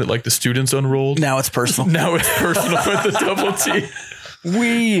stadium that like the students unrolled. Now it's personal. Now it's personal with the double T.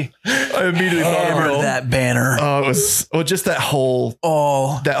 I immediately thought of that banner. It was just that whole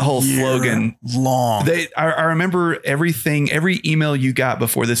slogan long. I remember every email you got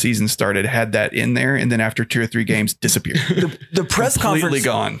before the season started had that in there, and then after 2 or 3 games disappeared. The press completely conference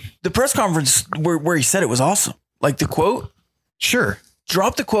gone. The press conference where he said it was awesome. Like the quote, sure.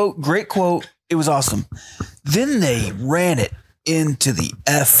 Drop the quote, great quote. It was awesome. Then they ran it into the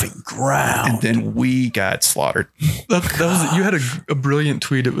effing ground. And then we got slaughtered. That was, you had a brilliant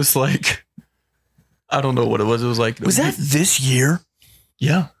tweet. It was like, I don't know what it was. It was like, was that this year?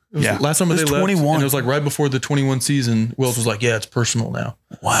 Yeah. Yeah. Last time they left. 21. And it was like right before the 21 season. Wells was like, yeah, it's personal now.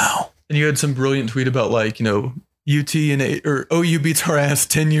 Wow. And you had some brilliant tweet about like, UT or OU beats our ass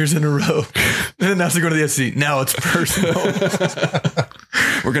 10 years in a row. And then now they're going to the SEC. Now it's personal.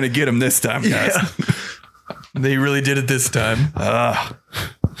 We're going to get them this time, guys. Yeah. They really did it this time. That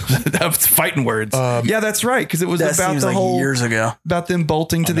was fighting words. Yeah, that's right. Because it was about the whole years ago about them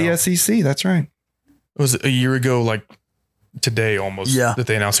bolting to the SEC. That's right. It was a year ago. Like today almost that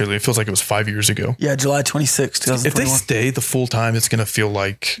they announced earlier. It feels like it was 5 years ago. Yeah, July 26th, 2021. If they stay the full time, it's going to feel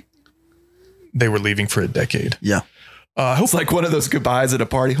like they were leaving for a decade. Yeah. I hope it's like one of those goodbyes at a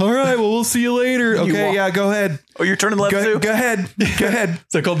party. All right, well, we'll see you later. Okay, yeah, go ahead. Oh, you're turning left too? Go ahead. Go ahead.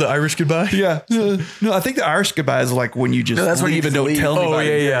 Is that called the Irish goodbye? Yeah. No, I think the Irish goodbye is like when you just that's leave and don't tell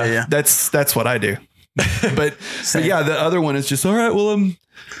anybody. Yeah. That's what I do. But yeah, the other one is just, all right, well,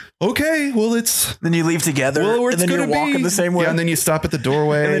 okay, well, it's... Then you leave together, and then you're walking the same way. Yeah, and then you stop at the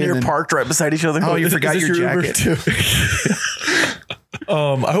doorway. And then you're parked right beside each other. Oh, you forgot your jacket. too.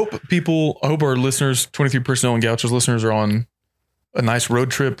 I hope our listeners, 23 Personnel and Gauchos listeners, are on a nice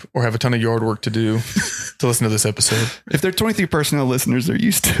road trip or have a ton of yard work to do to listen to this episode. If they're 23 Personnel listeners, they're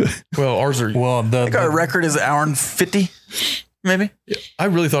used to it. Well, ours are. Well, our record is an hour and 50, maybe. Yeah, I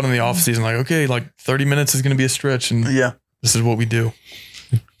really thought in the off season, like, okay, like 30 minutes is going to be a stretch. And this is what we do.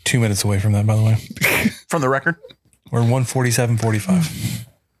 2 minutes away from that, by the way. From the record? We're 147.45.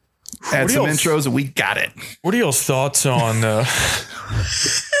 Add some intros and we got it. What are y'all's thoughts on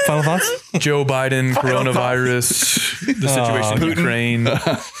final thoughts? Joe Biden, coronavirus, the situation in Ukraine?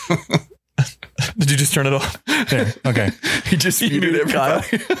 Did you just turn it off? There, okay. He just muted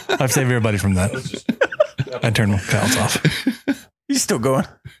everybody. I've saved everybody from that. I turned my pals off. He's still going.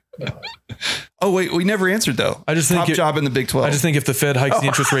 Oh, wait, we never answered, though. I just think top job in the Big 12. I just think if the Fed hikes the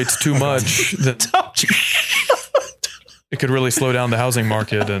interest rates too much, then it could really slow down the housing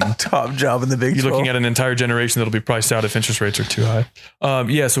market. And top job in the Big 12. You're looking at an entire generation that'll be priced out if interest rates are too high.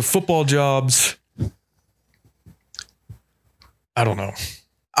 So football jobs, I don't know.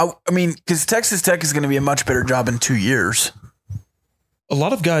 I mean, because Texas Tech is going to be a much better job in 2 years. A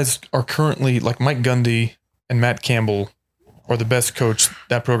lot of guys are currently, like Mike Gundy and Matt Campbell, are the best coach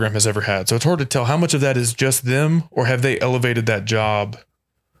that program has ever had. So it's hard to tell how much of that is just them or have they elevated that job.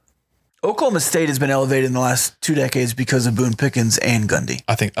 Oklahoma State has been elevated in the last 2 decades because of Boone Pickens and Gundy.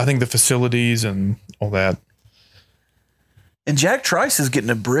 I think the facilities and all that. And Jack Trice is getting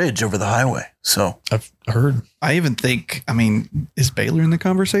a bridge over the highway. So I've heard. I even think, is Baylor in the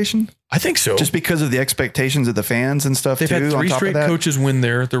conversation? I think so. Just because of the expectations of the fans and stuff. They've too, had 3 straight coaches win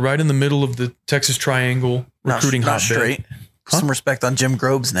there. They're right in the middle of the Texas Triangle recruiting not hotbed. Straight. Some respect on Jim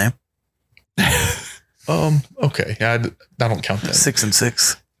Grobe's name. Okay. Yeah, I don't count that.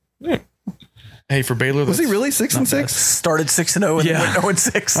 6-6. Hey, for Baylor, was he really 6-6? Started 6-0 and went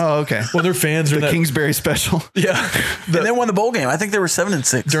 0-6. Oh, okay. Well, their fans are the Kingsbury special. Yeah, and they won the bowl game. I think they were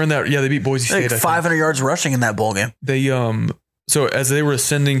 7-6 during that. Yeah, they beat Boise State. 500 yards rushing in that bowl game. They So as they were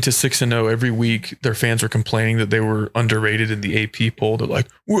ascending to 6-0 every week, their fans were complaining that they were underrated in the AP poll. They're like,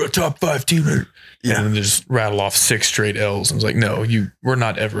 "We're a top 5 team," and then they just rattle off 6 straight L's. I was like, "No, we're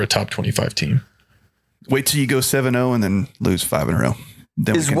not ever a top 25 team." Wait till you go 7-0 and then lose 5 in a row.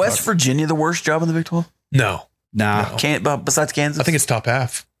 Is West Virginia the worst job in the Big 12? No. Besides Kansas? I think it's top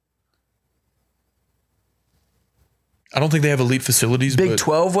half. I don't think they have elite facilities. Big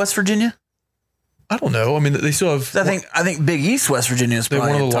 12 West Virginia? I don't know. I mean, they still have. I think Big East West Virginia is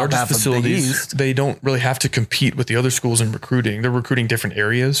probably one of the top largest facilities. They don't really have to compete with the other schools in recruiting. They're recruiting different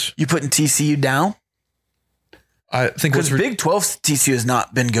areas. You putting TCU down? I think because Big 12 TCU has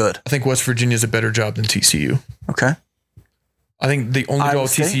not been good. I think West Virginia is a better job than TCU. Okay. I think the only job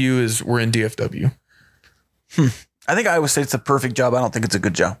TCU is we're in DFW. I think Iowa State's the perfect job. I don't think it's a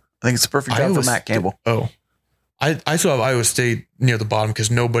good job. I think it's a perfect job for Matt Campbell. I still have Iowa State near the bottom because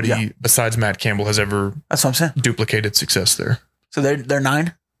nobody besides Matt Campbell has ever that's what I'm saying. Duplicated success there. So they're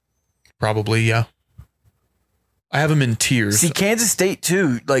 9? Probably, yeah. I have them in tiers. See, Kansas State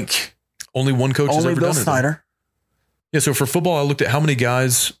too, like only one coach has ever Bill done it. Snyder. Yeah, so for football, I looked at how many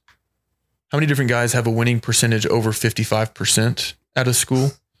different guys have a winning percentage over 55% at a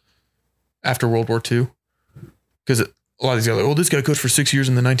school after World War II. Because a lot of these guys are like, this guy coached for 6 years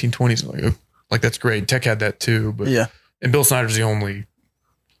in the 1920s. I'm like, that's great. Tech had that too. But and Bill Snyder's the only.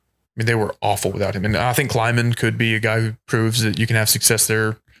 They were awful without him. And I think Kleiman could be a guy who proves that you can have success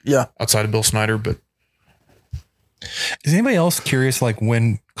there outside of Bill Snyder. But is anybody else curious, like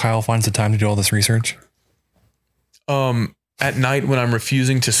when Kyle finds the time to do all this research? At night when I'm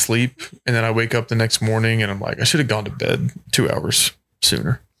refusing to sleep and then I wake up the next morning and I'm like, I should have gone to bed 2 hours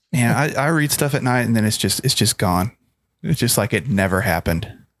sooner. Yeah, I read stuff at night and then it's just gone. It's just like it never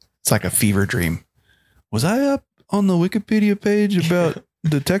happened. It's like a fever dream. Was I up on the Wikipedia page about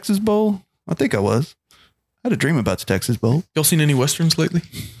the Texas Bowl? I think I was. I had a dream about the Texas Bowl. Y'all seen any Westerns lately?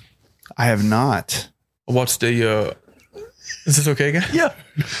 I have not. I watched is this okay, guys? Yeah.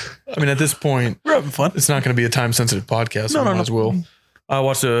 I mean, at this point, we're having fun. It's not going to be a time-sensitive podcast. So I might as well. I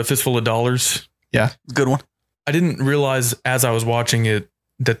watched A Fistful of Dollars. Yeah. Good one. I didn't realize as I was watching it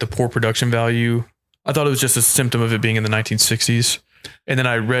that the poor production value I thought it was just a symptom of it being in the 1960s. And then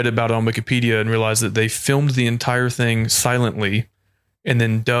I read about it on Wikipedia and realized that they filmed the entire thing silently and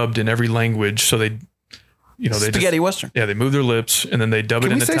then dubbed in every language. So they, spaghetti Western. Yeah, they move their lips and then they dub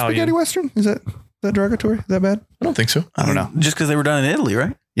it in Italian. Spaghetti Western? Is that derogatory? Is that bad? I don't think so. I don't know. Just because they were done in Italy,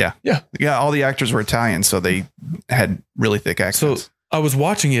 right? Yeah. All the actors were Italian, so they had really thick accents. So I was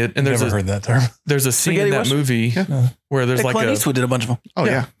watching it, and Never heard that term. There's a scene in that movie where there's like Clint Eastwood did a bunch of them. Oh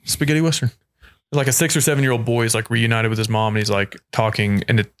yeah, spaghetti Western. Like a 6 or 7 year old boy is like reunited with his mom, and he's like talking,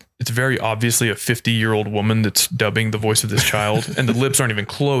 and it's very obviously a 50-year-old woman that's dubbing the voice of this child, and the lips aren't even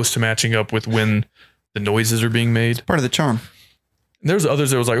close to matching up with when the noises are being made. Part of the charm. And there's others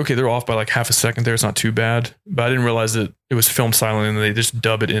that was like, okay, they're off by like half a second there. It's not too bad. But I didn't realize that it was filmed silently and they just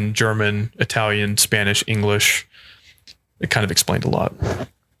dub it in German, Italian, Spanish, English. It kind of explained a lot.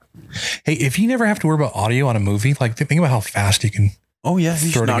 Hey, if you never have to worry about audio on a movie, like think about how fast you can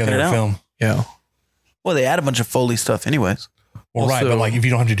throw together a film. Yeah. Well, they add a bunch of Foley stuff anyways. Well, right. But like if you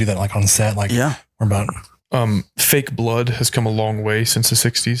don't have to do that like on set, like we're about... fake blood has come a long way since the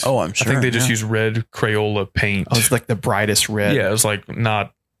 60s. Oh, I'm sure. I think they just use red Crayola paint. Oh, it's like the brightest red. Yeah, it was like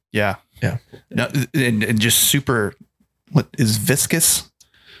not. Yeah. No, and just super. What is viscous?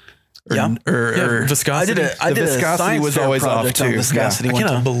 Or viscosity. I did viscosity was always off too. Viscosity. I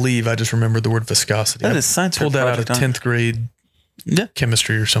cannot believe I just remembered the word viscosity. That is science. Pulled that out of 10th grade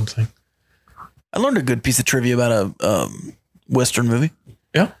chemistry or something. I learned a good piece of trivia about a Western movie.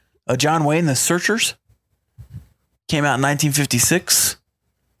 Yeah. John Wayne, The Searchers. Came out in 1956.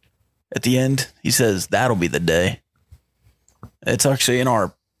 At the end, he says, "That'll be the day." It's actually in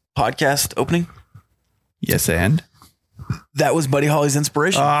our podcast opening. Yes, and that was Buddy Holly's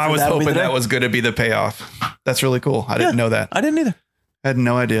inspiration. I was hoping that was going to be the payoff. That's really cool. I didn't know that. I didn't either. I had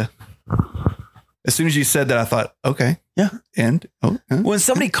no idea. As soon as you said that, I thought, okay. Yeah. And when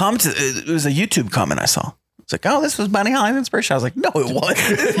somebody commented, it was a YouTube comment I saw. It's like, oh, this was Buddy Holly's inspiration. I was like, no, it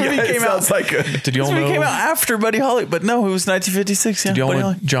wasn't. This movie came out. Did you all know? It came out after Buddy Holly, but no, it was 1956. Did y'all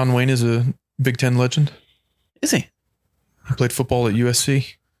know John Wayne is a Big Ten legend? Is he? He played football at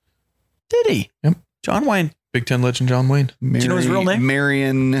USC. Did he? Yep. John Wayne. Big Ten legend John Wayne. Do you know his real name?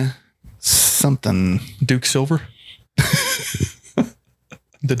 Marion something. Duke Silver.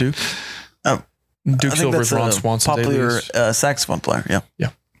 The Duke. Oh. Duke Silver is Ron Swanson. Popular saxophone player. Yeah. Yeah.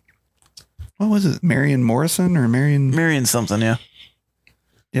 What was it? Marion Morrison or Marion something, yeah.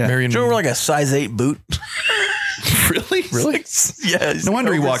 Yeah. Marion. Do you remember like a size 8 boot? Really? Yeah. No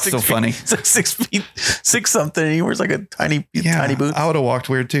wonder he walks so funny. It's like 6 feet, 6 something. He wears like a tiny boot. I would have walked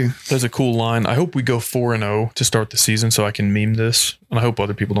weird too. There's a cool line. I hope we go 4-0 to start the season so I can meme this. And I hope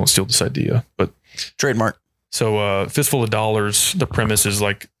other people don't steal this idea. But trademark. So Fistful of Dollars, the premise is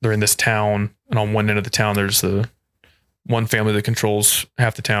like they're in this town, and on one end of the town there's the one family that controls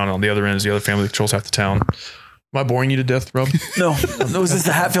half the town, and on the other end is the other family that controls half the town. Am I boring you to death, Rob? No. Is this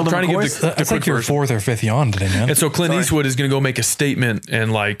the Hatfield trying to McCoys? give That's like your fourth or fifth yawn today, man. And so Clint Eastwood is going to go make a statement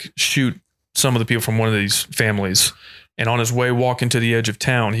and like shoot some of the people from one of these families. And on his way walking to the edge of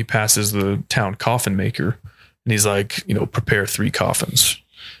town, he passes the town coffin maker, and he's like, prepare 3 coffins.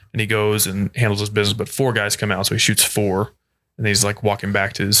 And he goes and handles his business, but 4 guys come out, so he shoots 4. And he's like walking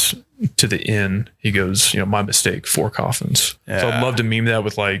back to the inn. He goes, my mistake, 4 coffins. Yeah. So I'd love to meme that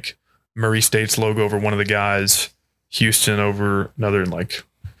with like Murray State's logo over one of the guys, Houston over another, and like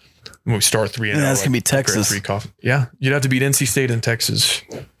when we start 3-0. That's gonna be Texas. 3 coffins. Yeah, you'd have to beat NC State and Texas,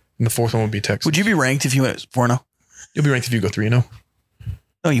 and the 4th one would be Texas. Would you be ranked if you went 4-0? You'll be ranked if you go 3-0.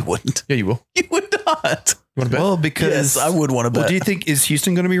 No, you wouldn't. Yeah, you will. You would not. You want to bet? Well, because yes, I would want to bet. Well, do you think is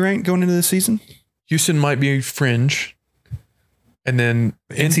Houston going to be ranked going into the season? Houston might be fringe. And then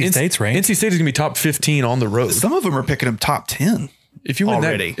NC State's ranked. NC State is going to be top 15 on the road. Some of them are picking them top 10. If you win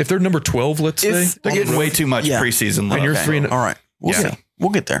already, if they're number 12, let's say they're getting way too much preseason love. And you're 3-0. All right, we'll see.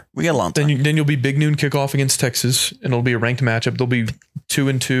 We'll get there. We got a long time. Then you'll be big noon kickoff against Texas, and it'll be a ranked matchup. They'll be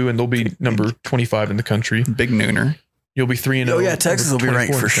 2-2, and they'll be number 25 in the country. Big nooner. You'll be 3-0. Oh yeah, Texas will be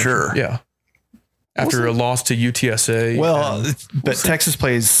ranked for sure. Yeah. After a loss to UTSA. Well, but Texas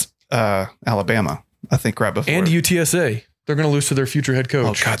plays Alabama, I think, right before. And UTSA. They're going to lose to their future head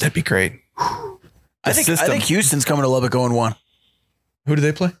coach. Oh, God, that'd be great. I think Houston's coming to Lubbock 0-1. Who do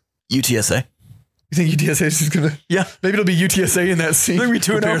they play? UTSA. You think UTSA is just going to? Yeah. Maybe it'll be UTSA in that scene. They're going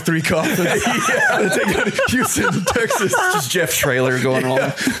to be 2-0. 3 coffins. Yeah. Take out Houston, Texas. Just Jeff Traylor going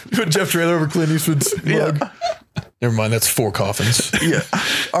on. Put Jeff Traylor over Clint Eastwood's mug. Never mind. That's 4 coffins. Yeah.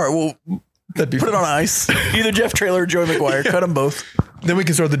 All right. Well, put it on ice. Either Jeff Traylor or Joey McGuire. Cut them both. Then we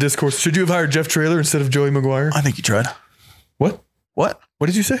can start the discourse. Should you have hired Jeff Traylor instead of Joey McGuire? I think you tried. What? What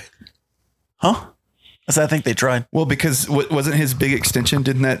did you say? Huh? I think they tried. Well, because wasn't his big extension?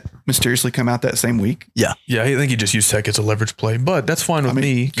 Didn't that mysteriously come out that same week? Yeah, I think he just used tech as a leverage play, but that's fine with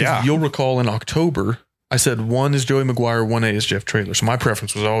me. Because you'll recall in October, I said 1 is Joey Maguire, 1A is Jeff Traylor. So my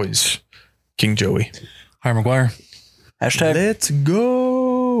preference was always King Joey. Hi, Maguire. Hashtag. Let's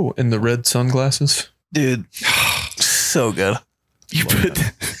go. And the red sunglasses. Dude, so good. You put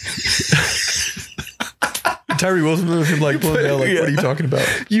Tyree Wilson him like pulling out, like, what are you talking about?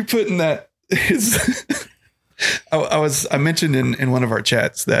 You putting that is I mentioned in one of our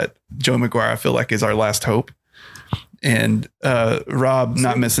chats that Joe Maguire I feel like is our last hope. And Rob,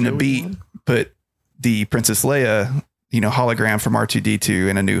 not missing a beat, put the Princess Leia, hologram from R2D2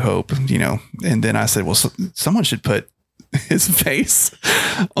 in A New Hope, and then I said, well, someone should put his face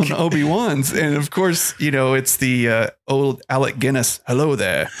on Obi-Wan's. And of course, it's the old Alec Guinness, hello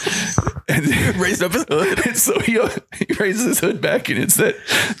there. And raised up his hood. And so he raises his hood back and it's that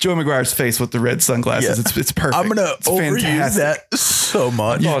Joe Maguire's face with the red sunglasses. Yeah. It's perfect. I'm going to overuse that so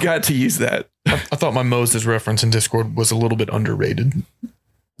much. You've got to use that. I thought my Moses reference in Discord was a little bit underrated.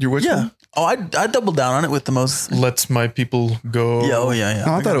 You're which one? Oh, I doubled down on it with the most. Let's my people go. Yeah. Oh, yeah.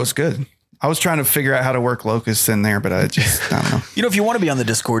 No, I thought it was good. I was trying to figure out how to work locusts in there, but I don't know. If you want to be on the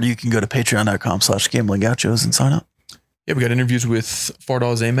Discord, you can go to patreon.com/Gamblin Gauchos and sign up. Yeah, we got interviews with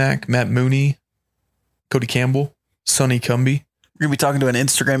Fardal Zamak, Matt Mooney, Cody Campbell, Sonny Cumby. We're going to be talking to an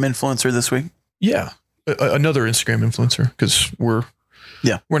Instagram influencer this week. Yeah. Another Instagram influencer, because we're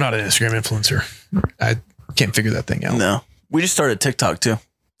not an Instagram influencer. I can't figure that thing out. No. We just started TikTok too.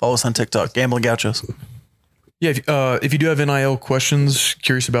 Follow us on TikTok, Gamblin Gauchos. Yeah, if you do have NIL questions,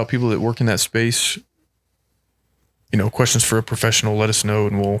 curious about people that work in that space, questions for a professional, let us know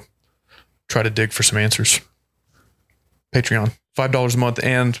and we'll try to dig for some answers. Patreon, $5 a month,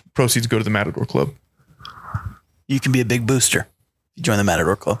 and proceeds go to the Matador Club. You can be a big booster. You join the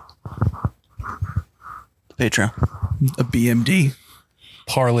Matador Club. Patreon. A BMD.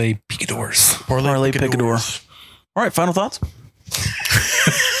 Parlay Picadors. Parlay Picador. All right, final thoughts?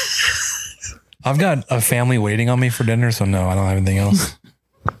 I've got a family waiting on me for dinner, so no, I don't have anything else.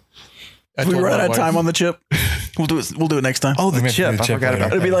 We run out of time on the chip. We'll do it next time. Oh, the chip. I forgot about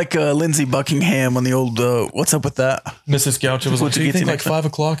that. It'll be like Lindsey Buckingham on the old, what's up with that? Mrs. Gaucho was like, do you think like 5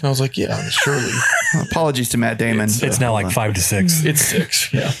 o'clock? And I was like, yeah, surely. Apologies to Matt Damon. It's now like 5 to 6. It's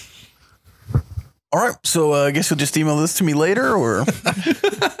 6. Yeah. All right. So I guess you'll just email this to me later or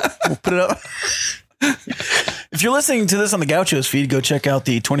we'll put it up. If you're listening to this on the Gauchos feed, go check out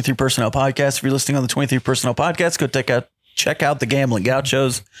the 23 Personnel podcast. If you're listening on the 23 Personnel podcast, go check out the Gamblin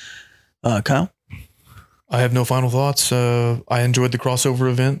Gauchos. Kyle? I have no final thoughts. I enjoyed the crossover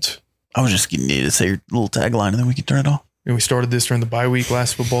event. I was just getting you to say your little tagline and then we can turn it off. And we started this during the bye week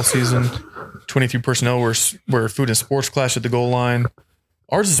last football season. 23 Personnel where food and sports clash at the goal line.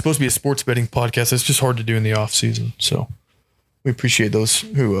 Ours is supposed to be a sports betting podcast. It's just hard to do in the off season. So we appreciate those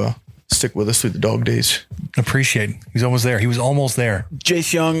who stick with us through the dog days. Appreciate. He's almost there. He was almost there.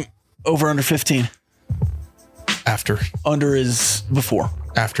 Jace Young, over under 15. After. Under is before.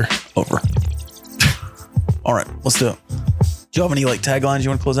 After. Over. All right, let's do it. Do you have any taglines you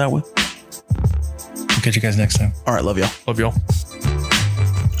want to close out with? We'll catch you guys next time. All right, love y'all. Love y'all.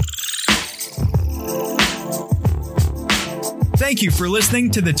 Thank you for listening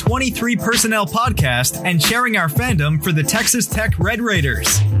to the 23 Personnel podcast and sharing our fandom for the Texas Tech Red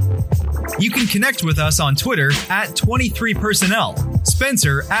Raiders. You can connect with us on Twitter at 23personnel,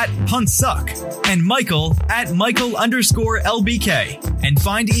 Spencer at Puntsuck, and Michael at Michael_LBK. And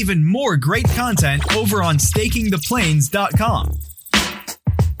find even more great content over on stakingtheplains.com.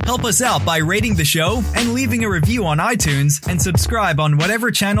 Help us out by rating the show and leaving a review on iTunes and subscribe on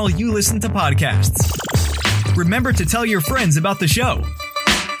whatever channel you listen to podcasts. Remember to tell your friends about the show.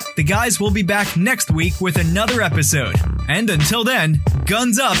 The guys will be back next week with another episode. And until then,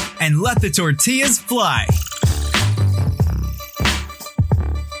 guns up and let the tortillas fly.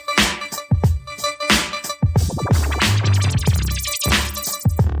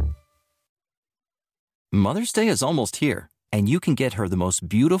 Mother's Day is almost here, and you can get her the most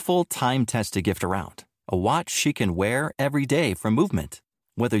beautiful time-tested gift around. A watch she can wear every day from Movement.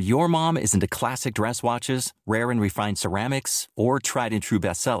 Whether your mom is into classic dress watches, rare and refined ceramics, or tried-and-true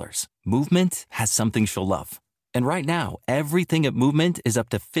bestsellers, Movement has something she'll love. And right now, everything at Movement is up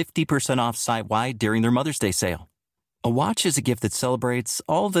to 50% off site-wide during their Mother's Day sale. A watch is a gift that celebrates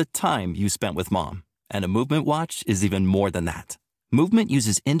all the time you spent with mom. And a Movement watch is even more than that. Movement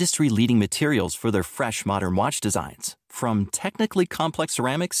uses industry-leading materials for their fresh, modern watch designs. From technically complex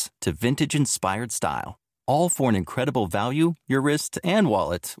ceramics to vintage-inspired style. All for an incredible value your wrist and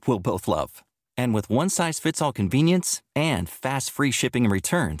wallet will both love. And with one-size-fits-all convenience and fast free shipping and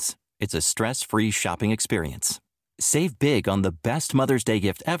returns, it's a stress-free shopping experience. Save big on the best Mother's Day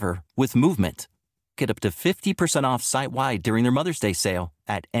gift ever with Movement. Get up to 50% off site-wide during their Mother's Day sale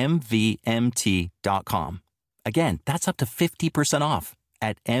at MVMT.com. Again, that's up to 50% off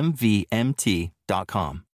at MVMT.com.